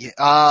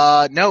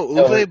 Yeah, no,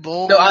 Uwe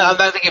Boll. No, I'm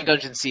not thinking of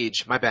Dungeon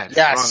Siege. My bad.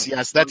 Yes, wrong.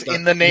 yes, that's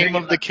in the name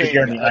of the king.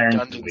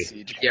 Dungeon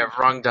Siege. Yeah,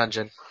 wrong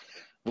dungeon.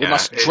 We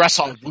must dress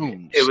our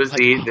wounds. It was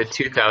the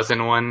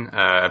 2001,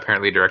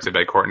 apparently directed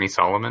by Courtney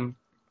Solomon.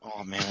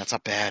 Oh man, that's a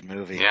bad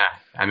movie. Yeah,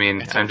 I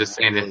mean, I'm just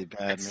saying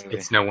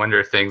it's no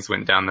wonder things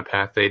went down the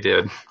path they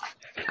did.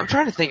 I'm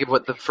trying to think of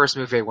what the first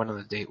movie I went on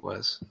a date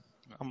was.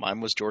 Well,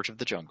 mine was George of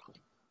the Jungle.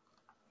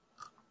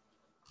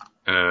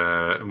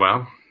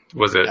 Well,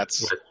 was it?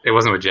 It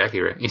wasn't with Jackie,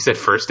 right? You said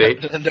first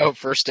date? No,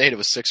 first date. It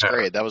was 6th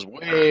grade. That was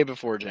way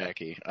before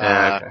Jackie.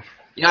 Okay.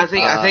 Yeah, I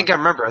think I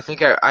remember. I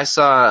think I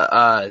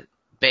saw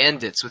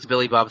Bandits with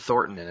Billy Bob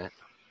Thornton in it.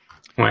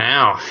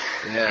 Wow.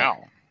 Yeah.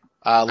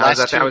 Wow.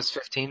 I was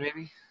 15,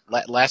 maybe.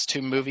 Last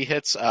 2 movie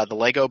hits. The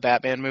Lego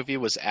Batman movie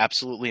was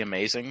absolutely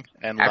amazing,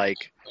 and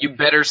you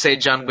better say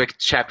John Wick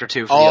Chapter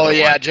 2. For the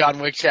other one. John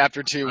Wick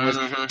Chapter 2 was.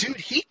 Mm-hmm. Dude,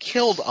 he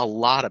killed a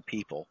lot of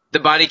people. The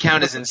body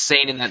count is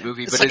insane in that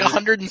movie, it's but like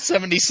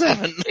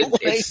 177.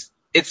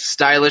 It's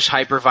stylish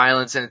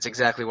hyper-violence, and it's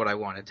exactly what I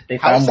wanted. They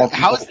found more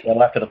people to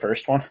kill after the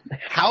first one.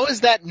 How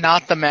is that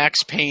not the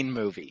Max Payne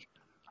movie?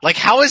 Like,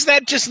 how is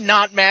that just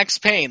not Max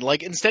Payne?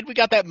 Like, instead we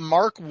got that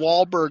Mark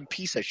Wahlberg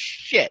piece of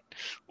shit.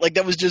 Like,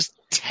 that was just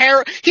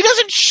terrible. He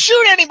doesn't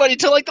shoot anybody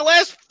till, like, the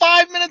last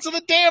 5 minutes of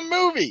the damn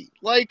movie.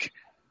 Like...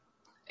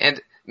 And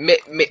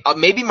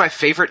maybe my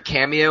favorite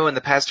cameo in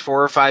the past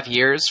 4 or 5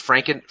 years,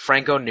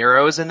 Franco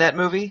Nero is in that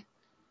movie.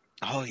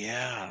 Oh,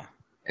 yeah.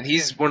 And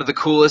he's one of the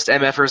coolest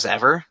MFers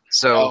ever.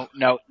 So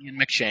no, Ian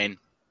McShane.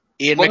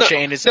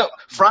 McShane is... No,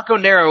 Franco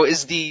Nero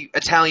is the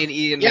Italian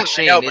Ian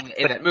McShane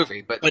in that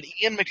movie. But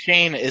Ian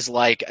McShane is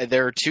like,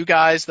 there are 2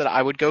 guys that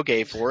I would go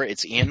gay for.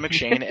 It's Ian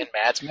McShane and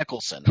Mads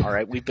Mikkelsen. All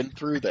right, we've been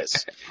through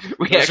this.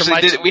 We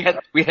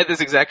had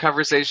this exact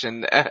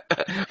conversation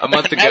a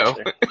month ago.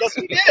 Yes,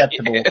 we did.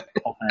 Acceptable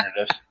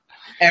alternatives.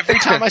 Every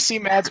time I see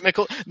Mads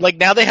Mikkelsen, like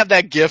now they have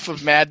that gif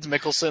of Mads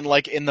Mikkelsen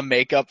like in the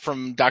makeup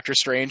from Doctor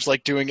Strange,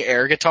 like doing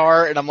air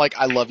guitar, and I'm like,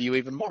 I love you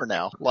even more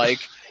now. Like,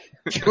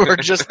 you are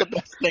just the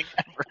best thing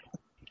ever.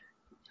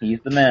 He's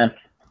the man.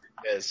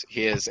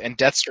 He is. And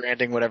Death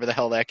Stranding, whatever the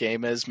hell that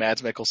game is,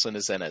 Mads Mikkelsen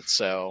is in it.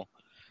 So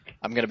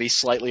I'm going to be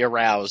slightly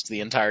aroused the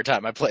entire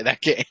time I play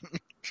that game.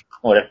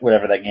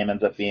 Whatever that game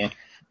ends up being.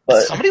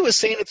 But somebody was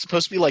saying it's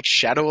supposed to be like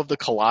Shadow of the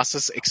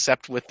Colossus,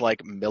 except with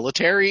like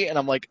military, and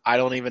I'm like, I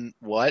don't even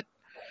what?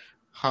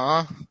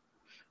 Huh?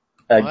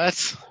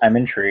 What? I'm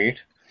intrigued.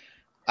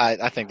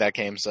 I think that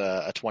game's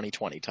a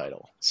 2020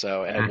 title.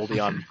 So, and it will be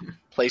on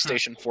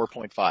PlayStation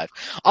 4.5.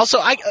 Also,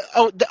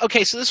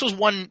 okay, so this was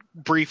one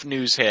brief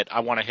news hit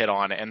I want to hit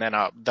on, and then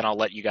I'll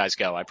let you guys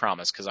go, I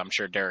promise, because I'm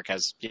sure Derek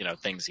has,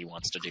 things he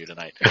wants to do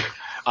tonight.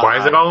 Why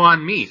is it all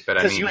on me?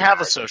 Because you have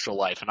a social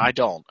life, and I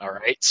don't, all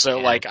right?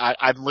 So,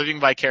 I'm living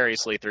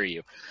vicariously through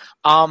you.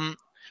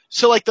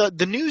 So,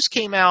 the news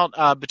came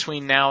out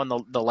between now and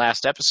the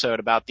last episode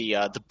about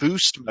the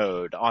boost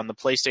mode on the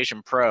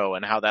PlayStation Pro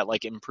and how that,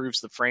 improves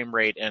the frame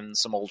rate in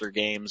some older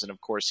games. And,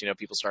 of course,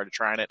 people started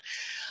trying it.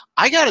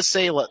 I gotta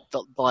say,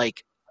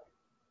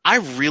 I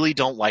really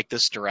don't like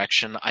this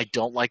direction. I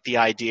don't like the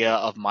idea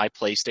of my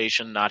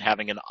PlayStation not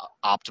having an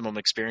optimum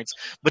experience.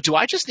 But do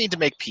I just need to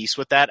make peace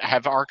with that?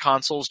 Have our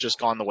consoles just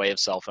gone the way of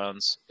cell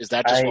phones? Is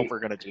that just what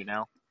we're going to do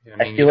now?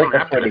 I feel like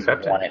that's where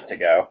they want it to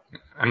go.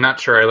 I'm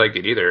not sure I like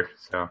it either.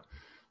 So,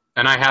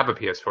 and I have a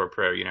PS4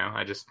 Pro.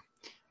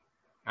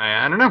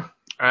 I don't know.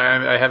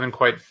 I haven't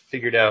quite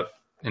figured out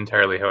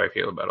entirely how I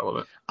feel about all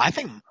of it. I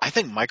think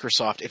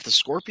Microsoft, if the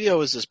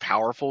Scorpio is as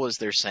powerful as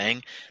they're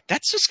saying,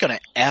 that's just going to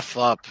F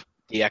up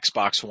the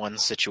Xbox One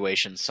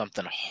situation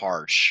something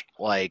harsh.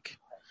 I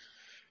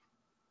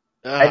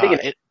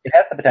think it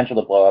has the potential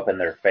to blow up in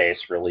their face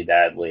really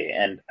badly,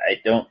 and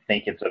I don't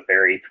think it's a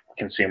very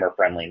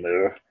consumer-friendly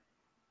move.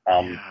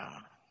 I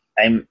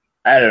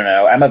don't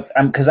know.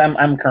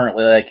 I'm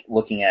currently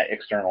looking at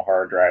external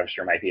hard drives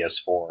for my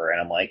PS4,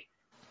 and I'm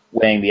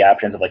weighing the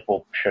options of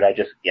well, should I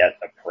just get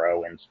a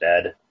Pro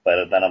instead?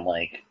 But then I'm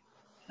I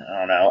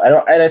don't know. I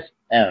don't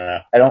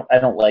know. I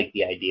don't like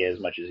the idea as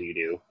much as you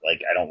do.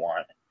 I don't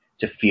want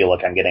to feel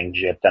like I'm getting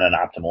gypped on an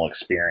optimal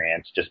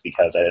experience just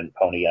because I didn't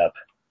pony up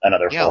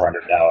another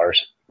 $400.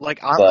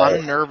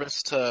 I'm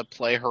nervous to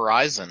play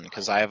Horizon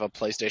because I have a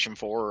PlayStation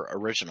 4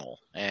 original,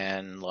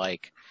 and I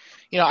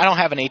don't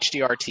have an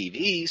HDR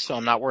TV, so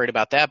I'm not worried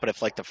about that. But if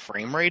the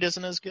frame rate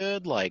isn't as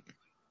good, And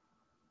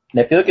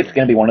I feel it's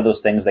going to be one of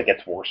those things that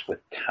gets worse with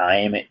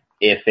time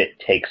if it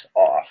takes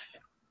off.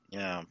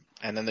 Yeah.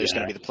 And then there's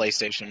going to be the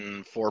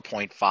PlayStation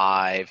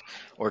 4.5,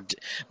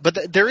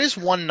 but there is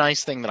one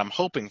nice thing that I'm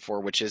hoping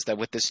for, which is that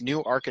with this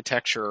new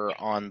architecture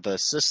on the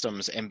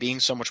systems and being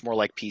so much more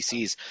like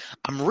PCs,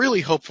 I'm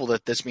really hopeful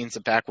that this means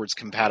that backwards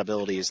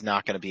compatibility is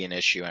not going to be an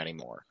issue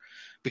anymore.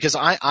 Because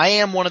I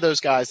am one of those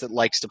guys that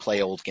likes to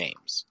play old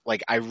games.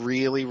 Like, I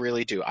really,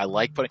 really do.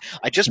 I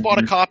just bought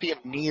a copy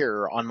of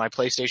Nier on my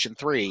PlayStation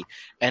 3,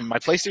 and my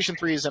PlayStation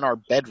 3 is in our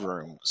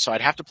bedroom, so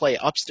I'd have to play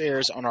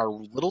upstairs on our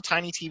little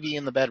tiny TV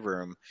in the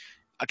bedroom,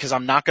 because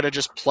I'm not going to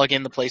just plug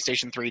in the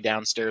PlayStation 3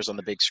 downstairs on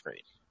the big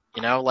screen.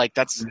 You know, like,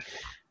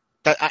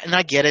 and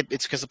I get it,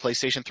 it's because the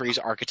PlayStation 3's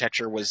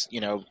architecture was,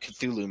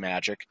 Cthulhu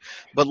magic,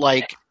 but,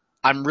 like,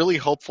 I'm really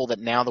hopeful that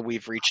now that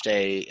we've reached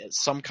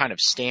some kind of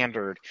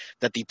standard,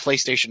 that the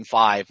PlayStation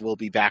 5 will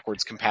be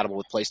backwards compatible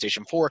with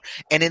PlayStation 4.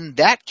 And in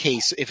that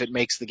case, if it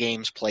makes the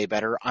games play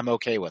better, I'm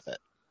okay with it.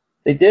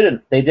 They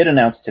did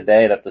announce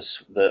today that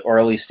or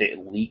at least it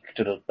leaked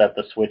that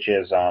the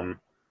Switch's the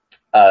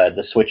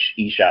Switch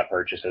eShop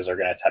purchases are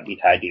going to be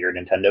tied to your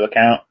Nintendo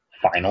account.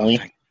 Finally, oh,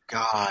 thank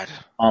God.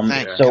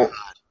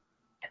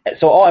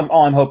 So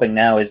all I'm hoping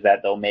now is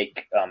that they'll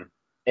make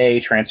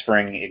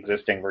transferring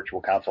existing Virtual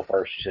Console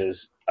purchases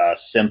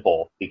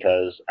simple,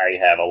 because I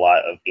have a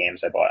lot of games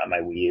I bought on my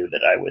Wii U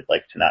that I would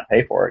like to not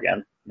pay for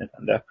again,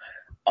 Nintendo.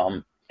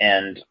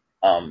 And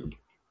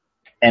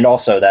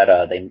also that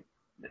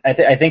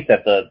I think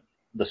that the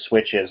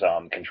Switch's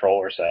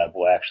controller setup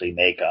will actually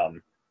make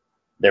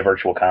their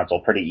Virtual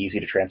Console pretty easy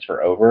to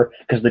transfer over,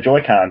 because the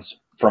Joy-Cons,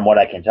 from what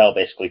I can tell,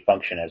 basically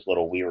function as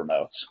little Wii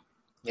remotes.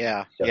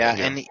 Yeah,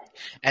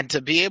 and to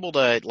be able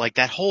to, like,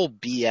 that whole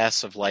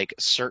BS of, like,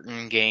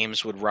 certain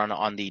games would run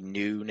on the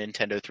new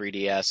Nintendo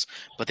 3DS,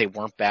 but they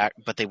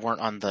weren't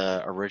on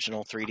the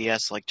original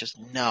 3DS. Like, just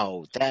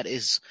no, that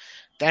is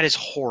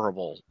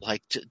horrible.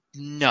 Like,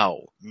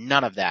 no,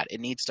 none of that.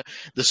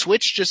 The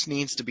Switch just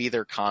needs to be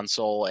their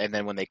console, and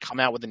then when they come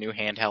out with a new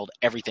handheld,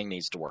 everything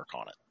needs to work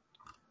on it.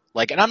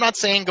 Like, and I'm not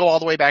saying go all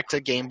the way back to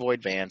Game Boy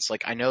Advance.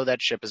 Like, I know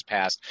that ship has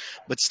passed,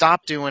 but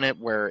stop doing it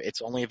where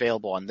it's only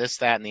available on this,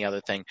 that, and the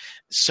other thing.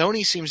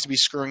 Sony seems to be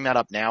screwing that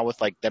up now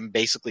with, like, them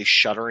basically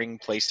shuttering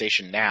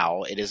PlayStation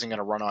Now. It isn't going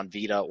to run on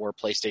Vita or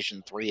PlayStation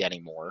 3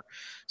 anymore.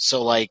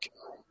 So, like,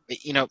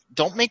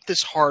 don't make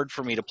this hard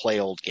for me to play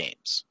old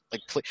games.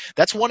 Like,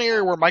 that's one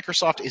area where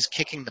Microsoft is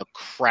kicking the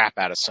crap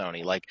out of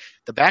Sony. Like,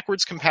 the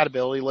backwards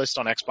compatibility list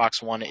on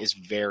Xbox One is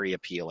very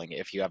appealing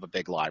if you have a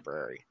big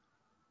library.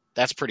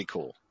 That's pretty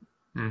cool.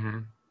 Mm-hmm.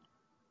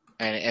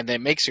 And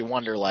it makes you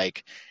wonder,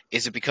 like,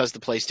 is it because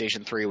the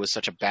PlayStation 3 was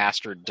such a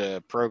bastard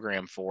to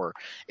program for?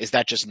 Is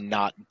that just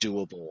not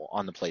doable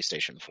on the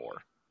PlayStation 4?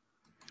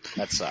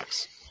 That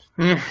sucks.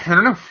 Yeah,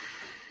 I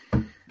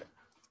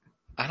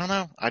don't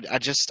know.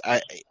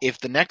 If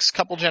the next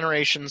couple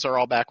generations are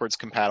all backwards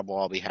compatible,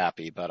 I'll be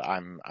happy. But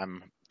I'm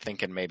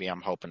thinking maybe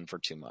I'm hoping for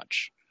too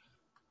much.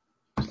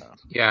 So.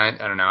 Yeah,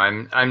 I don't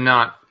know. I'm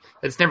not.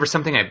 It's never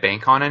something I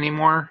bank on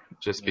anymore,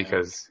 just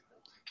because.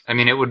 I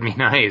mean, it would be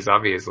nice,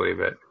 obviously,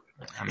 but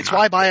it's why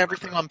I buy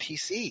everything on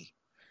PC.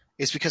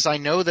 It's because I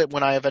know that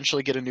when I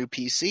eventually get a new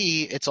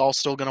PC, it's all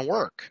still going to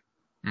work.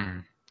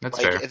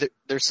 That's fair.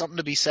 There's something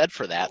to be said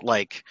for that.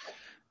 Like,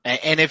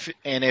 and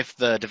if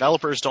the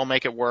developers don't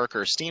make it work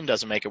or Steam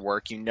doesn't make it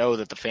work, you know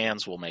that the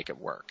fans will make it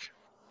work.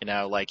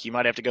 Like, you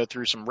might have to go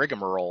through some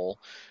rigmarole,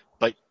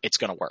 but it's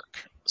going to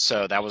work.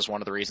 So that was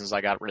one of the reasons I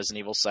got Resident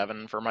Evil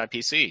 7 for my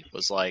PC.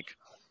 Was like,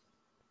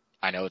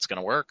 I know it's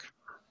going to work.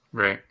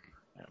 Right.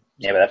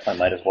 Yeah, but that's fun,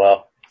 might as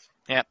well.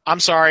 Yeah, I'm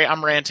sorry,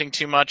 I'm ranting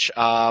too much.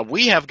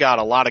 We have got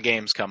a lot of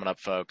games coming up,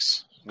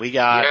 folks. We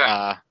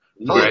got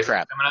holy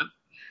crap.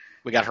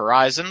 We got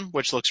Horizon,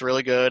 which looks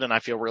really good, and I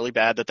feel really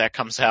bad that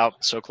comes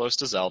out so close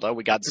to Zelda.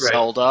 We got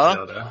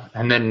Zelda.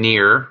 And then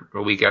Nier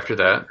a week after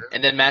that.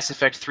 And then Mass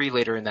Effect 3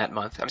 later in that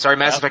month. I'm sorry,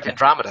 Mass Effect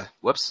Andromeda.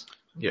 Whoops.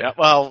 Yeah.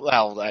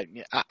 Well, I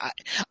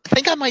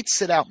think I might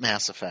sit out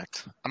Mass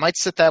Effect. I might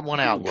sit that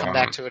one out and come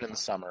back to it in the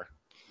summer.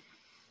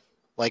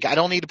 Like, I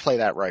don't need to play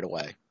that right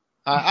away.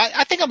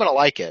 I think I'm gonna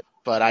like it,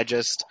 but I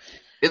just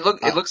it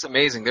looks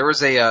amazing. There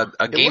was a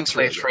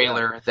gameplay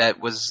trailer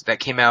that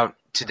came out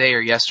today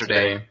or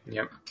yesterday.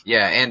 Yep.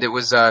 Yeah, and it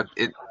was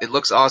it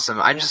looks awesome.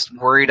 I'm just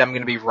worried I'm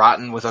gonna be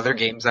rotten with other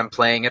games I'm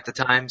playing at the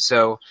time,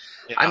 so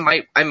I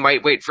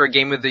might wait for a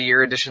Game of the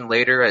Year edition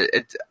later.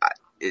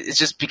 It's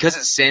just because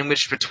it's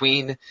sandwiched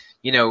between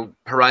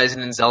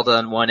Horizon and Zelda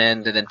on one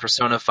end, and then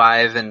Persona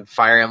 5 and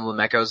Fire Emblem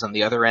Echoes on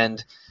the other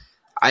end.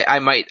 I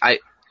might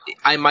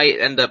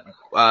end up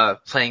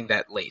playing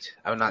that late.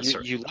 I'm not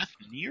certain. You left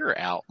Nier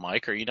out,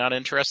 Mike. Are you not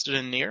interested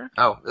in Nier?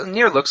 Oh,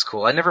 Nier looks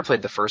cool. I never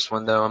played the first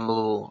one, though. I'm a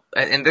little...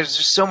 And there's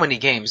just so many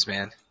games,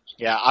 man.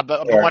 Yeah, I've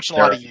been watching a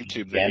lot of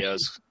YouTube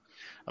videos.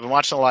 I've been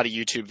watching a lot of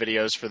YouTube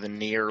videos for the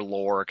Nier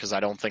lore, because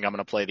I don't think I'm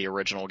going to play the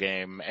original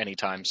game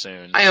anytime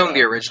soon. I own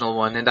the original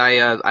one, and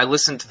I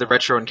listened to the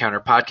Retro Encounter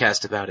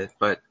podcast about it,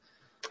 but...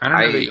 I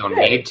don't know that you'll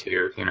need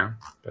to,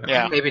 But.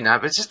 Yeah, maybe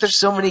not. But it's just there's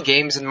so many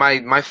games, and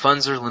my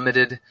funds are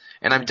limited,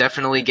 and I'm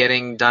definitely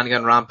getting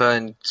Danganronpa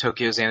and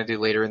Tokyo Xanadu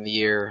later in the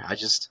year.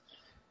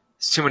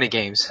 It's too many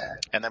games.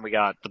 And then we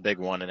got the big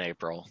one in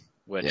April,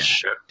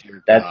 which,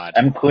 dear That's God.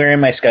 I'm clearing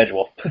my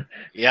schedule.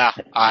 Yeah,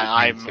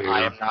 I am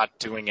too. not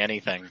doing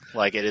anything.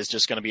 Like, it is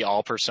just going to be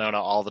all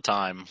Persona all the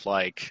time.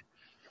 Like,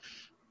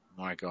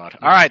 oh my God.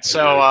 All right,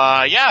 so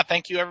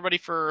thank you everybody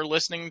for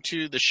listening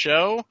to the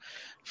show.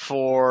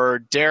 For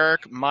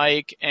Derek,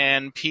 Mike,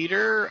 and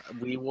Peter,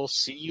 we will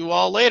see you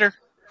all later.